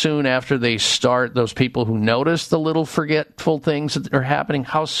 how soon after they start, those people who notice the little forgetful things that are happening,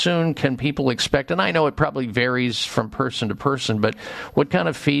 how soon can people expect? And I know it probably varies from person to person, but what kind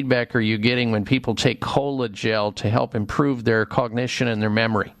of feedback are you getting when people take Collagel to help improve their cognition and their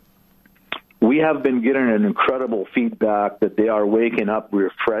memory? We have been getting an incredible feedback that they are waking up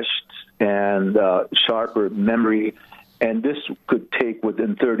refreshed and sharper memory. And this could take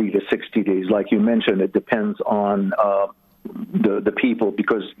within 30 to 60 days. Like you mentioned, it depends on the people,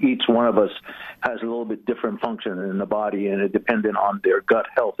 because each one of us has a little bit different function in the body, and it dependent on their gut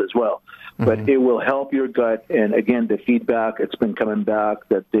health as well. Mm-hmm. But it will help your gut. And again, the feedback, it's been coming back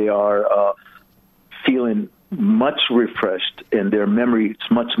that they are feeling much refreshed, and their memory is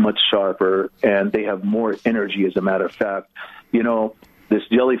much, much sharper, and they have more energy, as a matter of fact. You know, this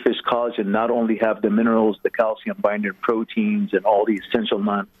jellyfish collagen not only have the minerals, the calcium-binding proteins, and all the essential,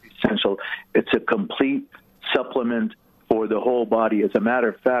 non-essential, it's a complete supplement for the whole body. As a matter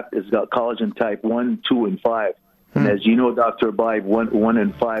of fact, it's got collagen type 1, 2, and 5. And as you know, Dr. Bob, 1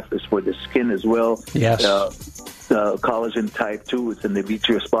 and 5 is for the skin as well. Yes. Collagen type 2 is in the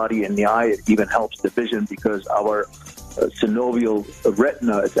vitreous body and the eye. It even helps the vision because our synovial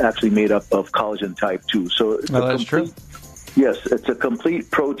retina is actually made up of collagen type 2. So that's true. Yes, it's a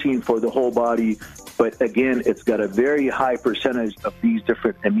complete protein for the whole body, but again, it's got a very high percentage of these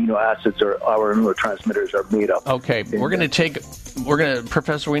different amino acids, or our neurotransmitters, are made up. Okay,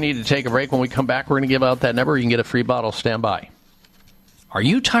 Professor, we need to take a break. When we come back, we're going to give out that number. You can get a free bottle. Stand by. Are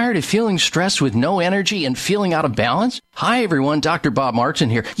you tired of feeling stressed with no energy and feeling out of balance? Hi, everyone. Dr. Bob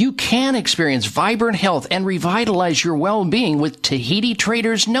Martin here. You can experience vibrant health and revitalize your well-being with Tahiti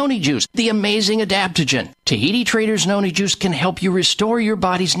Traders Noni Juice, the amazing adaptogen. Tahiti Traders Noni Juice can help you restore your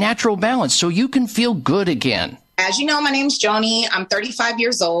body's natural balance so you can feel good again. As you know, my name's Joni. I'm 35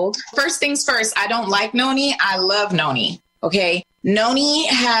 years old. First things first, I don't like noni. I love noni. Okay. Noni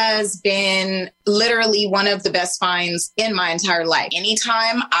has been literally one of the best finds in my entire life.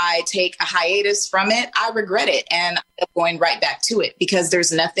 Anytime I take a hiatus from it, I regret it and I end up going right back to it because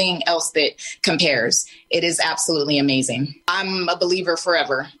there's nothing else that compares. It is absolutely amazing. I'm a believer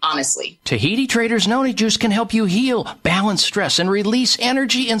forever, honestly. Tahiti Traders Noni Juice can help you heal, balance stress, and release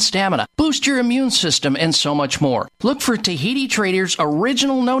energy and stamina, boost your immune system, and so much more. Look for Tahiti Traders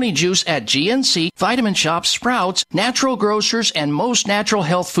Original Noni Juice at GNC, Vitamin Shoppe, Sprouts, Natural Grocers, and most natural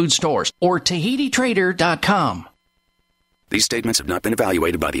health food stores, or TahitiTrader.com. These statements have not been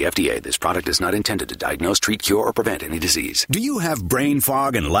evaluated by the FDA. This product is not intended to diagnose, treat, cure, or prevent any disease. Do you have brain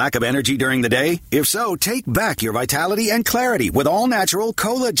fog and lack of energy during the day? If so, take back your vitality and clarity with all-natural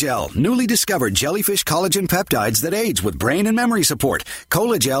Cola Gel, newly discovered jellyfish collagen peptides that aids with brain and memory support.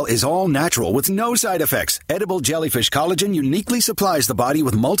 Cola Gel is all natural with no side effects. Edible jellyfish collagen uniquely supplies the body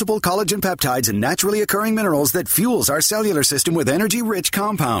with multiple collagen peptides and naturally occurring minerals that fuels our cellular system with energy-rich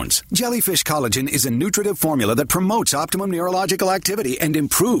compounds. Jellyfish collagen is a nutritive formula that promotes optimum neurological activity and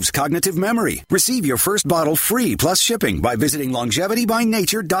improves cognitive memory. Receive your first bottle free plus shipping by visiting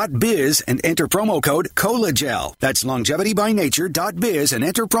longevitybynature.biz and enter promo code COLAGEL. That's longevitybynature.biz and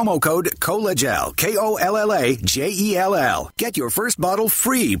enter promo code COLAGEL. KOLLAGEL. Get your first bottle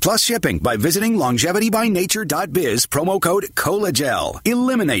free plus shipping by visiting longevitybynature.biz, promo code COLAGEL.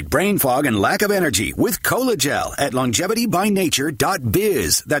 Eliminate brain fog and lack of energy with Colagel at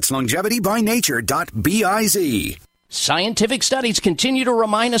longevitybynature.biz. That's longevitybynature.biz. Scientific studies continue to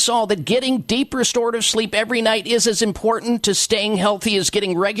remind us all that getting deep restorative sleep every night is as important to staying healthy as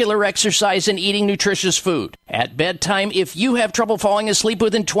getting regular exercise and eating nutritious food. At bedtime, if you have trouble falling asleep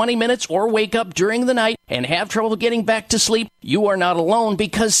within 20 minutes or wake up during the night and have trouble getting back to sleep, you are not alone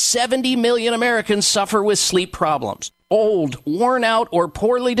because 70 million Americans suffer with sleep problems. Old, worn out, or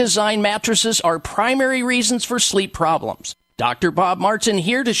poorly designed mattresses are primary reasons for sleep problems. Dr. Bob Martin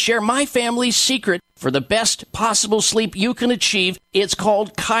here to share my family's secret for the best possible sleep you can achieve. It's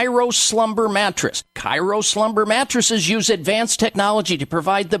called Kairos Slumber Mattress. Kairos Slumber mattresses use advanced technology to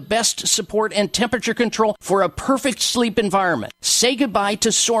provide the best support and temperature control for a perfect sleep environment. Say goodbye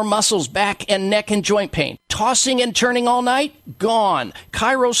to sore muscles, back and neck and joint pain. Tossing and turning all night? Gone.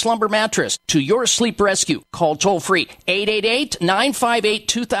 Kairos Slumber Mattress to your sleep rescue. Call toll-free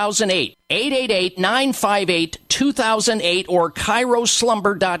 888-958-2008. 888-958-2008 or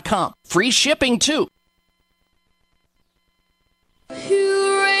KairosSlumber.com. Free shipping, too.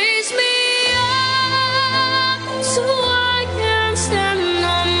 You raise me up so I can stand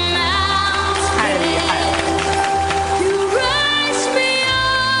on mountains. You raise me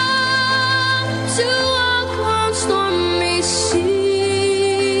up to walk on stormy seas.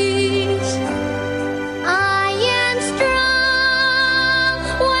 I am strong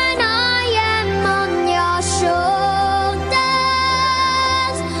when I am on your shoulders.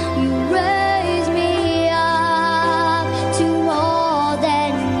 You raise me up to more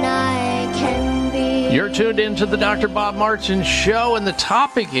than I can be. You're tuned into the Dr. Bob Martin Show, and the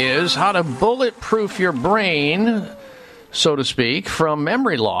topic is how to bulletproof your brain, so to speak, from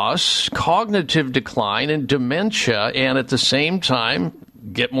memory loss, cognitive decline, and dementia, and at the same time,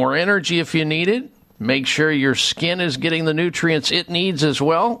 get more energy if you need it. Make sure your skin is getting the nutrients it needs as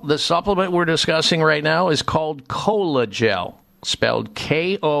well. The supplement we're discussing right now is called Colagel, spelled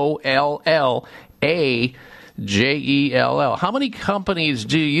Kollagell. How many companies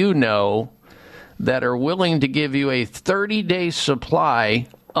do you know that are willing to give you a 30-day supply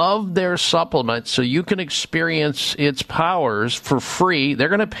of their supplement so you can experience its powers for free? They're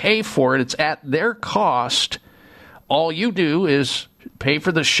going to pay for it. It's at their cost. All you do is pay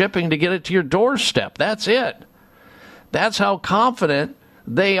for the shipping to get it to your doorstep. That's it. That's how confident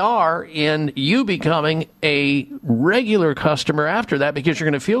they are in you becoming a regular customer after that, because you're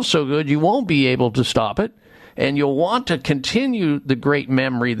going to feel so good you won't be able to stop it, and you'll want to continue the great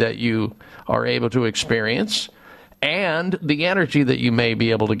memory that you are able to experience, and the energy that you may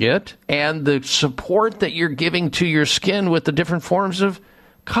be able to get, and the support that you're giving to your skin with the different forms of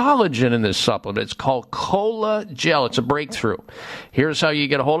collagen in this supplement. It's called Colagel. It's a breakthrough. Here's how you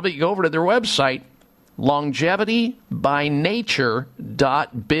get a hold of it. You go over to their website,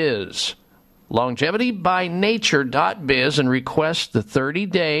 longevitybynature.biz. longevitybynature.biz, and request the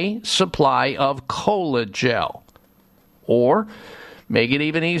 30-day supply of Colagel. Or make it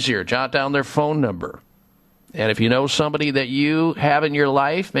even easier. Jot down their phone number. And if you know somebody that you have in your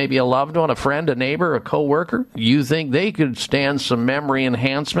life, maybe a loved one, a friend, a neighbor, a coworker, you think they could stand some memory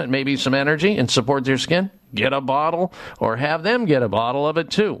enhancement, maybe some energy, and support their skin, get a bottle or have them get a bottle of it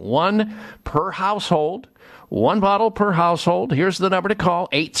too. One per household. One bottle per household. Here's the number to call,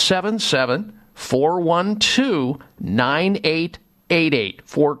 877-412-9888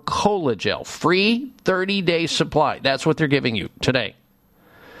 for Colagel. Free 30-day supply. That's what they're giving you today.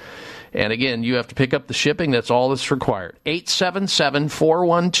 And again, you have to pick up the shipping. That's all that's required.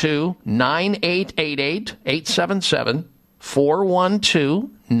 877-412-9888.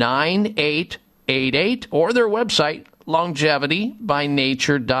 877-412-9888. Or their website,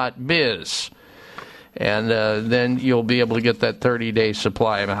 longevitybynature.biz. And then you'll be able to get that 30-day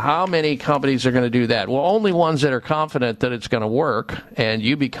supply. I mean, how many companies are going to do that? Well, only ones that are confident that it's going to work, and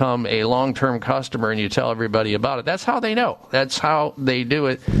you become a long-term customer and you tell everybody about it. That's how they know. That's how they do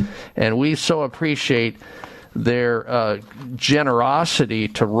it. And we so appreciate their generosity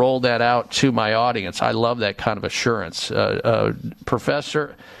to roll that out to my audience. I love that kind of assurance.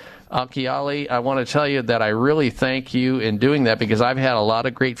 Professor Akiali, I want to tell you that I really thank you in doing that, because I've had a lot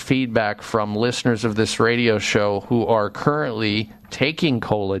of great feedback from listeners of this radio show who are currently taking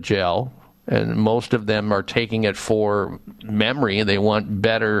Colagel, and most of them are taking it for memory. They want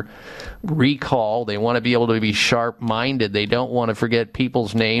better recall. They want to be able to be sharp-minded. They don't want to forget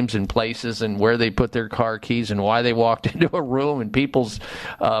people's names and places and where they put their car keys and why they walked into a room and people's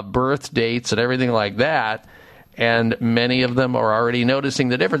birth dates and everything like that. And many of them are already noticing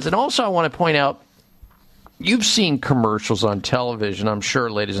the difference. And also I want to point out, you've seen commercials on television, I'm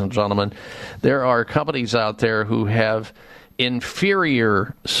sure, ladies and gentlemen. There are companies out there who have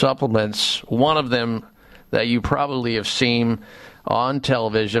inferior supplements. One of them that you probably have seen on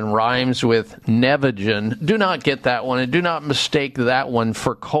television rhymes with Nevigen. Do not get that one, and do not mistake that one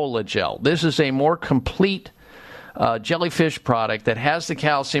for Colagel. This is a more complete jellyfish product that has the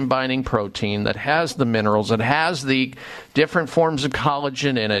calcium binding protein, that has the minerals, that has the different forms of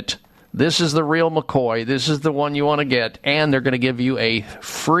collagen in it. This is the real McCoy. This is the one you want to get, and they're going to give you a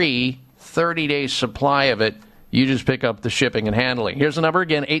free 30-day supply of it. You just pick up the shipping and handling. Here's the number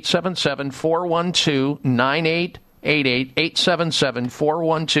again, 877-412-9888,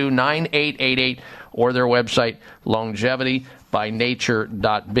 877-412-9888, or their website,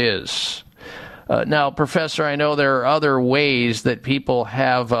 longevitybynature.biz. Now, Professor, I know there are other ways that people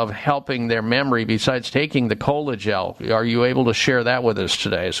have of helping their memory besides taking the Colagel. Are you able to share that with us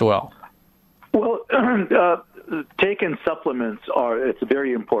today as well? Well, taking supplements it's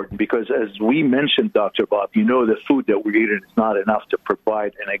very important, because as we mentioned, Dr. Bob, you know the food that we're eating is not enough to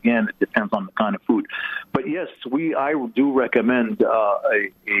provide. And again, it depends on the kind of food. But yes, I do recommend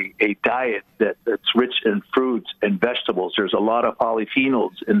a diet that's rich in fruits and vegetables. There's a lot of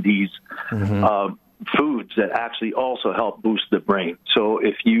polyphenols in these foods that actually also help boost the brain. So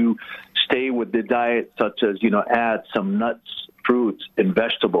if you stay with the diet, such as, add some nuts, fruits, and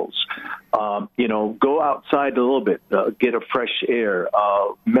vegetables, go outside a little bit, get a fresh air,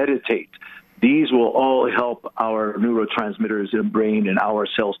 meditate. These will all help our neurotransmitters in brain and our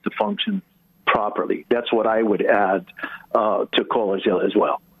cells to function properly. That's what I would add to Colagel as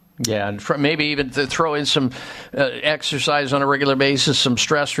well. Yeah, and maybe even to throw in some exercise on a regular basis, some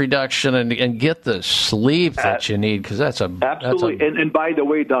stress reduction, and get the sleep that you need, because that's absolutely. And by the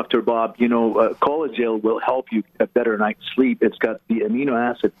way, Dr. Bob, Colagel will help you get a better night's sleep. It's got the amino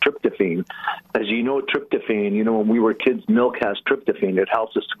acid tryptophan. As you know, tryptophan, when we were kids, milk has tryptophan. It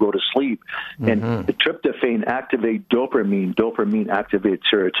helps us to go to sleep. And the tryptophan activates dopamine. Dopamine activates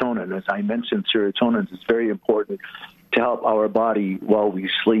serotonin. As I mentioned, serotonin is very important to help our body while we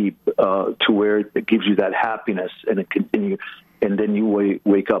sleep, to where it gives you that happiness and it continue, and then you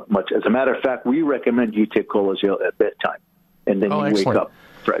wake up much. As a matter of fact, we recommend you take Colagel at bedtime, and then you excellent. Wake up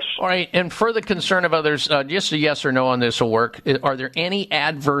fresh. All right, and for the concern of others, just a yes or no on this will work. Are there any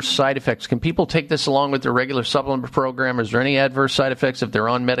adverse side effects? Can people take this along with their regular supplement program? Is there any adverse side effects if they're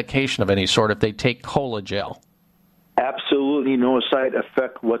on medication of any sort, if they take Colagel? Absolutely no side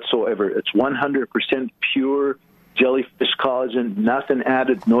effect whatsoever. It's 100% pure jellyfish collagen, nothing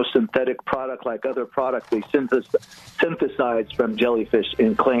added, no synthetic product like other products they synthesize from jellyfish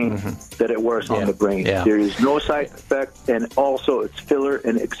and claim that it works on the brain. Yeah. There is no side effect, and also it's filler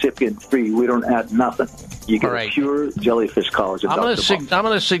and excipient free. We don't add nothing. You get pure jellyfish collagen. I'm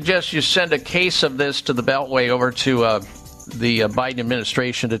going to suggest you send a case of this to the Beltway over to the Biden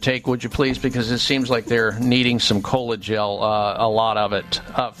administration to take, would you please, because it seems like they're needing some Colagel, a lot of it.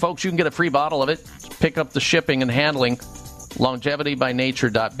 Folks, you can get a free bottle of it. Pick up the shipping and handling,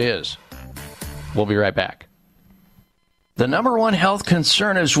 longevitybynature.biz. We'll be right back. The number one health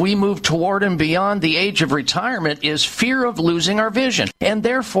concern as we move toward and beyond the age of retirement is fear of losing our vision, and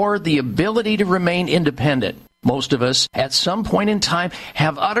therefore the ability to remain independent. Most of us, at some point in time,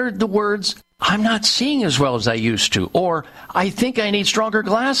 have uttered the words, "I'm not seeing as well as I used to," or "I think I need stronger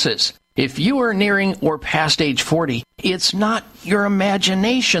glasses." If you are nearing or past age 40, it's not your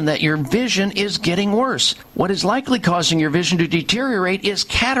imagination that your vision is getting worse. What is likely causing your vision to deteriorate is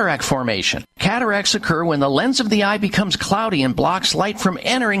cataract formation. Cataracts occur when the lens of the eye becomes cloudy and blocks light from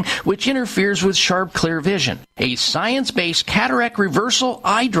entering, which interferes with sharp, clear vision. A science-based cataract reversal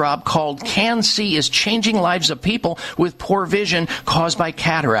eye drop called Can-C is changing lives of people with poor vision caused by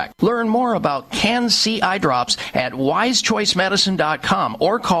cataract. Learn more about Can-C eye drops at wisechoicemedicine.com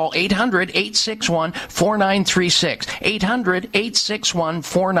or call 800-861-4936.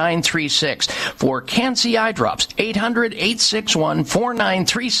 800-861-4936. For Can-C eye drops,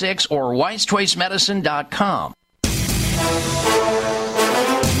 800-861-4936 or wisechoicemedicine.com.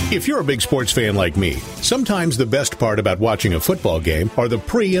 If you're a big sports fan like me, sometimes the best part about watching a football game are the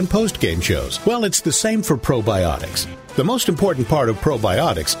pre- and post-game shows. Well, it's the same for probiotics. The most important part of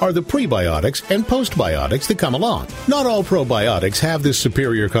probiotics are the prebiotics and postbiotics that come along. Not all probiotics have this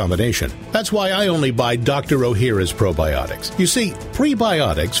superior combination. That's why I only buy Dr. Ohhira's probiotics. You see,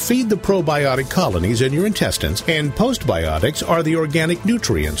 prebiotics feed the probiotic colonies in your intestines, and postbiotics are the organic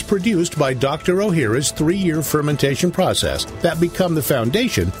nutrients produced by Dr. Ohhira's 3-year fermentation process that become the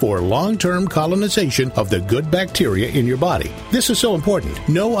foundation for long-term colonization of the good bacteria in your body. This is so important.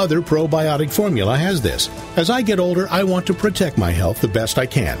 No other probiotic formula has this. As I get older, I want to protect my health the best I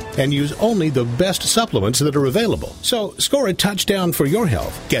can and use only the best supplements that are available. So score a touchdown for your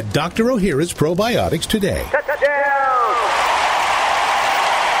health. Get Dr. Ohhira's probiotics today.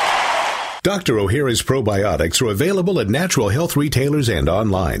 Dr. Ohhira's probiotics are available at natural health retailers and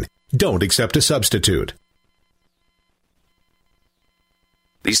online. Don't accept a substitute.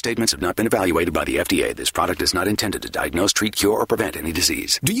 These statements have not been evaluated by the FDA. This product is not intended to diagnose, treat, cure, or prevent any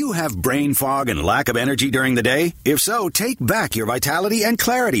disease. Do you have brain fog and lack of energy during the day? If so, take back your vitality and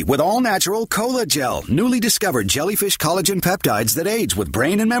clarity with all-natural Cola-Gel, newly discovered jellyfish collagen peptides that aids with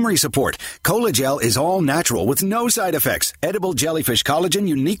brain and memory support. Cola-Gel is all-natural with no side effects. Edible jellyfish collagen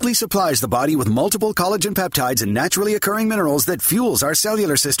uniquely supplies the body with multiple collagen peptides and naturally occurring minerals that fuels our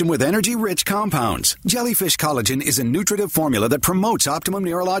cellular system with energy-rich compounds. Jellyfish collagen is a nutritive formula that promotes optimum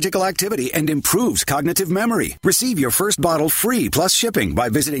neurological activity and improves cognitive memory. Receive your first bottle free plus shipping by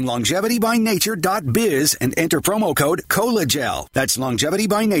visiting longevitybynature.biz and enter promo code COLAGEL. That's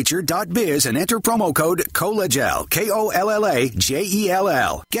longevitybynature.biz and enter promo code COLAGEL.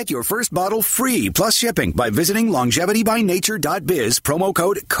 KOLLAGEL. Get your first bottle free plus shipping by visiting longevitybynature.biz, promo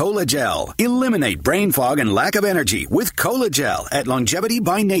code COLAGEL. Eliminate brain fog and lack of energy with Cola-Gel at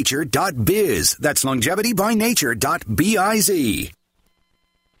longevitybynature.biz. That's longevitybynature.biz.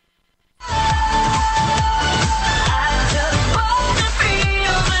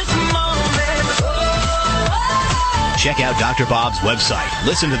 Check out Dr. Bob's website.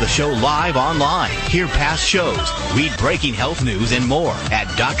 Listen to the show live online. Hear past shows. Read breaking health news and more at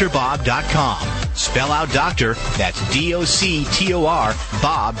drbob.com. Spell out doctor, that's DOCTOR,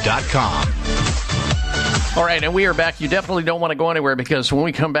 Bob.com. All right, and we are back. You definitely don't want to go anywhere because when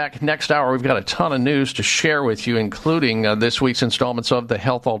we come back next hour, we've got a ton of news to share with you, including this week's installments of the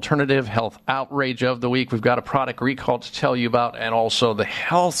Health Alternative, Health Outrage of the Week. We've got a product recall to tell you about, and also the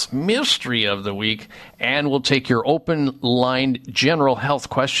Health Mystery of the Week. And we'll take your open-line general health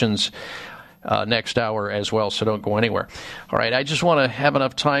questions next hour as well, so don't go anywhere. All right, I just want to have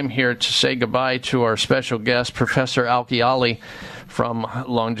enough time here to say goodbye to our special guest, Professor Alki Ali from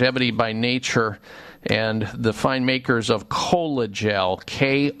Longevity by Nature and the fine makers of Cola-Gel,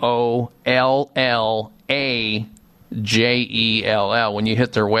 KOLLAGELL. When you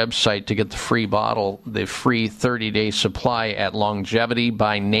hit their website to get the free bottle, the free 30-day supply at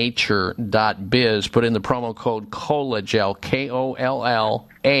longevitybynature.biz, put in the promo code Cola-Gel, KOLLAGELL.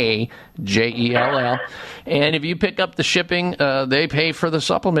 And if you pick up the shipping, they pay for the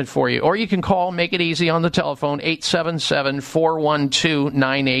supplement for you. Or you can call, make it easy on the telephone,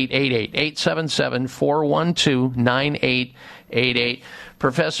 877-412-9888. 877-412-9888.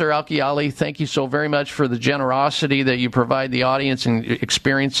 Professor Alki Ali, thank you so very much for the generosity that you provide the audience in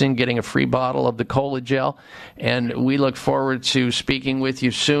experiencing getting a free bottle of the Cola-Gel. And we look forward to speaking with you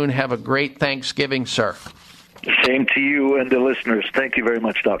soon. Have a great Thanksgiving, sir. Same to you and the listeners. Thank you very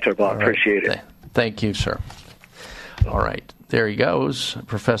much, Dr. Bob. Right. Appreciate it. Thank you, sir. All right. There he goes,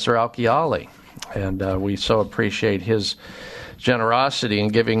 Professor Alki Ali. And we so appreciate his generosity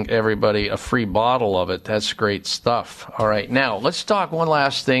and giving everybody a free bottle of it. That's great stuff. All right, now let's talk one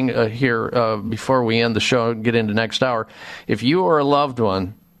last thing here before we end the show and get into next hour. If you or a loved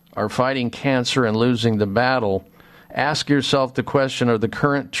one are fighting cancer and losing the battle, ask yourself the question, are the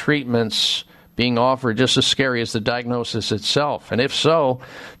current treatments being offered just as scary as the diagnosis itself? And if so,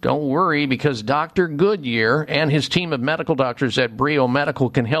 don't worry, because Dr. Goodyear and his team of medical doctors at Brio Medical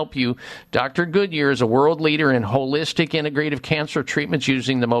can help you. Dr. Goodyear is a world leader in holistic integrative cancer treatments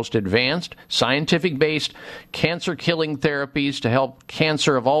using the most advanced, scientific-based cancer-killing therapies to help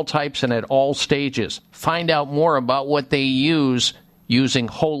cancer of all types and at all stages. Find out more about what they use using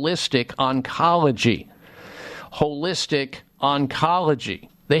holistic oncology. Holistic oncology.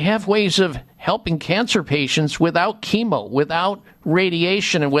 They have ways of helping cancer patients without chemo, without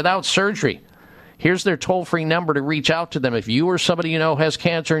radiation, and without surgery. Here's their toll-free number to reach out to them if you or somebody you know has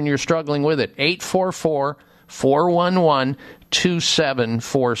cancer and you're struggling with it.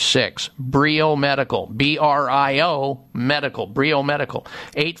 844-411-2746. Brio Medical. B-R-I-O Medical. Brio Medical.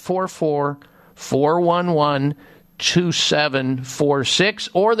 844-411-2746.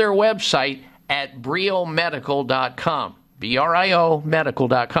 Or their website at briomedical.com.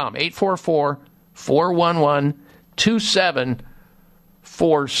 BRIOmedical.com.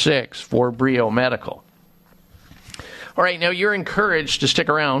 844-411-2746 for Brio Medical. All right, now you're encouraged to stick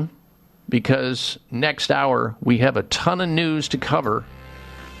around because next hour we have a ton of news to cover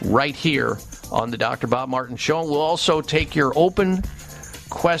right here on the Dr. Bob Martin Show. We'll also take your open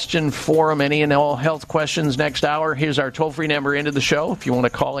question forum, any and all health questions next hour. Here's our toll-free number into the show. If you want to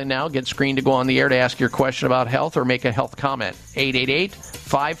call in now, get screened to go on the air to ask your question about health or make a health comment.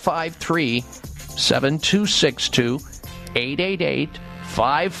 888-553-7262.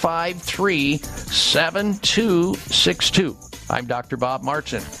 888-553-7262. I'm Dr. Bob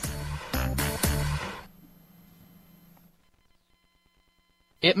Martin.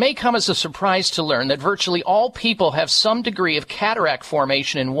 It may come as a surprise to learn that virtually all people have some degree of cataract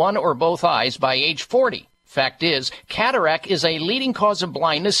formation in one or both eyes by age 40. Fact is, cataract is a leading cause of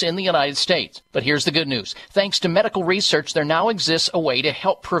blindness in the United States. But here's the good news. Thanks to medical research, there now exists a way to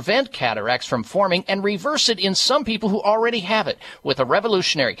help prevent cataracts from forming and reverse it in some people who already have it with a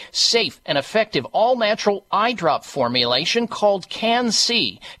revolutionary, safe, and effective all-natural eye drop formulation called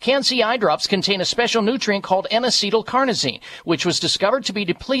Can-C. Can-C eye drops contain a special nutrient called N-acetylcarnosine, which was discovered to be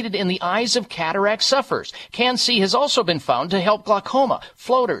depleted in the eyes of cataract sufferers. Can-C has also been found to help glaucoma,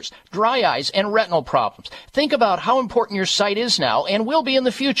 floaters, dry eyes, and retinal problems. Think about how important your sight is now and will be in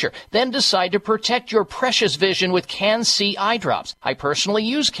the future. Then decide to protect your precious vision with Can-C eye drops. I personally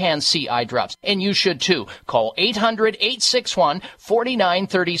use Can-C eye drops, and you should too. Call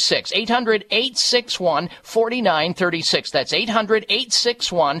 800-861-4936. 800-861-4936. That's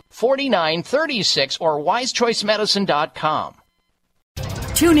 800-861-4936 or wisechoicemedicine.com.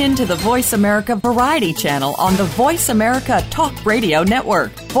 Tune in to the Voice America Variety channel on the Voice America Talk Radio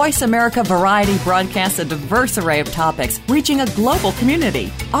Network. Voice America Variety broadcasts a diverse array of topics, reaching a global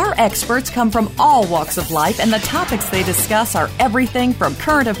community. Our experts come from all walks of life, and the topics they discuss are everything from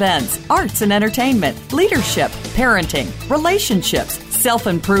current events, arts and entertainment, leadership, parenting, relationships,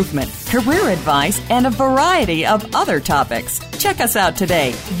 self-improvement, career advice, and a variety of other topics. Check us out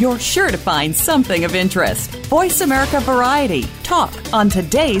today. You're sure to find something of interest. Voice America Variety. Talk on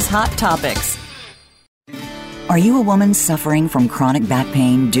today's hot topics. Are you a woman suffering from chronic back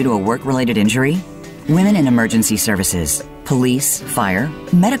pain due to a work-related injury? Women in emergency services, police, fire,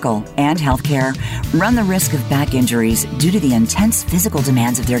 medical, and healthcare run the risk of back injuries due to the intense physical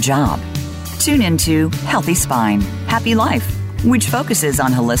demands of their job. Tune into Healthy Spine, Happy Life, which focuses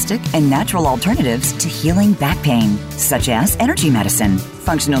on holistic and natural alternatives to healing back pain, such as energy medicine,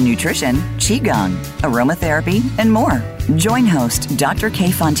 functional nutrition, qigong, aromatherapy, and more. Join host Dr. Kay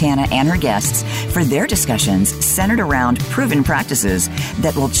Fontana and her guests for their discussions centered around proven practices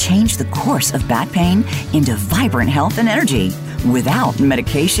that will change the course of back pain into vibrant health and energy without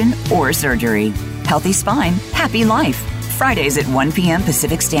medication or surgery. Healthy Spine, Happy Life. Fridays at 1 p.m.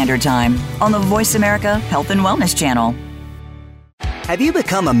 Pacific Standard Time on the Voice America Health and Wellness Channel. Have you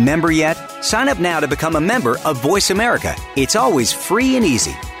become a member yet? Sign up now to become a member of Voice America. It's always free and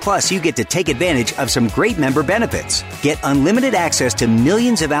easy. Plus, you get to take advantage of some great member benefits. Get unlimited access to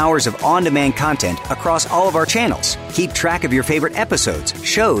millions of hours of on-demand content across all of our channels. Keep track of your favorite episodes,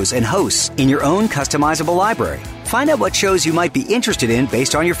 shows, and hosts in your own customizable library. Find out what shows you might be interested in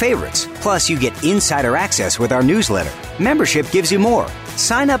based on your favorites. Plus, you get insider access with our newsletter. Membership gives you more.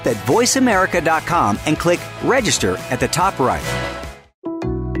 Sign up at voiceamerica.com and click register at the top right.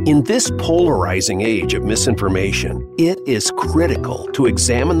 In this polarizing age of misinformation, it is critical to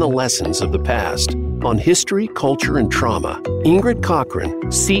examine the lessons of the past On history, culture, and trauma, Ingrid Cochran,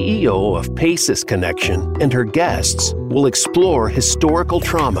 CEO of PACES Connection, and her guests will explore historical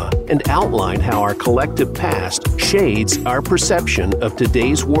trauma and outline how our collective past shades our perception of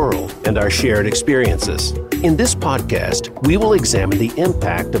today's world and our shared experiences. In this podcast, we will examine the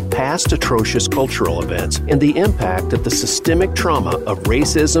impact of past atrocious cultural events and the impact of the systemic trauma of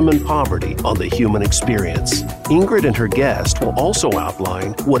racism and poverty on the human experience. Ingrid and her guest will also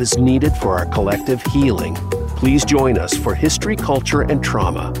outline what is needed for our collective healing. Please join us for History, Culture, and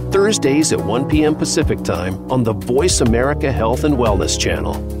Trauma, Thursdays at 1 p.m. Pacific Time on the Voice America Health and Wellness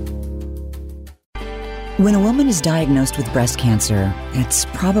Channel. When a woman is diagnosed with breast cancer, it's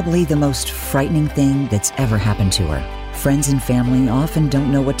probably the most frightening thing that's ever happened to her. Friends and family often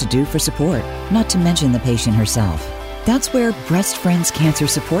don't know what to do for support, not to mention the patient herself. That's where Breast Friends Cancer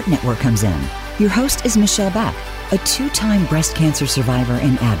Support Network comes in. Your host is Michelle Beck, a 2-time breast cancer survivor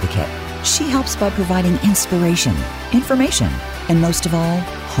and advocate. She helps by providing inspiration, information, and most of all,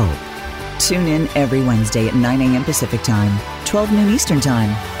 hope. Tune in every Wednesday at 9 a.m. Pacific Time, 12 noon Eastern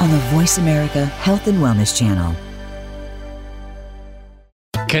Time on the Voice America Health and Wellness Channel.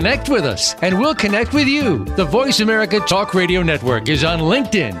 Connect with us, and we'll connect with you. The Voice America Talk Radio Network is on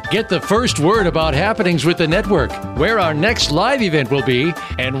LinkedIn. Get the first word about happenings with the network, where our next live event will be,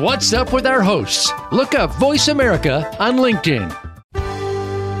 and what's up with our hosts. Look up Voice America on LinkedIn.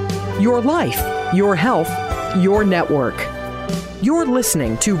 Your life, your health, your network. You're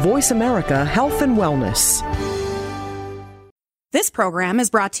listening to Voice America Health and Wellness. This program is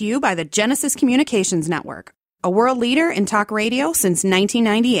brought to you by the Genesis Communications Network, a world leader in talk radio since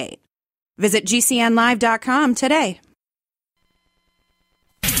 1998. Visit GCNlive.com today.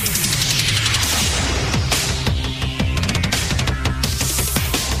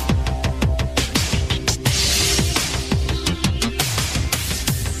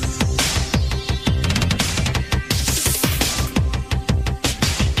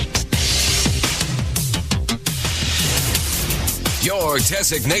 Your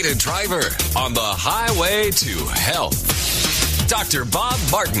designated driver on the highway to health. Dr. Bob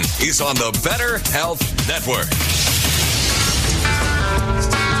Martin is on the Better Health Network.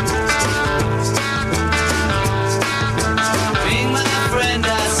 Being my friend,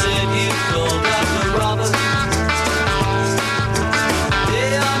 I said you called Dr. Robert.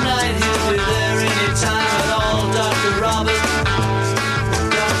 Day or night, he'll be there anytime at all, Dr. Robert.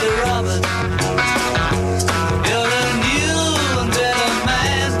 Dr. Robert. You're a new and better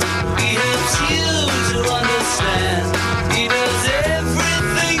man. He helps you to understand. He does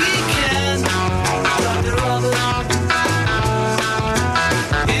everything he can, Dr. Robert.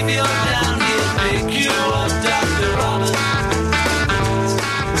 If you're down, he'll pick you up, Dr. Robert.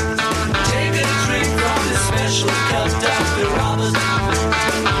 Take a drink from this special cup, Dr. Robert.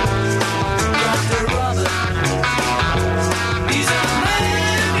 Dr. Robert. He's a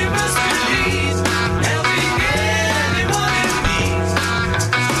man you must believe, helping anyone in need.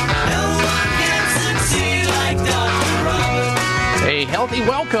 No one can succeed like Dr. Robert. A healthy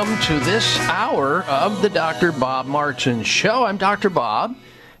welcome to this hour of the Dr. Bob Martin Show. I'm Dr. Bob,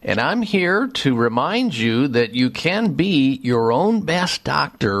 and I'm here to remind you that you can be your own best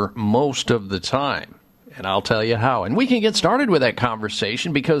doctor most of the time. And I'll tell you how. And we can get started with that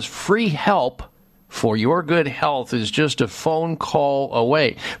conversation because free help for your good health is just a phone call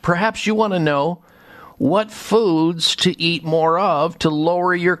away. Perhaps you want to know what foods to eat more of to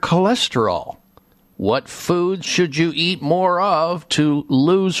lower your cholesterol. What foods should you eat more of to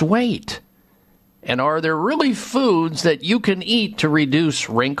lose weight? And are there really foods that you can eat to reduce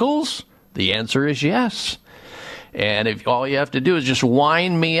wrinkles? The answer is yes. And if all you have to do is just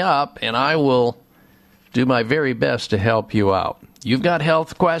wind me up, and I will do my very best to help you out. You've got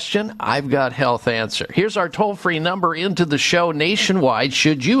health question, I've got health answer. Here's our toll-free number into the show nationwide.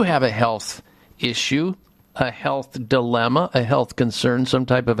 Should you have a health issue, a health dilemma, a health concern, some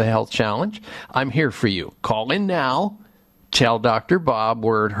type of a health challenge, I'm here for you. Call in now. Tell Dr. Bob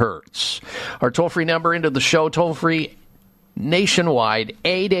where it hurts. Our toll-free number into the show, toll-free nationwide,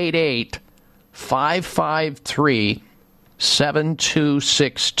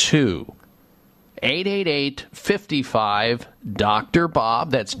 888-553-7262. 888-55-Dr. Bob.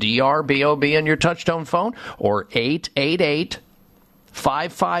 That's D-R-B-O-B on your touchtone phone. Or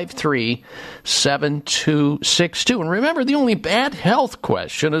 888-553-7262. And remember, the only bad health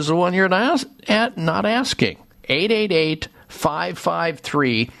question is the one you're not asking.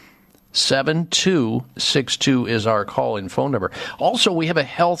 888-553-7262 is our call-in phone number. Also, we have a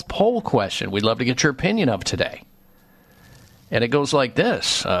health poll question we'd love to get your opinion of today. And it goes like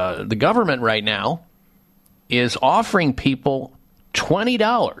this. The government right now is offering people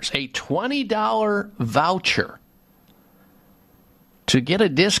 $20, a $20 voucher to get a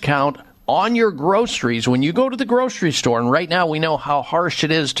discount on your groceries when you go to the grocery store. And right now we know how harsh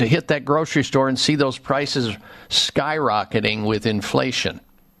it is to hit that grocery store and see those prices skyrocketing with inflation.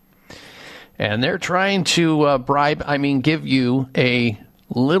 And they're trying to give you a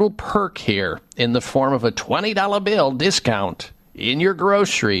little perk here in the form of a $20 bill discount in your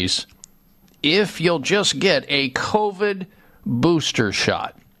groceries if you'll just get a COVID booster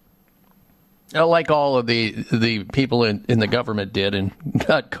shot. Like all of the people in the government did and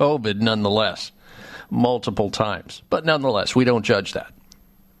got COVID nonetheless, multiple times. But nonetheless, we don't judge that.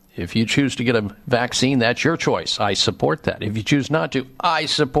 If you choose to get a vaccine, that's your choice. I support that. If you choose not to, I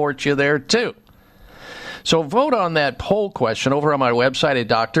support you there too. So vote on that poll question over on my website at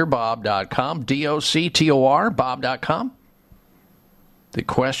drbob.com, D-O-C-T-O-R, bob.com. The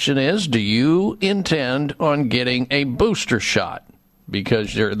question is, do you intend on getting a booster shot?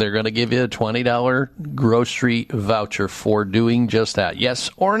 Because they're going to give you a $20 grocery voucher for doing just that. Yes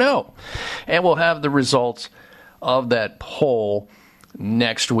or no? And we'll have the results of that poll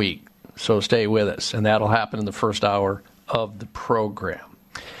next week. So stay with us. And that'll happen in the first hour of the program.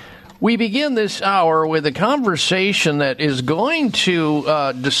 We begin this hour with a conversation that is going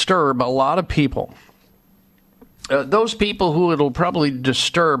to disturb a lot of people. Those people who it'll probably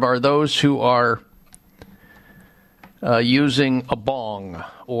disturb are those who are using a bong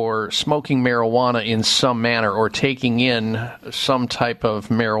or smoking marijuana in some manner or taking in some type of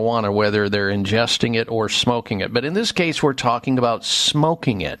marijuana, whether they're ingesting it or smoking it. But in this case, we're talking about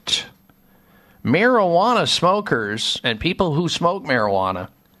smoking it. Marijuana smokers and people who smoke marijuana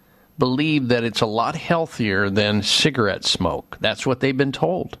believe that it's a lot healthier than cigarette smoke. That's what they've been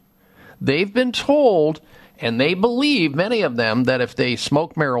told. They've been told, and they believe, many of them, that if they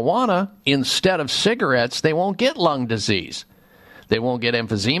smoke marijuana instead of cigarettes, they won't get lung disease. They won't get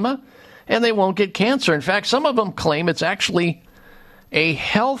emphysema, and they won't get cancer. In fact, some of them claim it's actually a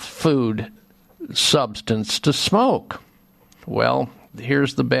health food substance to smoke. Well,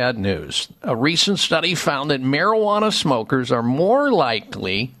 here's the bad news. A recent study found that marijuana smokers are more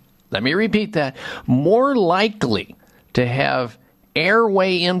likely, let me repeat that, more likely to have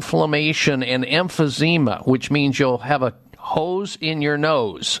airway inflammation and emphysema, which means you'll have a hose in your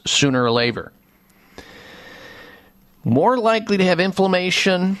nose sooner or later. More likely to have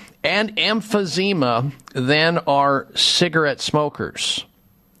inflammation and emphysema than are cigarette smokers,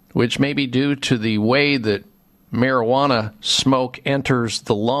 which may be due to the way that marijuana smoke enters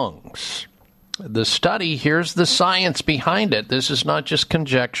the lungs. The study, here's the science behind it. This is not just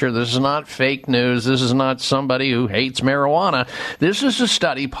conjecture. This is not fake news. This is not somebody who hates marijuana. This is a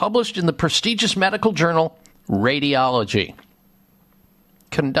study published in the prestigious medical journal Radiology,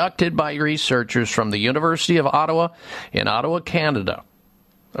 conducted by researchers from the University of Ottawa in Ottawa, Canada.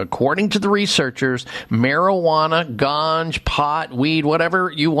 According to the researchers, marijuana, ganj, pot, weed,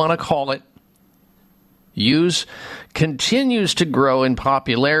 whatever you want to call it, use continues to grow in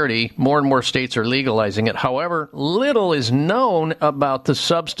popularity. More and more states are legalizing it. However, little is known about the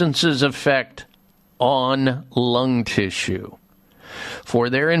substance's effect on lung tissue. For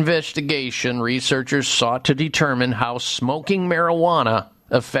their investigation, researchers sought to determine how smoking marijuana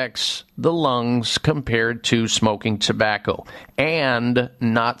affects the lungs compared to smoking tobacco and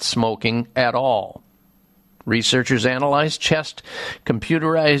not smoking at all. Researchers analyzed chest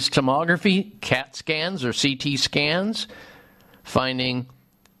computerized tomography, CAT scans or CT scans, finding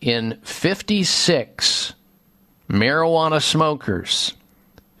in 56 marijuana smokers,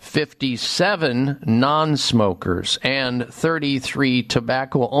 57 non-smokers, and 33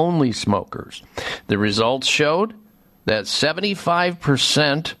 tobacco-only smokers. The results showed that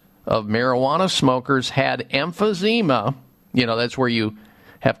 75% of marijuana smokers had emphysema. You know, that's where you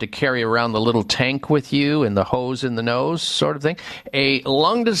have to carry around the little tank with you and the hose in the nose sort of thing. A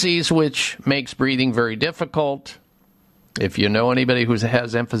lung disease which makes breathing very difficult. If you know anybody who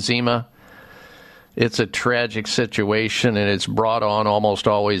has emphysema, it's a tragic situation, and it's brought on almost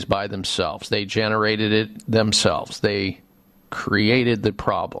always by themselves. They generated it themselves. They created the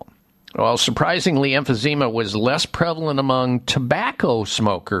problem. Well, surprisingly, emphysema was less prevalent among tobacco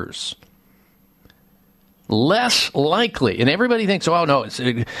smokers. Less likely. And everybody thinks, oh, no,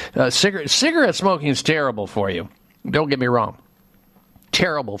 cigarette smoking is terrible for you. Don't get me wrong.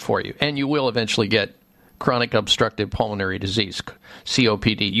 Terrible for you. And you will eventually get chronic obstructive pulmonary disease,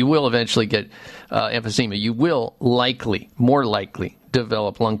 COPD. You will eventually get emphysema. You will more likely,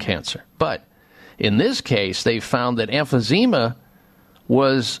 develop lung cancer. But in this case, they found that emphysema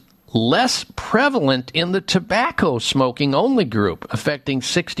was less prevalent in the tobacco smoking only group, affecting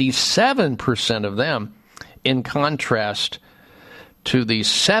 67% of them. In contrast to the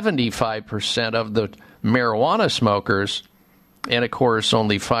 75% of the marijuana smokers, and of course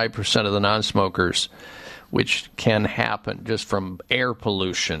only 5% of the non-smokers, which can happen just from air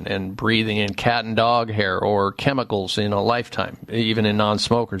pollution and breathing in cat and dog hair or chemicals in a lifetime, even in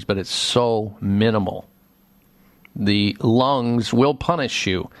non-smokers, but it's so minimal. The lungs will punish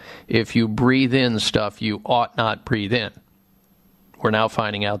you if you breathe in stuff you ought not breathe in. We're now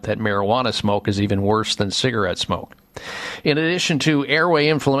finding out that marijuana smoke is even worse than cigarette smoke. In addition to airway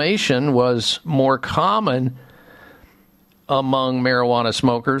inflammation was more common among marijuana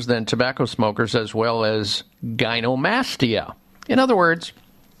smokers than tobacco smokers, as well as gynecomastia. In other words,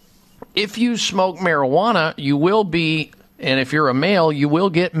 if you smoke marijuana, you will be, and if you're a male, you will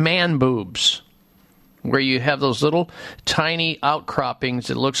get man boobs, where you have those little tiny outcroppings.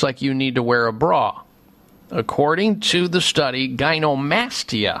 It looks like you need to wear a bra. According to the study,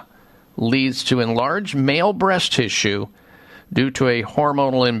 gynecomastia leads to enlarged male breast tissue due to a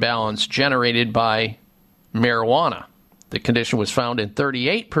hormonal imbalance generated by marijuana. The condition was found in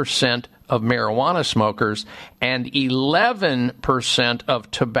 38% of marijuana smokers and 11%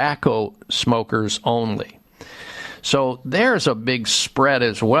 of tobacco smokers only. So there's a big spread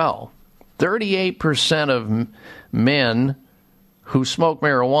as well. 38% of men who smoke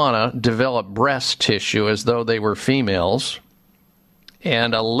marijuana develop breast tissue as though they were females,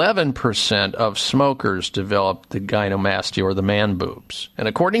 and 11% of smokers develop the gynecomastia, or the man boobs. And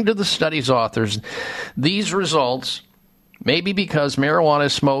according to the study's authors, these results may be because marijuana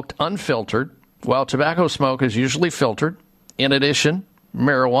is smoked unfiltered, while tobacco smoke is usually filtered. In addition,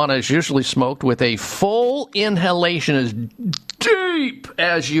 marijuana is usually smoked with a full inhalation as deep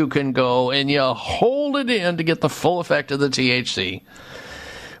as you can go, and you hold it in to get the full effect of the THC,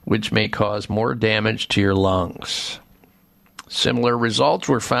 which may cause more damage to your lungs. Similar results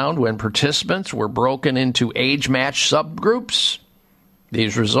were found when participants were broken into age-matched subgroups.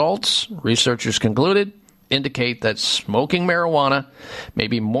 These results, researchers concluded, indicate that smoking marijuana may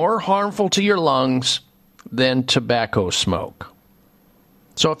be more harmful to your lungs than tobacco smoke.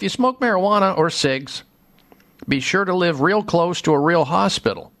 So if you smoke marijuana or cigs, be sure to live real close to a real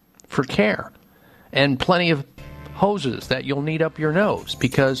hospital for care and plenty of hoses that you'll need up your nose,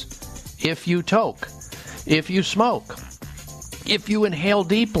 because if you toke, if you smoke, if you inhale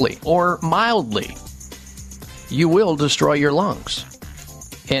deeply or mildly, you will destroy your lungs,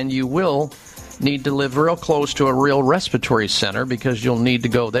 and you will need to live real close to a real respiratory center, because you'll need to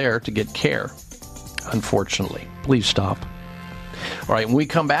go there to get care, unfortunately. Please stop. All right, when we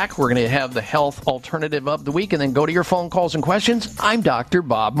come back, we're going to have the health alternative of the week and then go to your phone calls and questions. I'm Dr.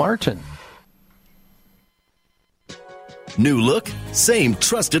 Bob Martin. New look, same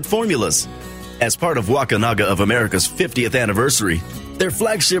trusted formulas. As part of Wakanaga of America's 50th anniversary, their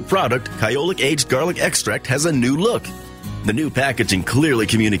flagship product, Kyolic Aged Garlic Extract, has a new look. The new packaging clearly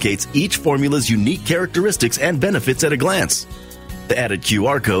communicates each formula's unique characteristics and benefits at a glance. The added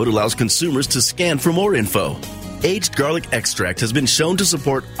QR code allows consumers to scan for more info. Aged garlic extract has been shown to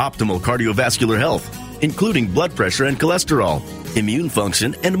support optimal cardiovascular health, including blood pressure and cholesterol, immune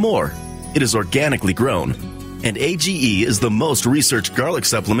function, and more. It is organically grown, and AGE is the most researched garlic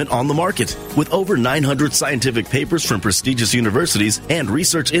supplement on the market, with over 900 scientific papers from prestigious universities and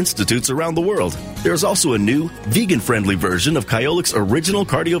research institutes around the world. There's also a new, vegan-friendly version of Kyolic's original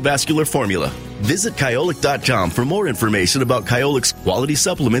cardiovascular formula. Visit Kyolic.com for more information about Kyolic's quality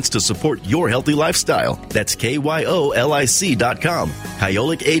supplements to support your healthy lifestyle. That's KYOLIC.com.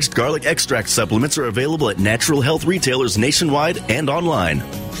 Kyolic Aged Garlic Extract supplements are available at natural health retailers nationwide and online.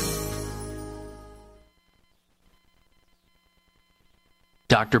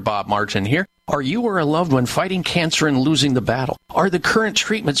 Dr. Bob Martin here. Are you or a loved one fighting cancer and losing the battle? Are the current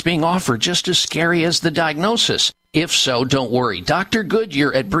treatments being offered just as scary as the diagnosis? If so, don't worry. Dr.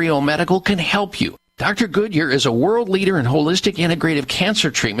 Goodyear at Brio Medical can help you. Dr. Goodyear is a world leader in holistic integrative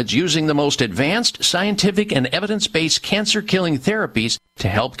cancer treatments using the most advanced scientific and evidence-based cancer-killing therapies to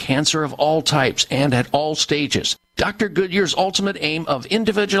help cancer of all types and at all stages. Dr. Goodyear's ultimate aim of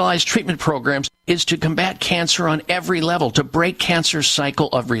individualized treatment programs is to combat cancer on every level, to break cancer's cycle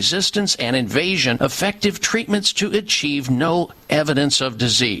of resistance and invasion, effective treatments to achieve no evidence of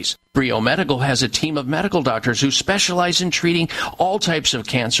disease. Brio Medical has a team of medical doctors who specialize in treating all types of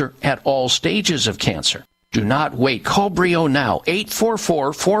cancer at all stages of cancer. Do not wait. Call Brio now.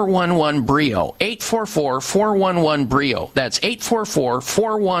 844-411-BRIO. 844-411-BRIO. That's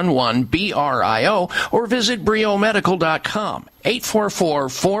 844-411-BRIO. Or visit briomedical.com.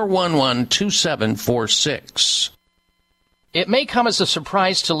 844-411-2746. It may come as a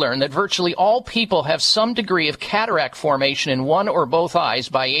surprise to learn that virtually all people have some degree of cataract formation in one or both eyes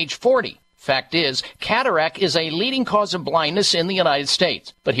by age 40. Fact is, cataract is a leading cause of blindness in the United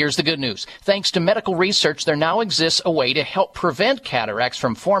States. But here's the good news. Thanks to medical research, there now exists a way to help prevent cataracts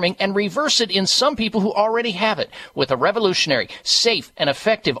from forming and reverse it in some people who already have it with a revolutionary, safe, and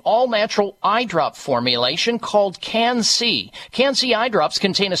effective all-natural eye drop formulation called Can-C. Can-C eye drops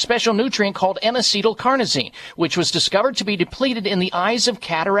contain a special nutrient called N-acetylcarnosine, which was discovered to be depleted in the eyes of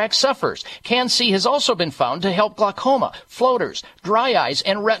cataract sufferers. Can-C has also been found to help glaucoma, floaters, dry eyes,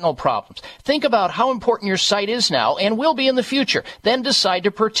 and retinal problems. Think about how important your sight is now and will be in the future. Then decide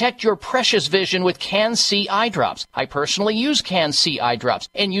to protect your precious vision with Can-C eye drops. I personally use Can-C eye drops,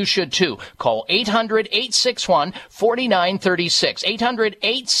 and you should too. Call 800-861-4936.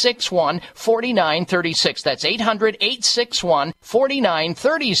 800-861-4936. That's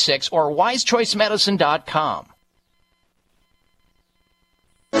 800-861-4936 or wisechoicemedicine.com.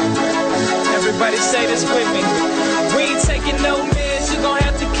 Everybody say this with me. We ain't taking no meds, you gon'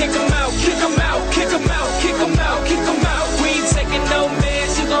 have to kick them out. Kick them out, kick them out, kick them out, kick them out. We ain't taking no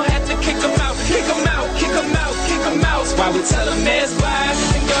meds, you gon' have to kick them out. Kick them out, kick them out, kick them out. That's why we tell them meds bye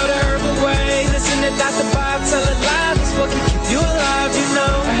and go the herbal way. Listen to Dr. Bob, tell it live, it's what can keep you alive, you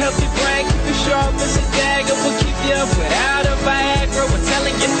know. A healthy brain, keep you sharp as a dagger, will keep you up without a Viagra. We're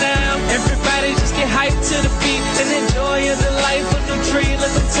telling you now, everybody just get hyped to the beat and enjoy the life of the tree.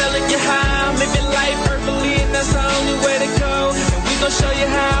 Like I'm telling you how, live your life herbally, and that's the only way to go. And we gonna show you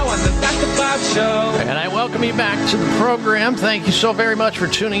how on the Dr. Bob Show. And I welcome you back to the program. Thank you so very much for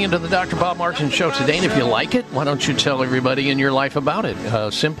tuning into the Dr. Bob Martin Show today. And if you like it, why don't you tell everybody in your life about it?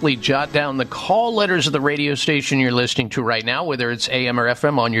 Simply jot down the call letters of the radio station you're listening to right now, whether it's AM or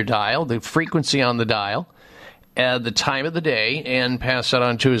FM on your dial, the frequency on the dial, the time of the day, and pass that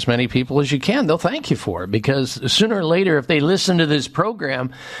on to as many people as you can. They'll thank you for it, because sooner or later, if they listen to this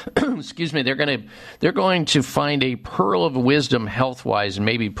program, excuse me, they're going to find a pearl of wisdom health-wise and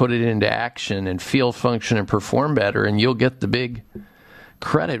maybe put it into action and feel, function, and perform better, and you'll get the big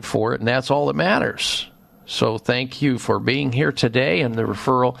credit for it, and that's all that matters. So thank you for being here today and the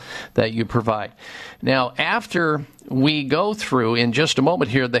referral that you provide. Now, after we go through, in just a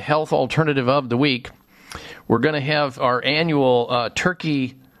moment here, the health alternative of the week, we're going to have our annual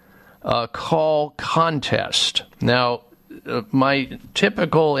turkey call contest. Now, my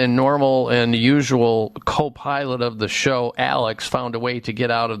typical and normal and usual co-pilot of the show, Alex, found a way to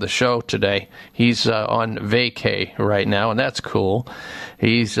get out of the show today. He's on vacay right now, and that's cool.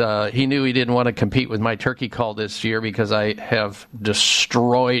 He knew he didn't want to compete with my turkey call this year because I have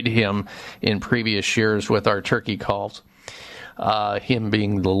destroyed him in previous years with our turkey calls, him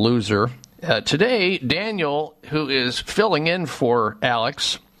being the loser. Today, Daniel, who is filling in for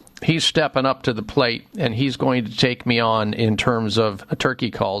Alex, he's stepping up to the plate, and he's going to take me on in terms of turkey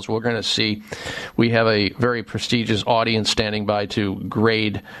calls. We're going to see. We have a very prestigious audience standing by to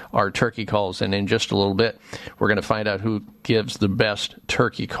grade our turkey calls, and in just a little bit, we're going to find out who gives the best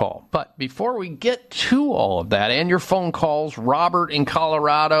turkey call. But before we get to all of that, and your phone calls, Robert in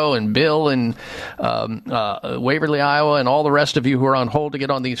Colorado and Bill in Waverly, Iowa, and all the rest of you who are on hold to get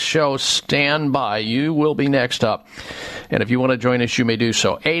on these shows, stand by. You will be next up. And if you want to join us, you may do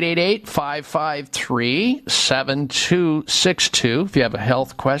so. 888-553-7262. If you have a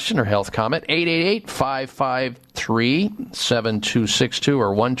health question or health comment, 888-553-7262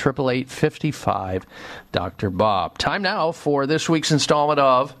 or 1-888-55 Dr. Bob. Time now for this week's installment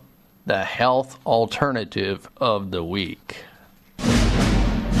of the Health Alternative of the Week.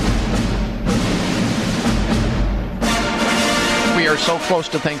 We are so close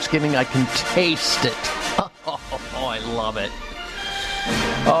to Thanksgiving, I can taste it. Oh, I love it.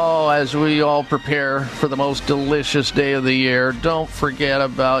 Oh, as we all prepare for the most delicious day of the year, don't forget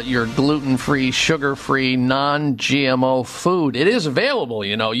about your gluten-free, sugar-free, non-GMO food. It is available,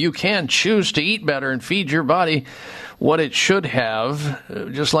 you know. You can choose to eat better and feed your body what it should have,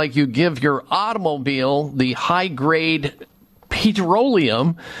 just like you give your automobile the high-grade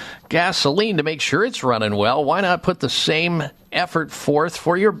petroleum gasoline to make sure it's running well. Why not put the same effort forth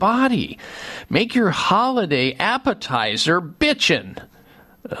for your body? Make your holiday appetizer bitchin'.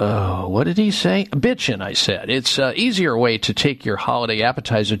 What did he say? Bitchin', I said. It's an easier way to take your holiday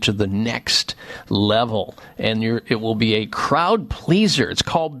appetizer to the next level, and it will be a crowd pleaser. It's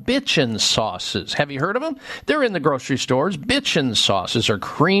called Bitchin' sauces. Have you heard of them? They're in the grocery stores. Bitchin' sauces are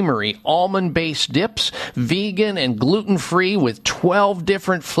creamery, almond-based dips, vegan and gluten-free with 12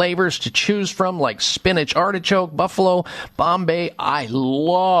 different flavors to choose from, like spinach artichoke, buffalo, Bombay. I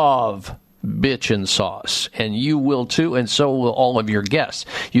love bitchin' sauce, and you will too, and so will all of your guests.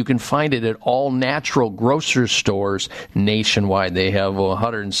 You can find it at all natural grocery stores nationwide. They have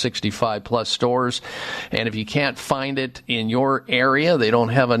 165 plus stores, and if you can't find it in your area, they don't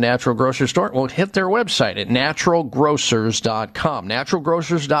have a natural grocery store, well, hit their website at naturalgrocers.com.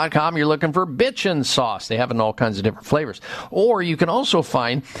 Naturalgrocers.com, you're looking for bitchin' sauce. They have it in all kinds of different flavors. Or you can also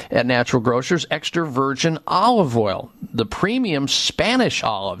find at Natural Grocers extra virgin olive oil, the premium Spanish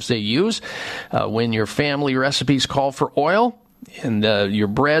olives they use when your family recipes call for oil in your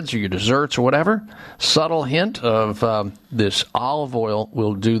breads or your desserts or whatever. Subtle hint of this olive oil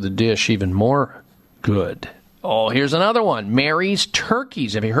will do the dish even more good. Oh, here's another one. Mary's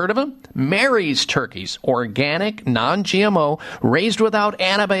Turkeys. Have you heard of them? Mary's Turkeys. Organic, non-GMO, raised without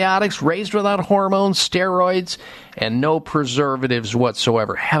antibiotics, raised without hormones, steroids, and no preservatives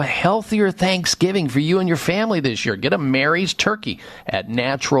whatsoever. Have a healthier Thanksgiving for you and your family this year. Get a Mary's Turkey at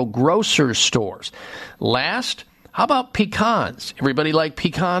Natural Grocers stores. Last, how about pecans? Everybody like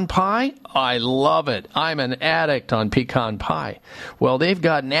pecan pie? I love it. I'm an addict on pecan pie. Well, they've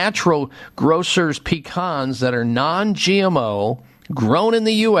got Natural Grocers pecans that are non-GMO, grown in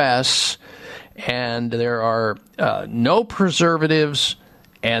the U.S., and there are no preservatives,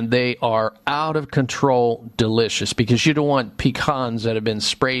 and they are out of control delicious, because you don't want pecans that have been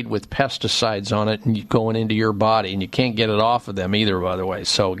sprayed with pesticides on it and going into your body, and you can't get it off of them either, by the way.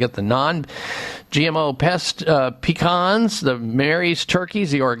 So get the non-GMO pecans, the Mary's Turkeys,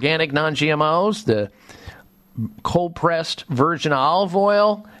 the organic non-GMOs, the cold-pressed virgin olive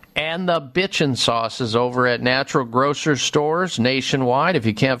oil, and the bitchin' sauces over at Natural Grocers stores nationwide. If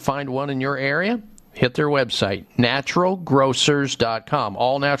you can't find one in your area, hit their website, naturalgrocers.com.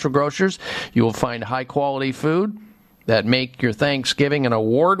 All Natural Grocers, you will find high-quality food that make your Thanksgiving an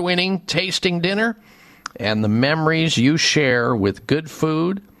award-winning tasting dinner, and the memories you share with good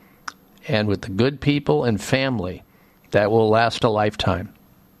food and with the good people and family that will last a lifetime.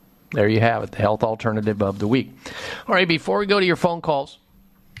 There you have it, the health alternative of the week. All right, before we go to your phone calls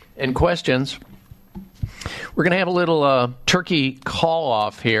and questions, we're going to have a little turkey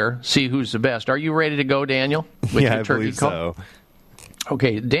call-off here, see who's the best. Are you ready to go, Daniel, with your turkey believe call? So.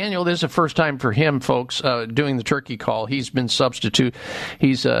 Okay, Daniel, this is the first time for him, folks, doing the turkey call. He's been substitute.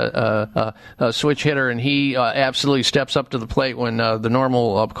 He's a switch hitter, and he absolutely steps up to the plate when the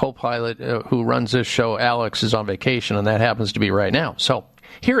normal co-pilot who runs this show, Alex, is on vacation, and that happens to be right now. So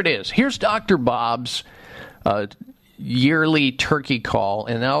here it is. Here's Dr. Bob's yearly turkey call,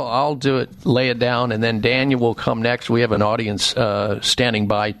 and I'll do it, lay it down, and then Daniel will come next. We have an audience standing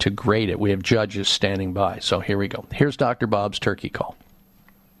by to grade it. We have judges standing by. So here we go. Here's Dr. Bob's turkey call.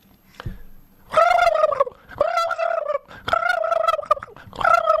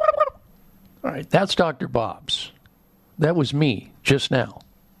 All right, that's Dr. Bob's. That was me just now,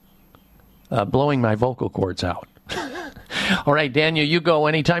 blowing my vocal cords out. All right, Daniel, you go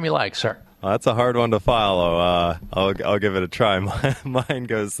anytime you like, sir. Well, that's a hard one to follow. I'll give it a try. Mine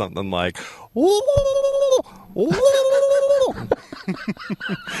goes something like, I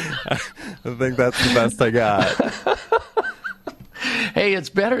think that's the best I got. Hey, it's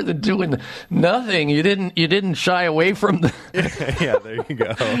better than doing nothing. You didn't shy away from the. Yeah, there you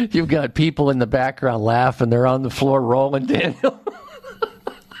go. You've got people in the background laughing. They're on the floor rolling, Daniel.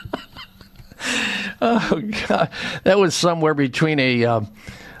 Oh God, that was somewhere between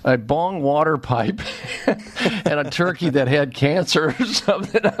a bong water pipe and a turkey that had cancer or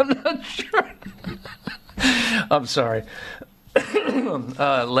something. I'm not sure. I'm sorry.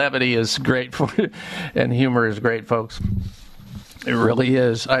 Levity is great and humor is great, folks. It really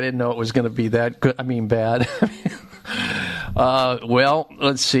is. I didn't know it was going to be that good. I mean, bad. Well,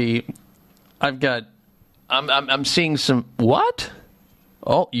 let's see. I'm seeing some. What?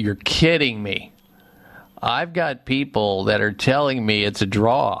 Oh, you're kidding me. I've got people that are telling me it's a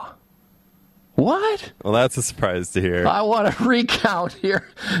draw. What? Well, that's a surprise to hear. I want to recount here.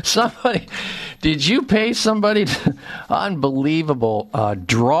 Did you pay somebody unbelievable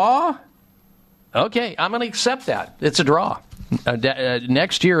draw? Okay, I'm going to accept that. It's a draw.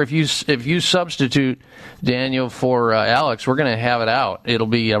 Next year, if you substitute Daniel for Alex, we're going to have it out. It'll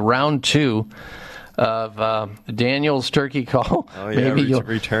be round 2 of Daniel's turkey call. Oh, yeah,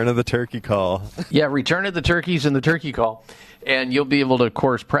 return of the turkey call. Yeah, return of the turkeys and the turkey call. And you'll be able to, of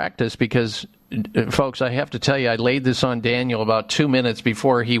course, practice because, folks, I have to tell you, I laid this on Daniel about 2 minutes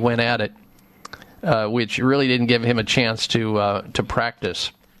before he went at it, which really didn't give him a chance to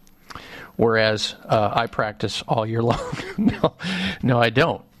practice. Whereas I practice all year long. No, I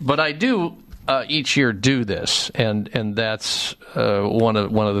don't. But I do each year do this, and that's one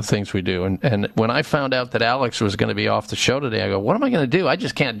of the things we do. And when I found out that Alex was going to be off the show today, I go, what am I going to do? I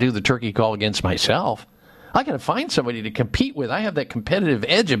just can't do the turkey call against myself. I got to find somebody to compete with. I have that competitive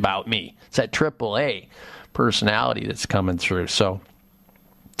edge about me. It's that AAA personality that's coming through. So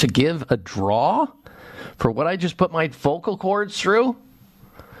to give a draw for what I just put my vocal cords through,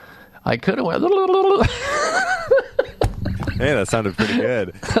 I could have went. Hey, that sounded pretty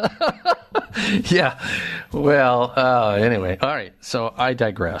good. Yeah. Well, anyway. All right. So I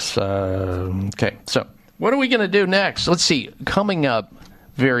digress. Okay. So what are we going to do next? Let's see. Coming up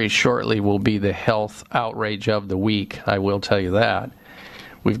very shortly will be the health outrage of the week. I will tell you that.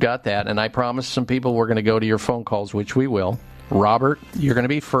 We've got that. And I promised some people we're going to go to your phone calls, which we will. Robert, you're going to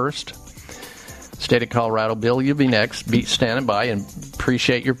be first. State of Colorado. Bill, you'll be next. Be standing by and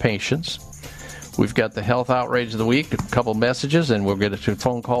appreciate your patience. We've got the health outrage of the week, a couple messages, and we'll get to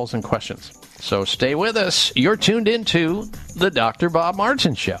phone calls and questions. So stay with us. You're tuned into the Dr. Bob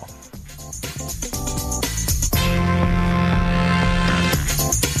Martin Show.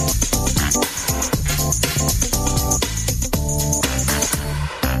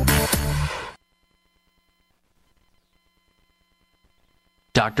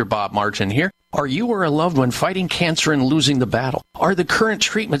 Dr. Bob Martin here. Are you or a loved one fighting cancer and losing the battle? Are the current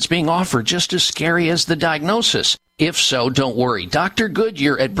treatments being offered just as scary as the diagnosis? If so, don't worry. Dr.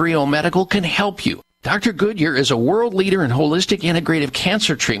 Goodyear at Brio Medical can help you. Dr. Goodyear is a world leader in holistic integrative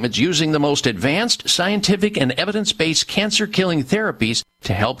cancer treatments using the most advanced scientific and evidence-based cancer-killing therapies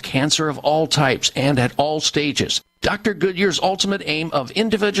to help cancer of all types and at all stages. Dr. Goodyear's ultimate aim of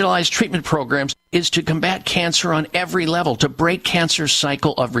individualized treatment programs is to combat cancer on every level, to break cancer's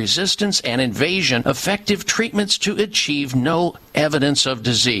cycle of resistance and invasion, effective treatments to achieve no evidence of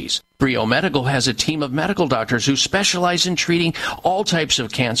disease. Brio Medical has a team of medical doctors who specialize in treating all types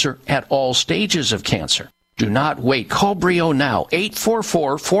of cancer at all stages of cancer. Do not wait. Call Brio now.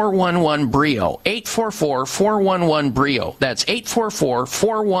 844-411-BRIO. 844-411-BRIO. That's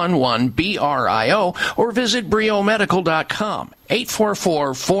 844-411-BRIO. Or visit briomedical.com.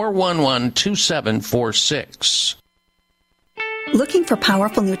 844-411-2746. Looking for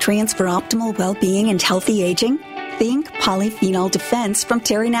powerful nutrients for optimal well-being and healthy aging? Think Polyphenol Defense from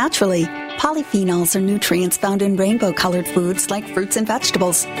Terry Naturally. Polyphenols are nutrients found in rainbow-colored foods like fruits and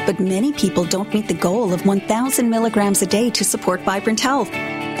vegetables, but many people don't meet the goal of 1,000 milligrams a day to support vibrant health.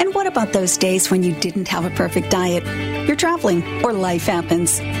 And what about those days when you didn't have a perfect diet? You're traveling or life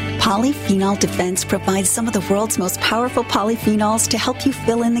happens. Polyphenol Defense provides some of the world's most powerful polyphenols to help you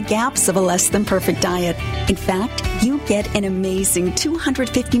fill in the gaps of a less than perfect diet. In fact, you get an amazing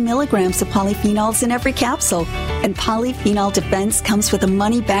 250 milligrams of polyphenols in every capsule. And Polyphenol Defense comes with a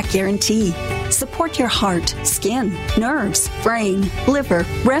money-back guarantee. Support your heart, skin, nerves, brain, liver,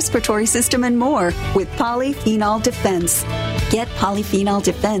 respiratory system, and more with Polyphenol Defense. Get Polyphenol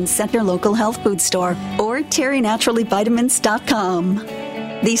Defense at your local health food store or terrynaturallyvitamins.com.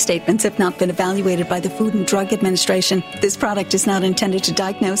 These statements have not been evaluated by the Food and Drug Administration. This product is not intended to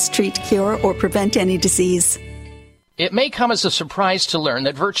diagnose, treat, cure, or prevent any disease. It may come as a surprise to learn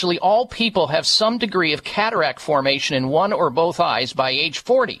that virtually all people have some degree of cataract formation in one or both eyes by age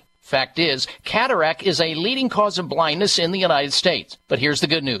 40. Fact is, cataract is a leading cause of blindness in the United States. But here's the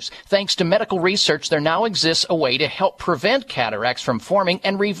good news. Thanks to medical research, there now exists a way to help prevent cataracts from forming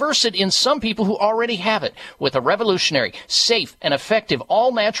and reverse it in some people who already have it with a revolutionary, safe, and effective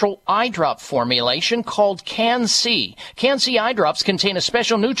all-natural eye drop formulation called Can-C. Can-C eye drops contain a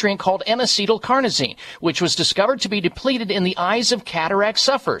special nutrient called N-acetylcarnosine, which was discovered to be depleted in the eyes of cataract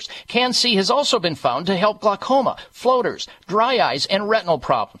sufferers. Can-C has also been found to help glaucoma, floaters, dry eyes, and retinal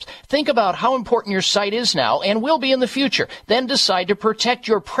problems. Think about how important your sight is now and will be in the future. Then decide to protect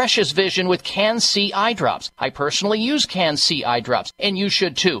your precious vision with Can-C eye drops. I personally use Can-C eye drops, and you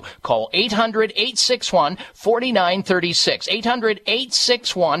should too. Call 800-861-4936.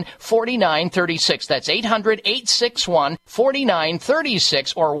 800-861-4936. That's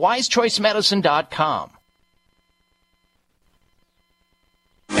 800-861-4936 or wisechoicemedicine.com.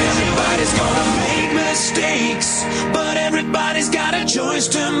 Everybody's gonna make mistakes, but everybody's got a choice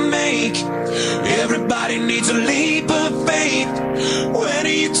to make. Everybody needs a leap of faith. When are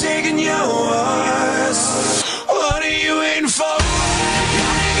you taking yours? What are you waiting for?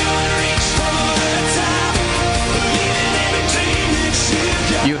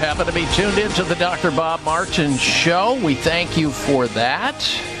 You happen to be tuned into the Dr. Bob Martin Show. We thank you for that.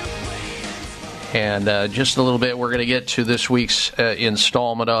 And just a little bit, we're going to get to this week's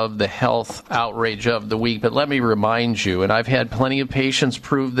installment of the Health Outrage of the Week. But let me remind you, and I've had plenty of patients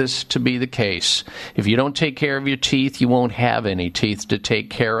prove this to be the case, if you don't take care of your teeth, you won't have any teeth to take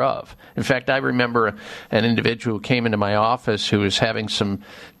care of. In fact, I remember an individual who came into my office who was having some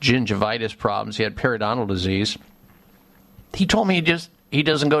gingivitis problems. He had periodontal disease. He told me he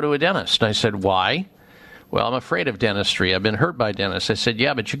doesn't go to a dentist. And I said, why? Well, I'm afraid of dentistry. I've been hurt by dentists. I said,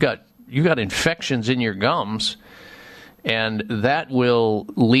 yeah, but you got infections in your gums, and that will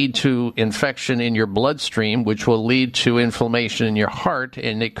lead to infection in your bloodstream, which will lead to inflammation in your heart,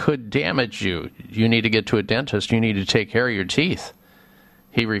 and it could damage you. You need to get to a dentist. You need to take care of your teeth.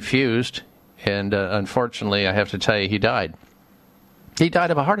 He refused, and unfortunately, I have to tell you, he died. He died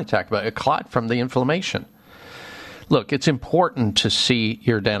of a heart attack, but a clot from the inflammation. Look, it's important to see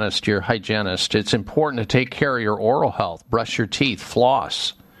your dentist, your hygienist. It's important to take care of your oral health, brush your teeth,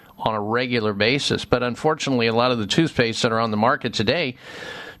 floss on a regular basis. But unfortunately, a lot of the toothpastes that are on the market today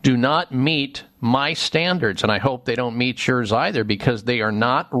do not meet my standards, and I hope they don't meet yours either, because they are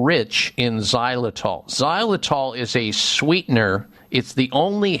not rich in xylitol. Xylitol is a sweetener. It's the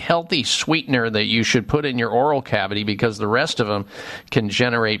only healthy sweetener that you should put in your oral cavity, because the rest of them can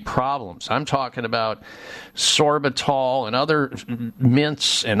generate problems. I'm talking about sorbitol and other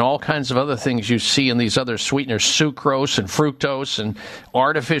mints and all kinds of other things you see in these other sweeteners, sucrose and fructose and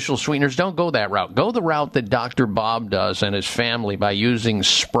artificial sweeteners. Don't go that route. Go the route that Dr. Bob does and his family by using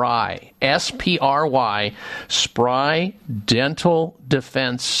Spry, S-P-R-Y, Spry Dental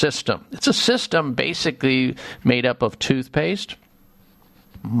Defense System. It's a system basically made up of toothpaste,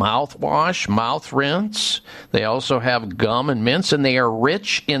 mouthwash, mouth rinse. They also have gum and mints, and they are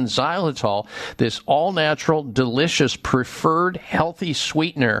rich in xylitol, this all-natural, delicious, preferred, healthy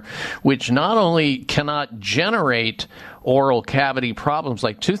sweetener, which not only cannot generate oral cavity problems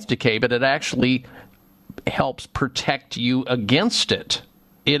like tooth decay, but it actually helps protect you against it.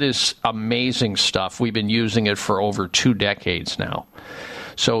 It is amazing stuff. We've been using it for over 2 decades now.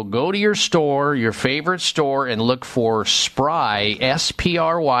 So go to your store, your favorite store, and look for Spry,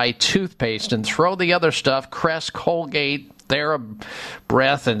 S-P-R-Y, toothpaste, and throw the other stuff, Crest, Colgate,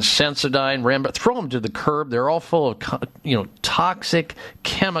 TheraBreath, and Sensodyne, Rembrandt, throw them to the curb. They're all full of toxic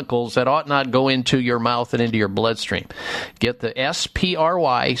chemicals that ought not go into your mouth and into your bloodstream. Get the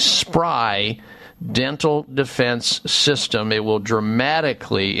S-P-R-Y, Spry Dental Defense System. It will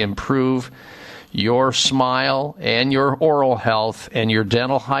dramatically improve your smile and your oral health, and your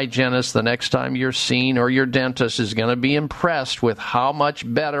dental hygienist the next time you're seen, or your dentist, is going to be impressed with how much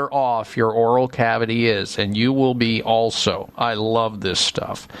better off your oral cavity is, and you will be also. I love this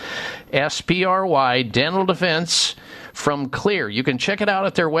stuff. SPRY Dental Defense from Clear. You can check it out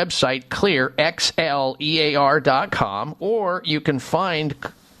at their website, clearxlear.com, or you can find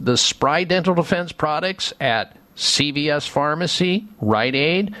the Spry Dental Defense products at CVS Pharmacy, Rite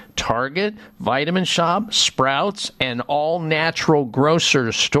Aid, Target, Vitamin Shop, Sprouts, and all natural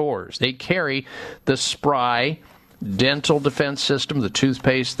grocer stores. They carry the Spry Dental Defense System, the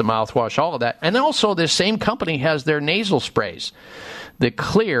toothpaste, the mouthwash, all of that. And also this same company has their nasal sprays. The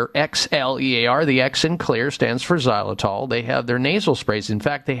Clear, XLEAR, the X in Clear stands for xylitol. They have their nasal sprays. In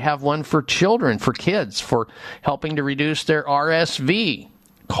fact, they have one for children, for kids, for helping to reduce their RSV,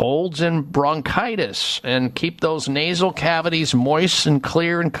 colds and bronchitis, and keep those nasal cavities moist and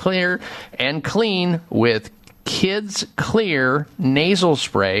clear and clean with Kids Clear nasal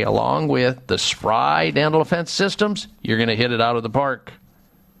spray, along with the Spry Dental Defense Systems. You're going to hit it out of the park.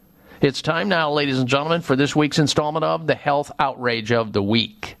 It's time now, ladies and gentlemen, for this week's installment of the Health Outrage of the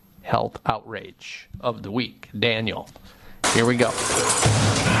Week. Health Outrage of the Week. Daniel, here we go.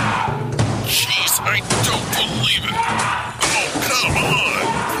 Jeez, I don't believe it. Oh, come on.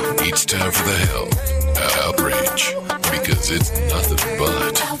 It's time for the Health Outrage, because it's nothing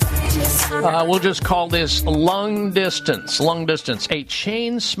but... We'll just call this long distance. Long distance. A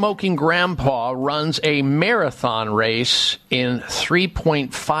chain-smoking grandpa runs a marathon race in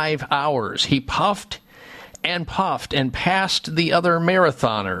 3.5 hours. He puffed and passed the other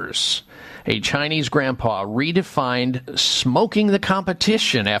marathoners. A Chinese grandpa redefined smoking the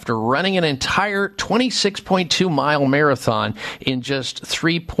competition after running an entire 26.2-mile marathon in just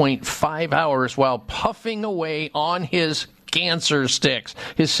 3.5 hours while puffing away on his cancer sticks,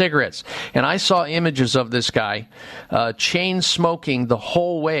 his cigarettes. And I saw images of this guy chain smoking the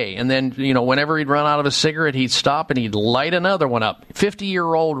whole way. And then, whenever he'd run out of a cigarette, he'd stop and he'd light another one up.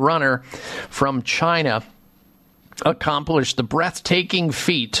 50-year-old runner from China accomplished the breathtaking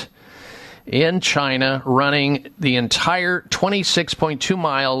feat in China, running the entire 26.2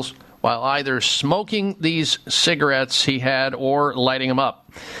 miles while either smoking these cigarettes he had or lighting them up.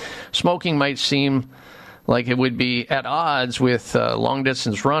 Smoking might seem like it would be at odds with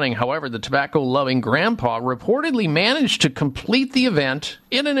long-distance running. However, the tobacco-loving grandpa reportedly managed to complete the event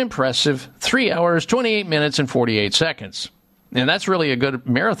in an impressive 3 hours, 28 minutes, and 48 seconds. And that's really a good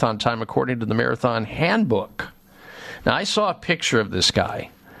marathon time according to the Marathon Handbook. Now, I saw a picture of this guy.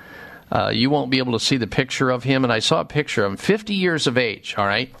 You won't be able to see the picture of him, and I saw a picture of him, 50 years of age, all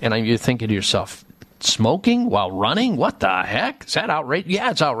right? And you're thinking to yourself, smoking while running? What the heck? Is that outrageous?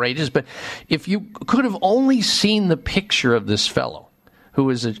 Yeah, it's outrageous, but if you could have only seen the picture of this fellow, who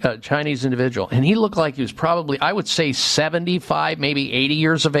is a Chinese individual, and he looked like he was probably, I would say, 75, maybe 80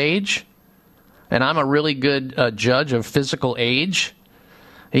 years of age, and I'm a really good judge of physical age.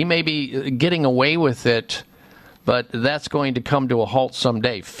 He may be getting away with it, but that's going to come to a halt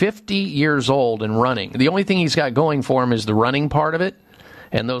someday. 50 years old and running. The only thing he's got going for him is the running part of it.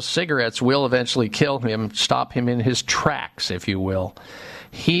 And those cigarettes will eventually kill him, stop him in his tracks, if you will.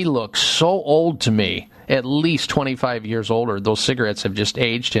 He looks so old to me, at least 25 years older. Those cigarettes have just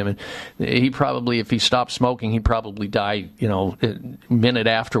aged him. And he probably, if he stopped smoking, he'd probably die, a minute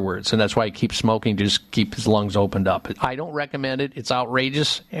afterwards. And that's why he keeps smoking, to just keep his lungs opened up. I don't recommend it. It's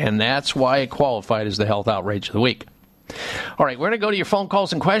outrageous. And that's why it qualified as the Health Outrage of the Week. All right, we're going to go to your phone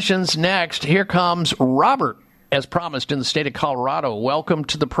calls and questions next. Here comes Robert. As promised, in the state of Colorado. Welcome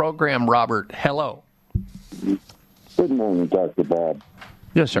to the program, Robert. Hello. Good morning, Dr. Bob.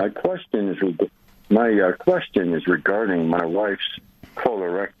 Yes, sir. My question is regarding my wife's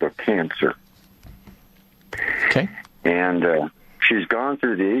colorectal cancer. Okay. And she's gone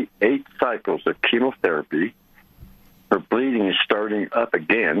through the 8 cycles of chemotherapy. Her bleeding is starting up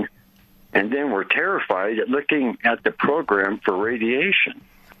again. And then we're terrified at looking at the program for radiation.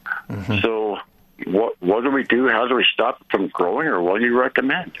 Mm-hmm. So what do we do? How do we stop it from growing, or what do you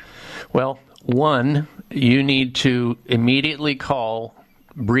recommend? Well, one, you need to immediately call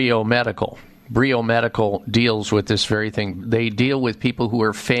Brio Medical. Brio Medical deals with this very thing. They deal with people who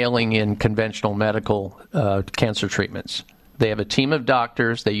are failing in conventional medical cancer treatments. They have a team of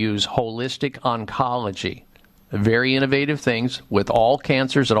doctors. They use holistic oncology, very innovative things with all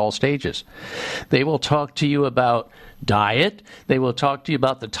cancers at all stages. They will talk to you about diet. They will talk to you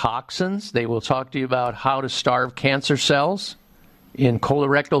about the toxins. They will talk to you about how to starve cancer cells in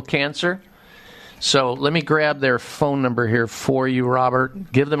colorectal cancer. So let me grab their phone number here for you,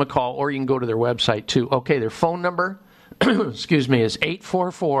 Robert. Give them a call, or you can go to their website too. Okay, their phone number, is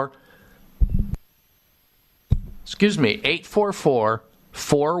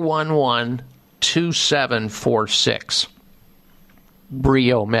 844-411-2746.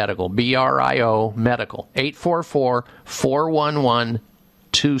 Brio Medical, B-R-I-O Medical,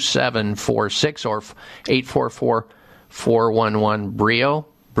 844-411-2746 or 844-411-BRIO.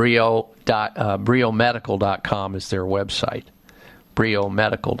 BrioMedical.com is their website,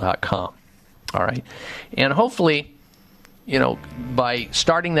 BrioMedical.com. All right. And hopefully, by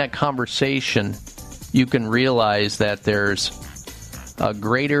starting that conversation, you can realize that there's a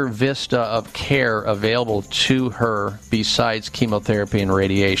greater vista of care available to her besides chemotherapy and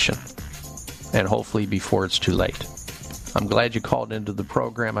radiation, and hopefully before it's too late. I'm glad you called into the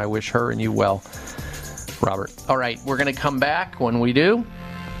program. I wish her and you well, Robert. All right, we're going to come back. When we do,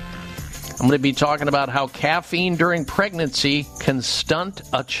 I'm going to be talking about how caffeine during pregnancy can stunt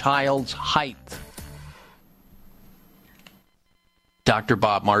a child's height. Dr.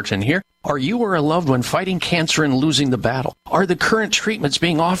 Bob Martin here. Are you or a loved one fighting cancer and losing the battle? Are the current treatments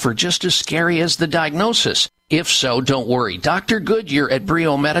being offered just as scary as the diagnosis? If so, don't worry. Dr. Goodyear at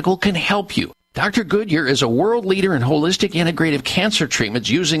Brio Medical can help you. Dr. Goodyear is a world leader in holistic integrative cancer treatments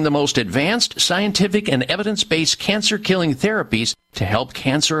using the most advanced scientific and evidence-based cancer-killing therapies to help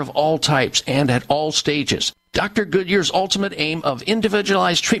cancer of all types and at all stages. Dr. Goodyear's ultimate aim of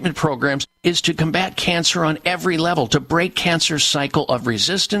individualized treatment programs is to combat cancer on every level, to break cancer's cycle of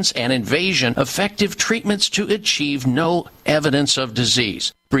resistance and invasion, effective treatments to achieve no evidence of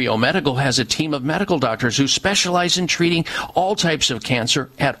disease. Brio Medical has a team of medical doctors who specialize in treating all types of cancer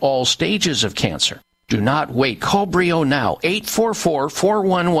at all stages of cancer. Do not wait. Call Brio now.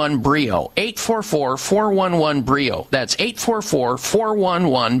 844-411-BRIO. 844-411-BRIO. That's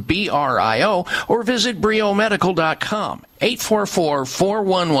 844-411-BRIO. Or visit BrioMedical.com.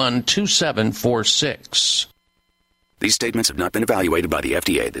 844-411-2746. These statements have not been evaluated by the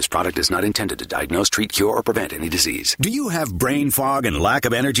FDA. This product is not intended to diagnose, treat, cure, or prevent any disease. Do you have brain fog and lack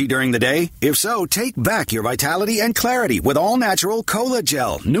of energy during the day? If so, take back your vitality and clarity with all-natural Cola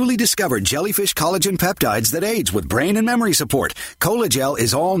Gel, newly discovered jellyfish collagen peptides that aids with brain and memory support. Cola Gel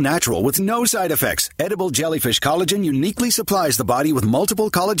is all natural with no side effects. Edible jellyfish collagen uniquely supplies the body with multiple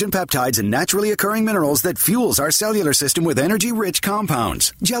collagen peptides and naturally occurring minerals that fuels our cellular system with energy-rich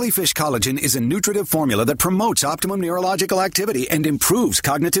compounds. Jellyfish collagen is a nutritive formula that promotes optimum neurological activity and improves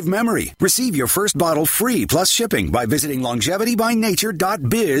cognitive memory. Receive your first bottle free plus shipping by visiting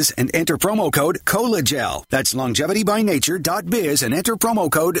longevitybynature.biz and enter promo code COLAGEL. That's longevitybynature.biz and enter promo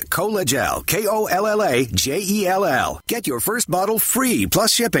code COLAGEL. KOLLAGEL. Get your first bottle free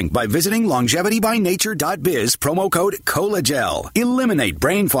plus shipping by visiting longevitybynature.biz, promo code COLAGEL. Eliminate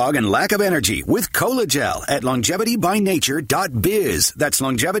brain fog and lack of energy with COLAGEL at longevitybynature.biz. That's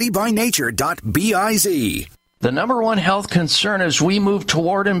longevitybynature.biz. The number one health concern as we move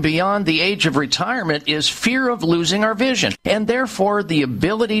toward and beyond the age of retirement is fear of losing our vision, and therefore the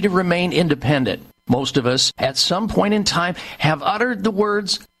ability to remain independent. Most of us, at some point in time, have uttered the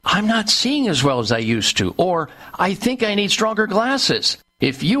words, "I'm not seeing as well as I used to," or "I think I need stronger glasses."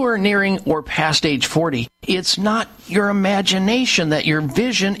 If you are nearing or past age 40, it's not your imagination that your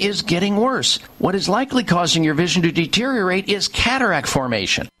vision is getting worse. What is likely causing your vision to deteriorate is cataract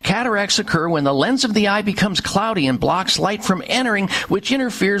formation. Cataracts occur when the lens of the eye becomes cloudy and blocks light from entering, which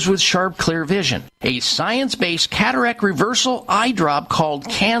interferes with sharp, clear vision. A science-based cataract reversal eye drop called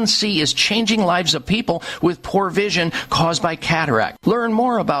CAN-C is changing lives of people with poor vision caused by cataract. Learn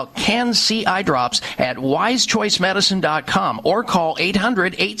more about CAN-C eye drops at wisechoicemedicine.com or call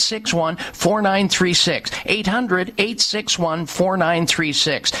 800-861-4936.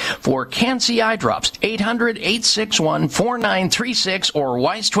 800-861-4936 for CAN-C eye drops. 800-861-4936 or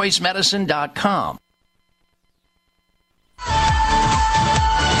wisechoicemedicine.com.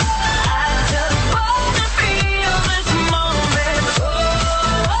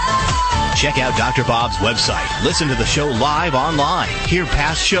 Check out Dr. Bob's website. Listen to the show live online. Hear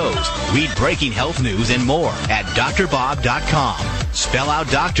past shows. Read breaking health news and more at drbob.com. Spell out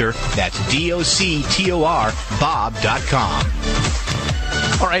doctor, that's DOCTOR, Bob.com.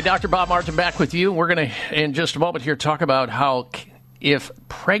 All right, Dr. Bob Martin back with you. We're going to, in just a moment here, talk about how if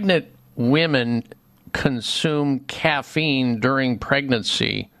pregnant women consume caffeine during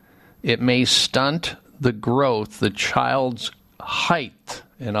pregnancy, it may stunt the growth, the child's height.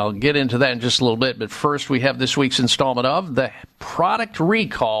 And I'll get into that in just a little bit. But first, we have this week's installment of the product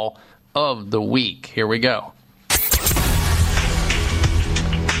recall of the week. Here we go.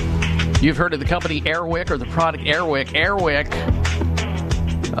 You've heard of the company Airwick or the product Airwick. Airwick,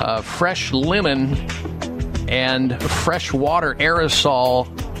 fresh lemon and fresh water aerosol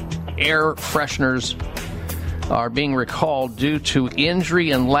air fresheners are being recalled due to injury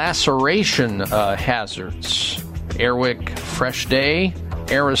and laceration hazards. Airwick Fresh Day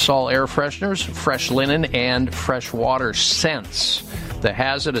aerosol air fresheners, fresh linen, and fresh water scents. The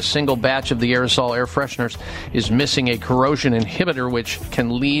hazard, a single batch of the aerosol air fresheners is missing a corrosion inhibitor, which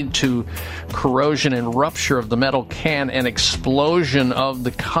can lead to corrosion and rupture of the metal can and explosion of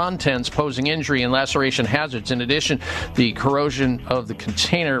the contents, posing injury and laceration hazards. In addition, the corrosion of the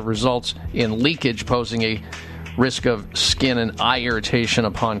container results in leakage, posing a risk of skin and eye irritation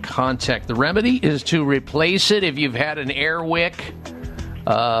upon contact. The remedy is to replace it. If you've had an Airwick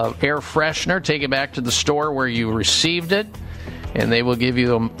air freshener, take it back to the store where you received it, and they will give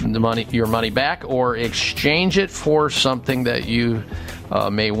you the money, your money back, or exchange it for something that you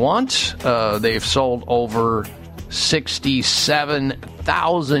may want. They've sold over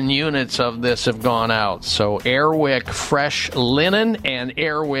 67,000 units of this have gone out. So Airwick Fresh Linen and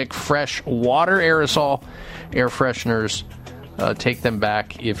Airwick Fresh Water aerosol air fresheners, take them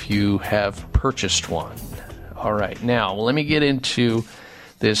back if you have purchased one. All right, now let me get into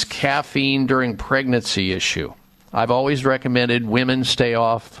this caffeine during pregnancy issue. I've always recommended women stay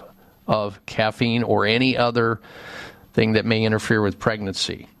off of caffeine or any other thing that may interfere with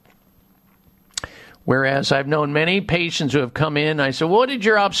pregnancy. Whereas I've known many patients who have come in, I said, what did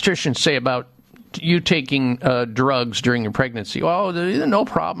your obstetrician say about you taking drugs during your pregnancy? Oh, no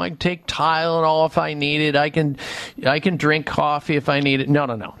problem. I can take Tylenol if I need it. I can drink coffee if I need it.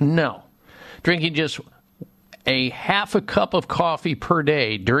 No. Drinking just a half a cup of coffee per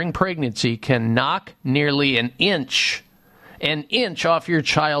day during pregnancy can knock nearly an inch off your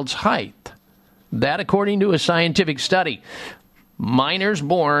child's height. That, according to a scientific study. Minors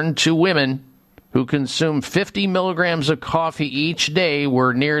born to women who consume 50 milligrams of coffee each day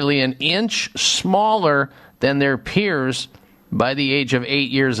were nearly an inch smaller than their peers by the age of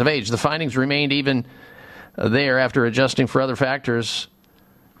 8 years of age. The findings remained even There, after adjusting for other factors,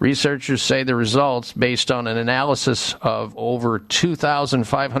 researchers say the results, based on an analysis of over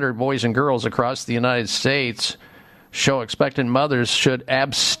 2,500 boys and girls across the United States, show expectant mothers should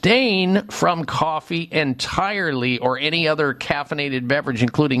abstain from coffee entirely or any other caffeinated beverage,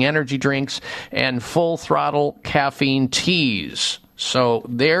 including energy drinks and full-throttle caffeine teas. So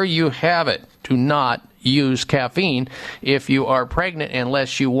there you have it. Do not use caffeine if you are pregnant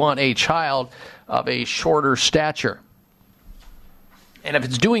unless you want a child of a shorter stature. And if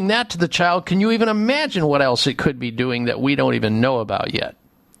it's doing that to the child, can you even imagine what else it could be doing that we don't even know about yet?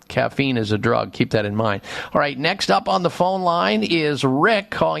 Caffeine is a drug. Keep that in mind. All right, next up on the phone line is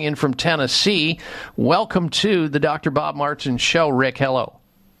Rick calling in from Tennessee. Welcome to the Dr. Bob Martin Show. Rick, hello.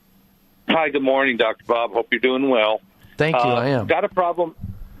 Hi, good morning, Dr. Bob. Hope you're doing well. Thank you, I am. Got a problem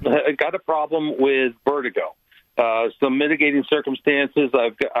with vertigo. Some mitigating circumstances.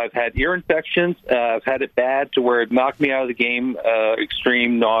 I've had ear infections. I've had it bad to where it knocked me out of the game,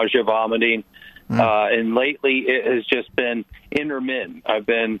 extreme nausea, vomiting. And lately it has just been intermittent. I've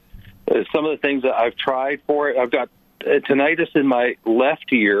been, some of the things that I've tried for it, I've got tinnitus in my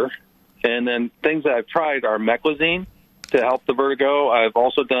left ear, and then things that I've tried are meclizine to help the vertigo. I've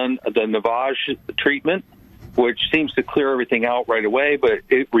also done the Navage treatment, which seems to clear everything out right away, but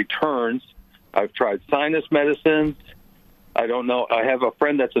it returns. I've tried sinus medicines. I don't know. I have a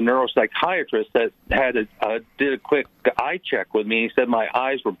friend that's a neuropsychiatrist that did a quick eye check with me. He said my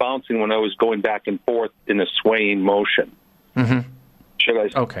eyes were bouncing when I was going back and forth in a swaying motion. Mm-hmm. Should I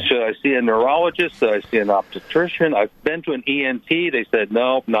see a neurologist? Should I see an obstetrician? I've been to an ENT. They said,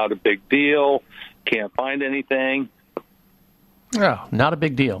 no, not a big deal. Can't find anything. Oh, not a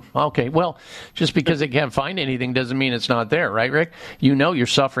big deal. Okay, well, just because they can't find anything doesn't mean it's not there, right, Rick? You know you're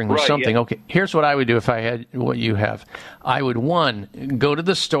suffering with something. Yeah. Okay, here's what I would do if I had what you have. I would, one, go to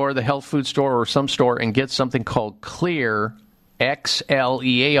the store, the health food store or some store, and get something called Xlear,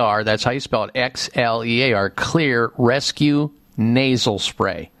 Xlear, that's how you spell it, Xlear, Xlear Rescue Nasal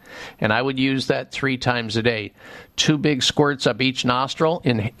Spray. And I would use that 3 times a day. 2 big squirts up each nostril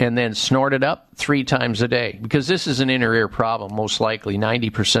and then snort it up 3 times a day. Because this is an inner ear problem, most likely.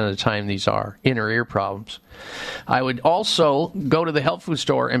 90% of the time these are inner ear problems. I would also go to the health food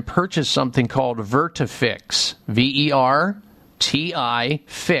store and purchase something called Vertifix. Vertifix.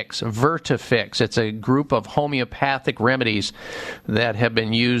 Vertifix. It's a group of homeopathic remedies that have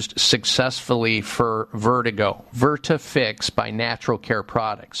been used successfully for vertigo. Vertifix by Natural Care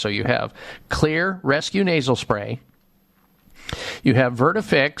Products. So you have Xlear Rescue Nasal Spray. You have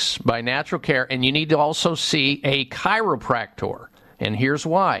Vertifix by Natural Care, and you need to also see a chiropractor. And here's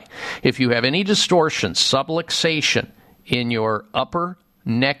why. If you have any distortion, subluxation in your upper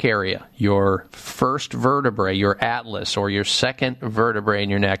neck area, your first vertebrae, your atlas, or your second vertebrae in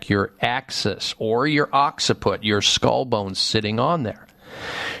your neck, your axis, or your occiput, your skull bones sitting on there,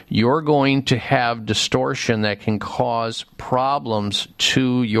 you're going to have distortion that can cause problems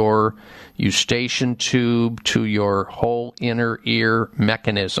to your eustachian tube, to your whole inner ear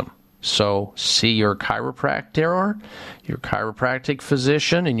mechanism. So see your chiropractor, your chiropractic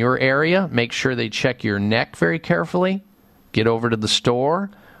physician in your area. Make sure they check your neck very carefully. Get over to the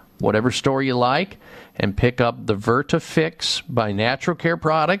store, whatever store you like, and pick up the Vertifix by Natural Care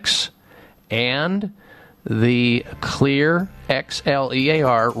Products and the Xlear,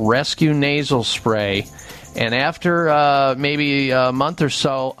 Xlear Rescue Nasal Spray. And after maybe a month or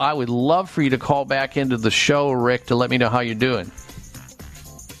so, I would love for you to call back into the show, Rick, to let me know how you're doing.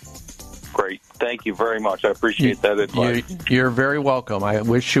 Great. Thank you very much. I appreciate that advice. You're very welcome. I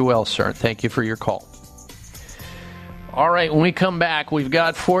wish you well, sir. Thank you for your call. All right, when we come back, we've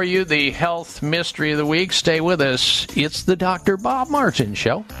got for you the health mystery of the week. Stay with us. It's the Dr. Bob Martin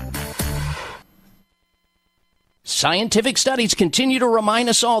Show. Scientific studies continue to remind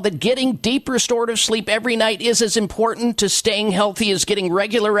us all that getting deep restorative sleep every night is as important to staying healthy as getting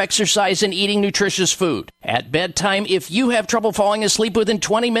regular exercise and eating nutritious food. At bedtime, if you have trouble falling asleep within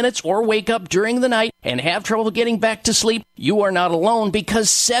 20 minutes or wake up during the night and have trouble getting back to sleep, you are not alone because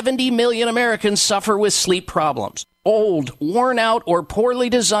 70 million Americans suffer with sleep problems. Old, worn out, or poorly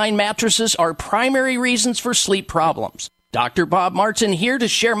designed mattresses are primary reasons for sleep problems. Dr. Bob Martin here to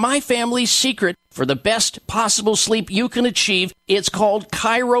share my family's secret for the best possible sleep you can achieve. It's called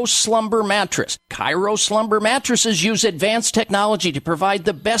Cairo Slumber Mattress. Cairo Slumber mattresses use advanced technology to provide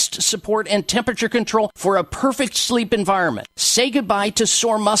the best support and temperature control for a perfect sleep environment. Say goodbye to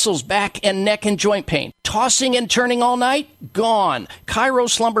sore muscles, back and neck and joint pain. Tossing and turning all night? Gone. Cairo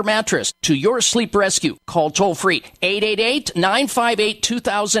Slumber Mattress to your sleep rescue. Call toll-free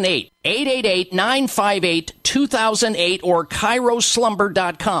 888-958-2008. 888-958-2008 or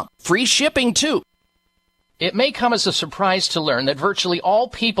CairoSlumber.com. Free shipping, too. It may come as a surprise to learn that virtually all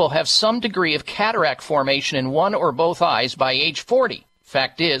people have some degree of cataract formation in one or both eyes by age 40.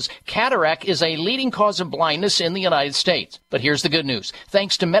 Fact is, cataract is a leading cause of blindness in the United States. But here's the good news.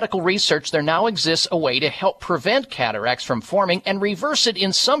 Thanks to medical research, there now exists a way to help prevent cataracts from forming and reverse it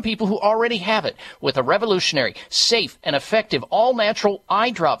in some people who already have it with a revolutionary, safe, and effective all-natural eye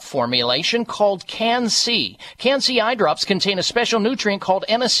drop formulation called Can-C. Can-C eye drops contain a special nutrient called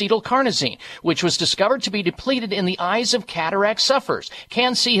N-acetylcarnosine, which was discovered to be depleted in the eyes of cataract sufferers.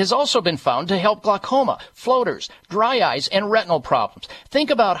 Can-C has also been found to help glaucoma, floaters, dry eyes, and retinal problems.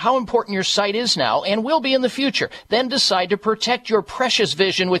 Think about how important your sight is now and will be in the future. Then decide to protect your precious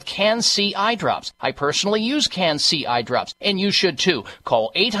vision with Can-C eye drops. I personally use Can-C eye drops, and you should too.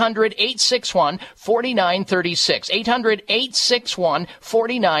 Call 800-861-4936.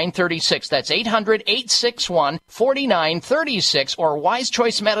 800-861-4936. That's 800-861-4936 or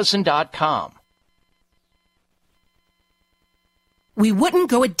wisechoicemedicine.com. We wouldn't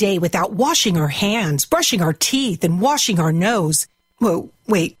go a day without washing our hands, brushing our teeth, and washing our nose. Whoa,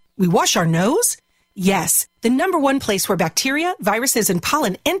 wait, we wash our nose? Yes, the number one place where bacteria, viruses, and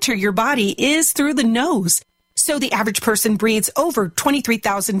pollen enter your body is through the nose. So the average person breathes over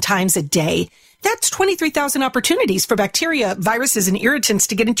 23,000 times a day. That's 23,000 opportunities for bacteria, viruses, and irritants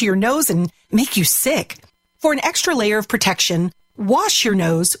to get into your nose and make you sick. For an extra layer of protection, wash your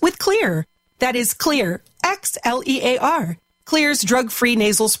nose with Xlear. That is Xlear, X-L-E-A-R. Xlear's drug-free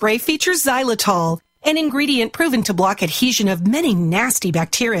nasal spray features xylitol, an ingredient proven to block adhesion of many nasty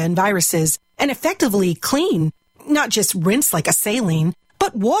bacteria and viruses, and effectively clean. Not just rinse like a saline,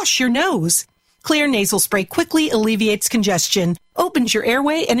 but wash your nose. Xlear nasal spray quickly alleviates congestion, opens your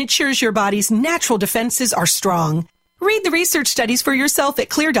airway, and ensures your body's natural defenses are strong. Read the research studies for yourself at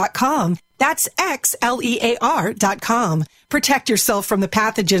Xlear.com. That's Xlear.com. Protect yourself from the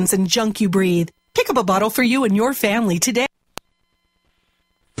pathogens and junk you breathe. Pick up a bottle for you and your family today.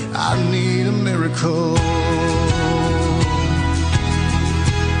 I need a miracle.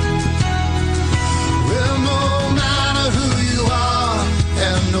 Well, no matter who you are,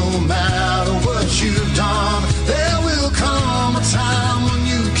 and no matter what you've done, there will come a time when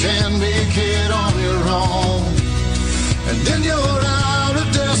you can make it on your own. And then you're out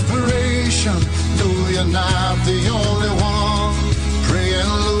of desperation. No, you're not the only one. Praying,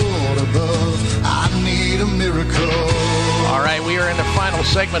 Lord above, I need a miracle. All right, we are in the final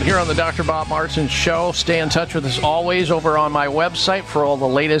segment here on the Dr. Bob Martin Show. Stay in touch with us always over on my website for all the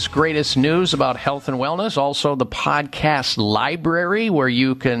latest, greatest news about health and wellness. Also, the podcast library where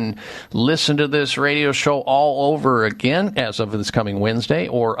you can listen to this radio show all over again as of this coming Wednesday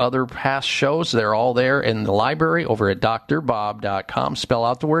or other past shows. They're all there in the library over at drbob.com. Spell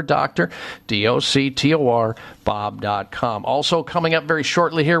out the word doctor, D-O-C-T-O-R, bob.com. Also, coming up very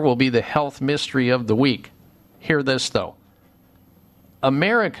shortly here will be the health mystery of the week. Hear this, though.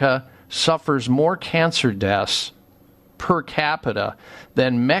 America suffers more cancer deaths per capita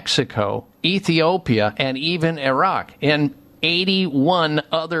than Mexico, Ethiopia, and even Iraq. And 81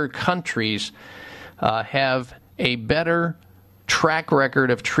 other countries have a better track record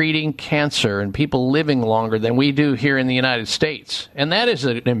of treating cancer and people living longer than we do here in the United States. And that is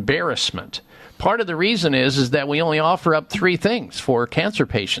an embarrassment. Part of the reason is that we only offer up 3 things for cancer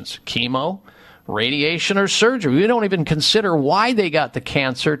patients: chemo, radiation, or surgery. We don't even consider why they got the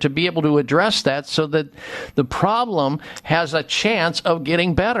cancer to be able to address that so that the problem has a chance of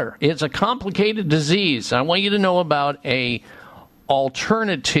getting better. It's a complicated disease. I want you to know about a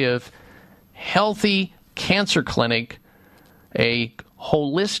alternative, healthy cancer clinic, a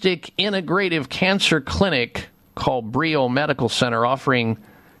holistic, integrative cancer clinic called Brio Medical Center, offering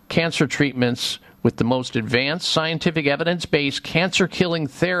cancer treatments with the most advanced scientific evidence-based cancer-killing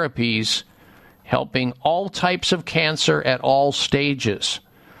therapies, helping all types of cancer at all stages.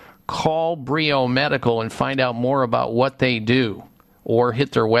 Call Brio Medical and find out more about what they do, or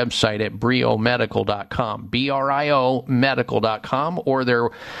hit their website at briomedical.com, B-R-I-O medical.com, or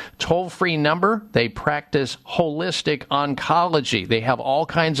their toll-free number. They practice holistic oncology. They have all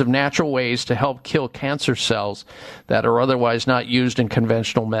kinds of natural ways to help kill cancer cells that are otherwise not used in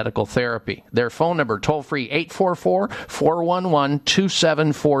conventional medical therapy. Their phone number, toll-free,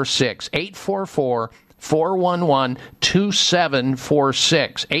 844-411-2746, 844-411-2746,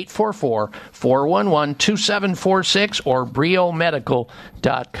 844-411-2746, or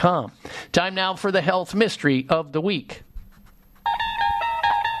briomedical.com. Time now for the health mystery of the week.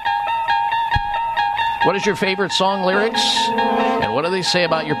 What is your favorite song lyrics? And what do they say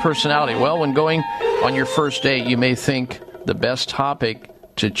about your personality? Well, when going on your first date, you may think the best topic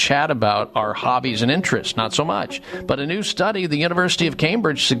to chat about our hobbies and interests, not so much. But a new study, the University of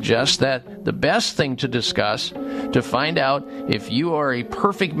Cambridge, suggests that the best thing to discuss to find out if you are a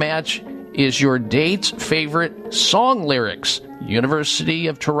perfect match is your date's favorite song lyrics. University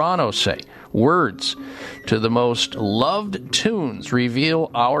of Toronto say words to the most loved tunes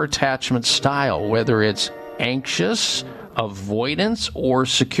reveal our attachment style, whether it's anxious, avoidance, or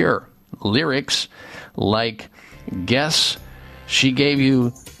secure. Lyrics like guess she gave you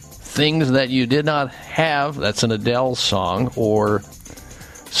things that you did not have, that's an Adele song, or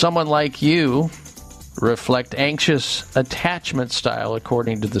someone like you reflect anxious attachment style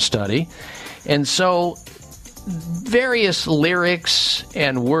according to the study. And so various lyrics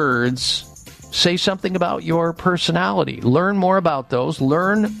and words say something about your personality. Learn more about those.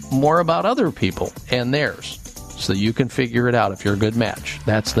 Learn more about other people and theirs so that you can figure it out if you're a good match.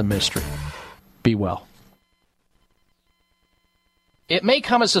 That's the mystery. Be well. It may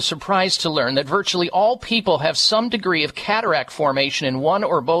come as a surprise to learn that virtually all people have some degree of cataract formation in one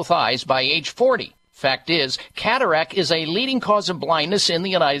or both eyes by age 40. Fact is, cataract is a leading cause of blindness in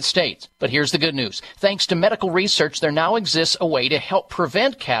the United States. But here's the good news. Thanks to medical research, there now exists a way to help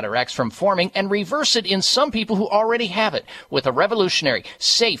prevent cataracts from forming and reverse it in some people who already have it with a revolutionary,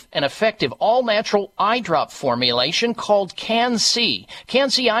 safe, and effective all-natural eye drop formulation called Can-C.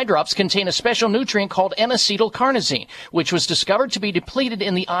 Can-C eye drops contain a special nutrient called N-acetylcarnosine, which was discovered to be depleted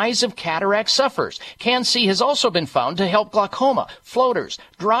in the eyes of cataract sufferers. Can-C has also been found to help glaucoma, floaters,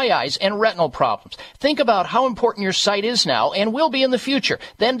 dry eyes, and retinal problems. Think about how important your sight is now and will be in the future.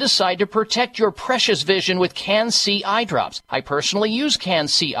 Then decide to protect your precious vision with Can-C eye drops. I personally use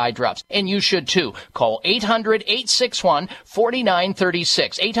Can-C eye drops, and you should too. Call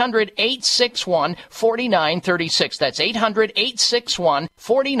 800-861-4936. 800-861-4936. That's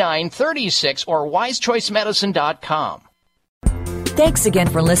 800-861-4936 or wisechoicemedicine.com. Thanks again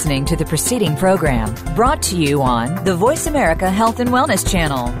for listening to the preceding program, brought to you on the Voice America Health and Wellness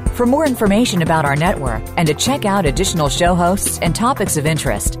Channel. For more information about our network and to check out additional show hosts and topics of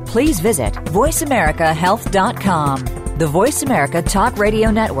interest, please visit voiceamericahealth.com. The Voice America Talk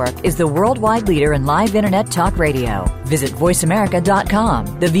Radio Network is the worldwide leader in live Internet talk radio. Visit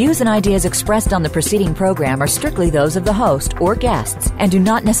voiceamerica.com. The views and ideas expressed on the preceding program are strictly those of the host or guests and do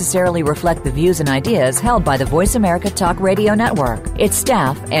not necessarily reflect the views and ideas held by the Voice America Talk Radio Network, its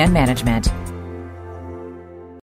staff, and management.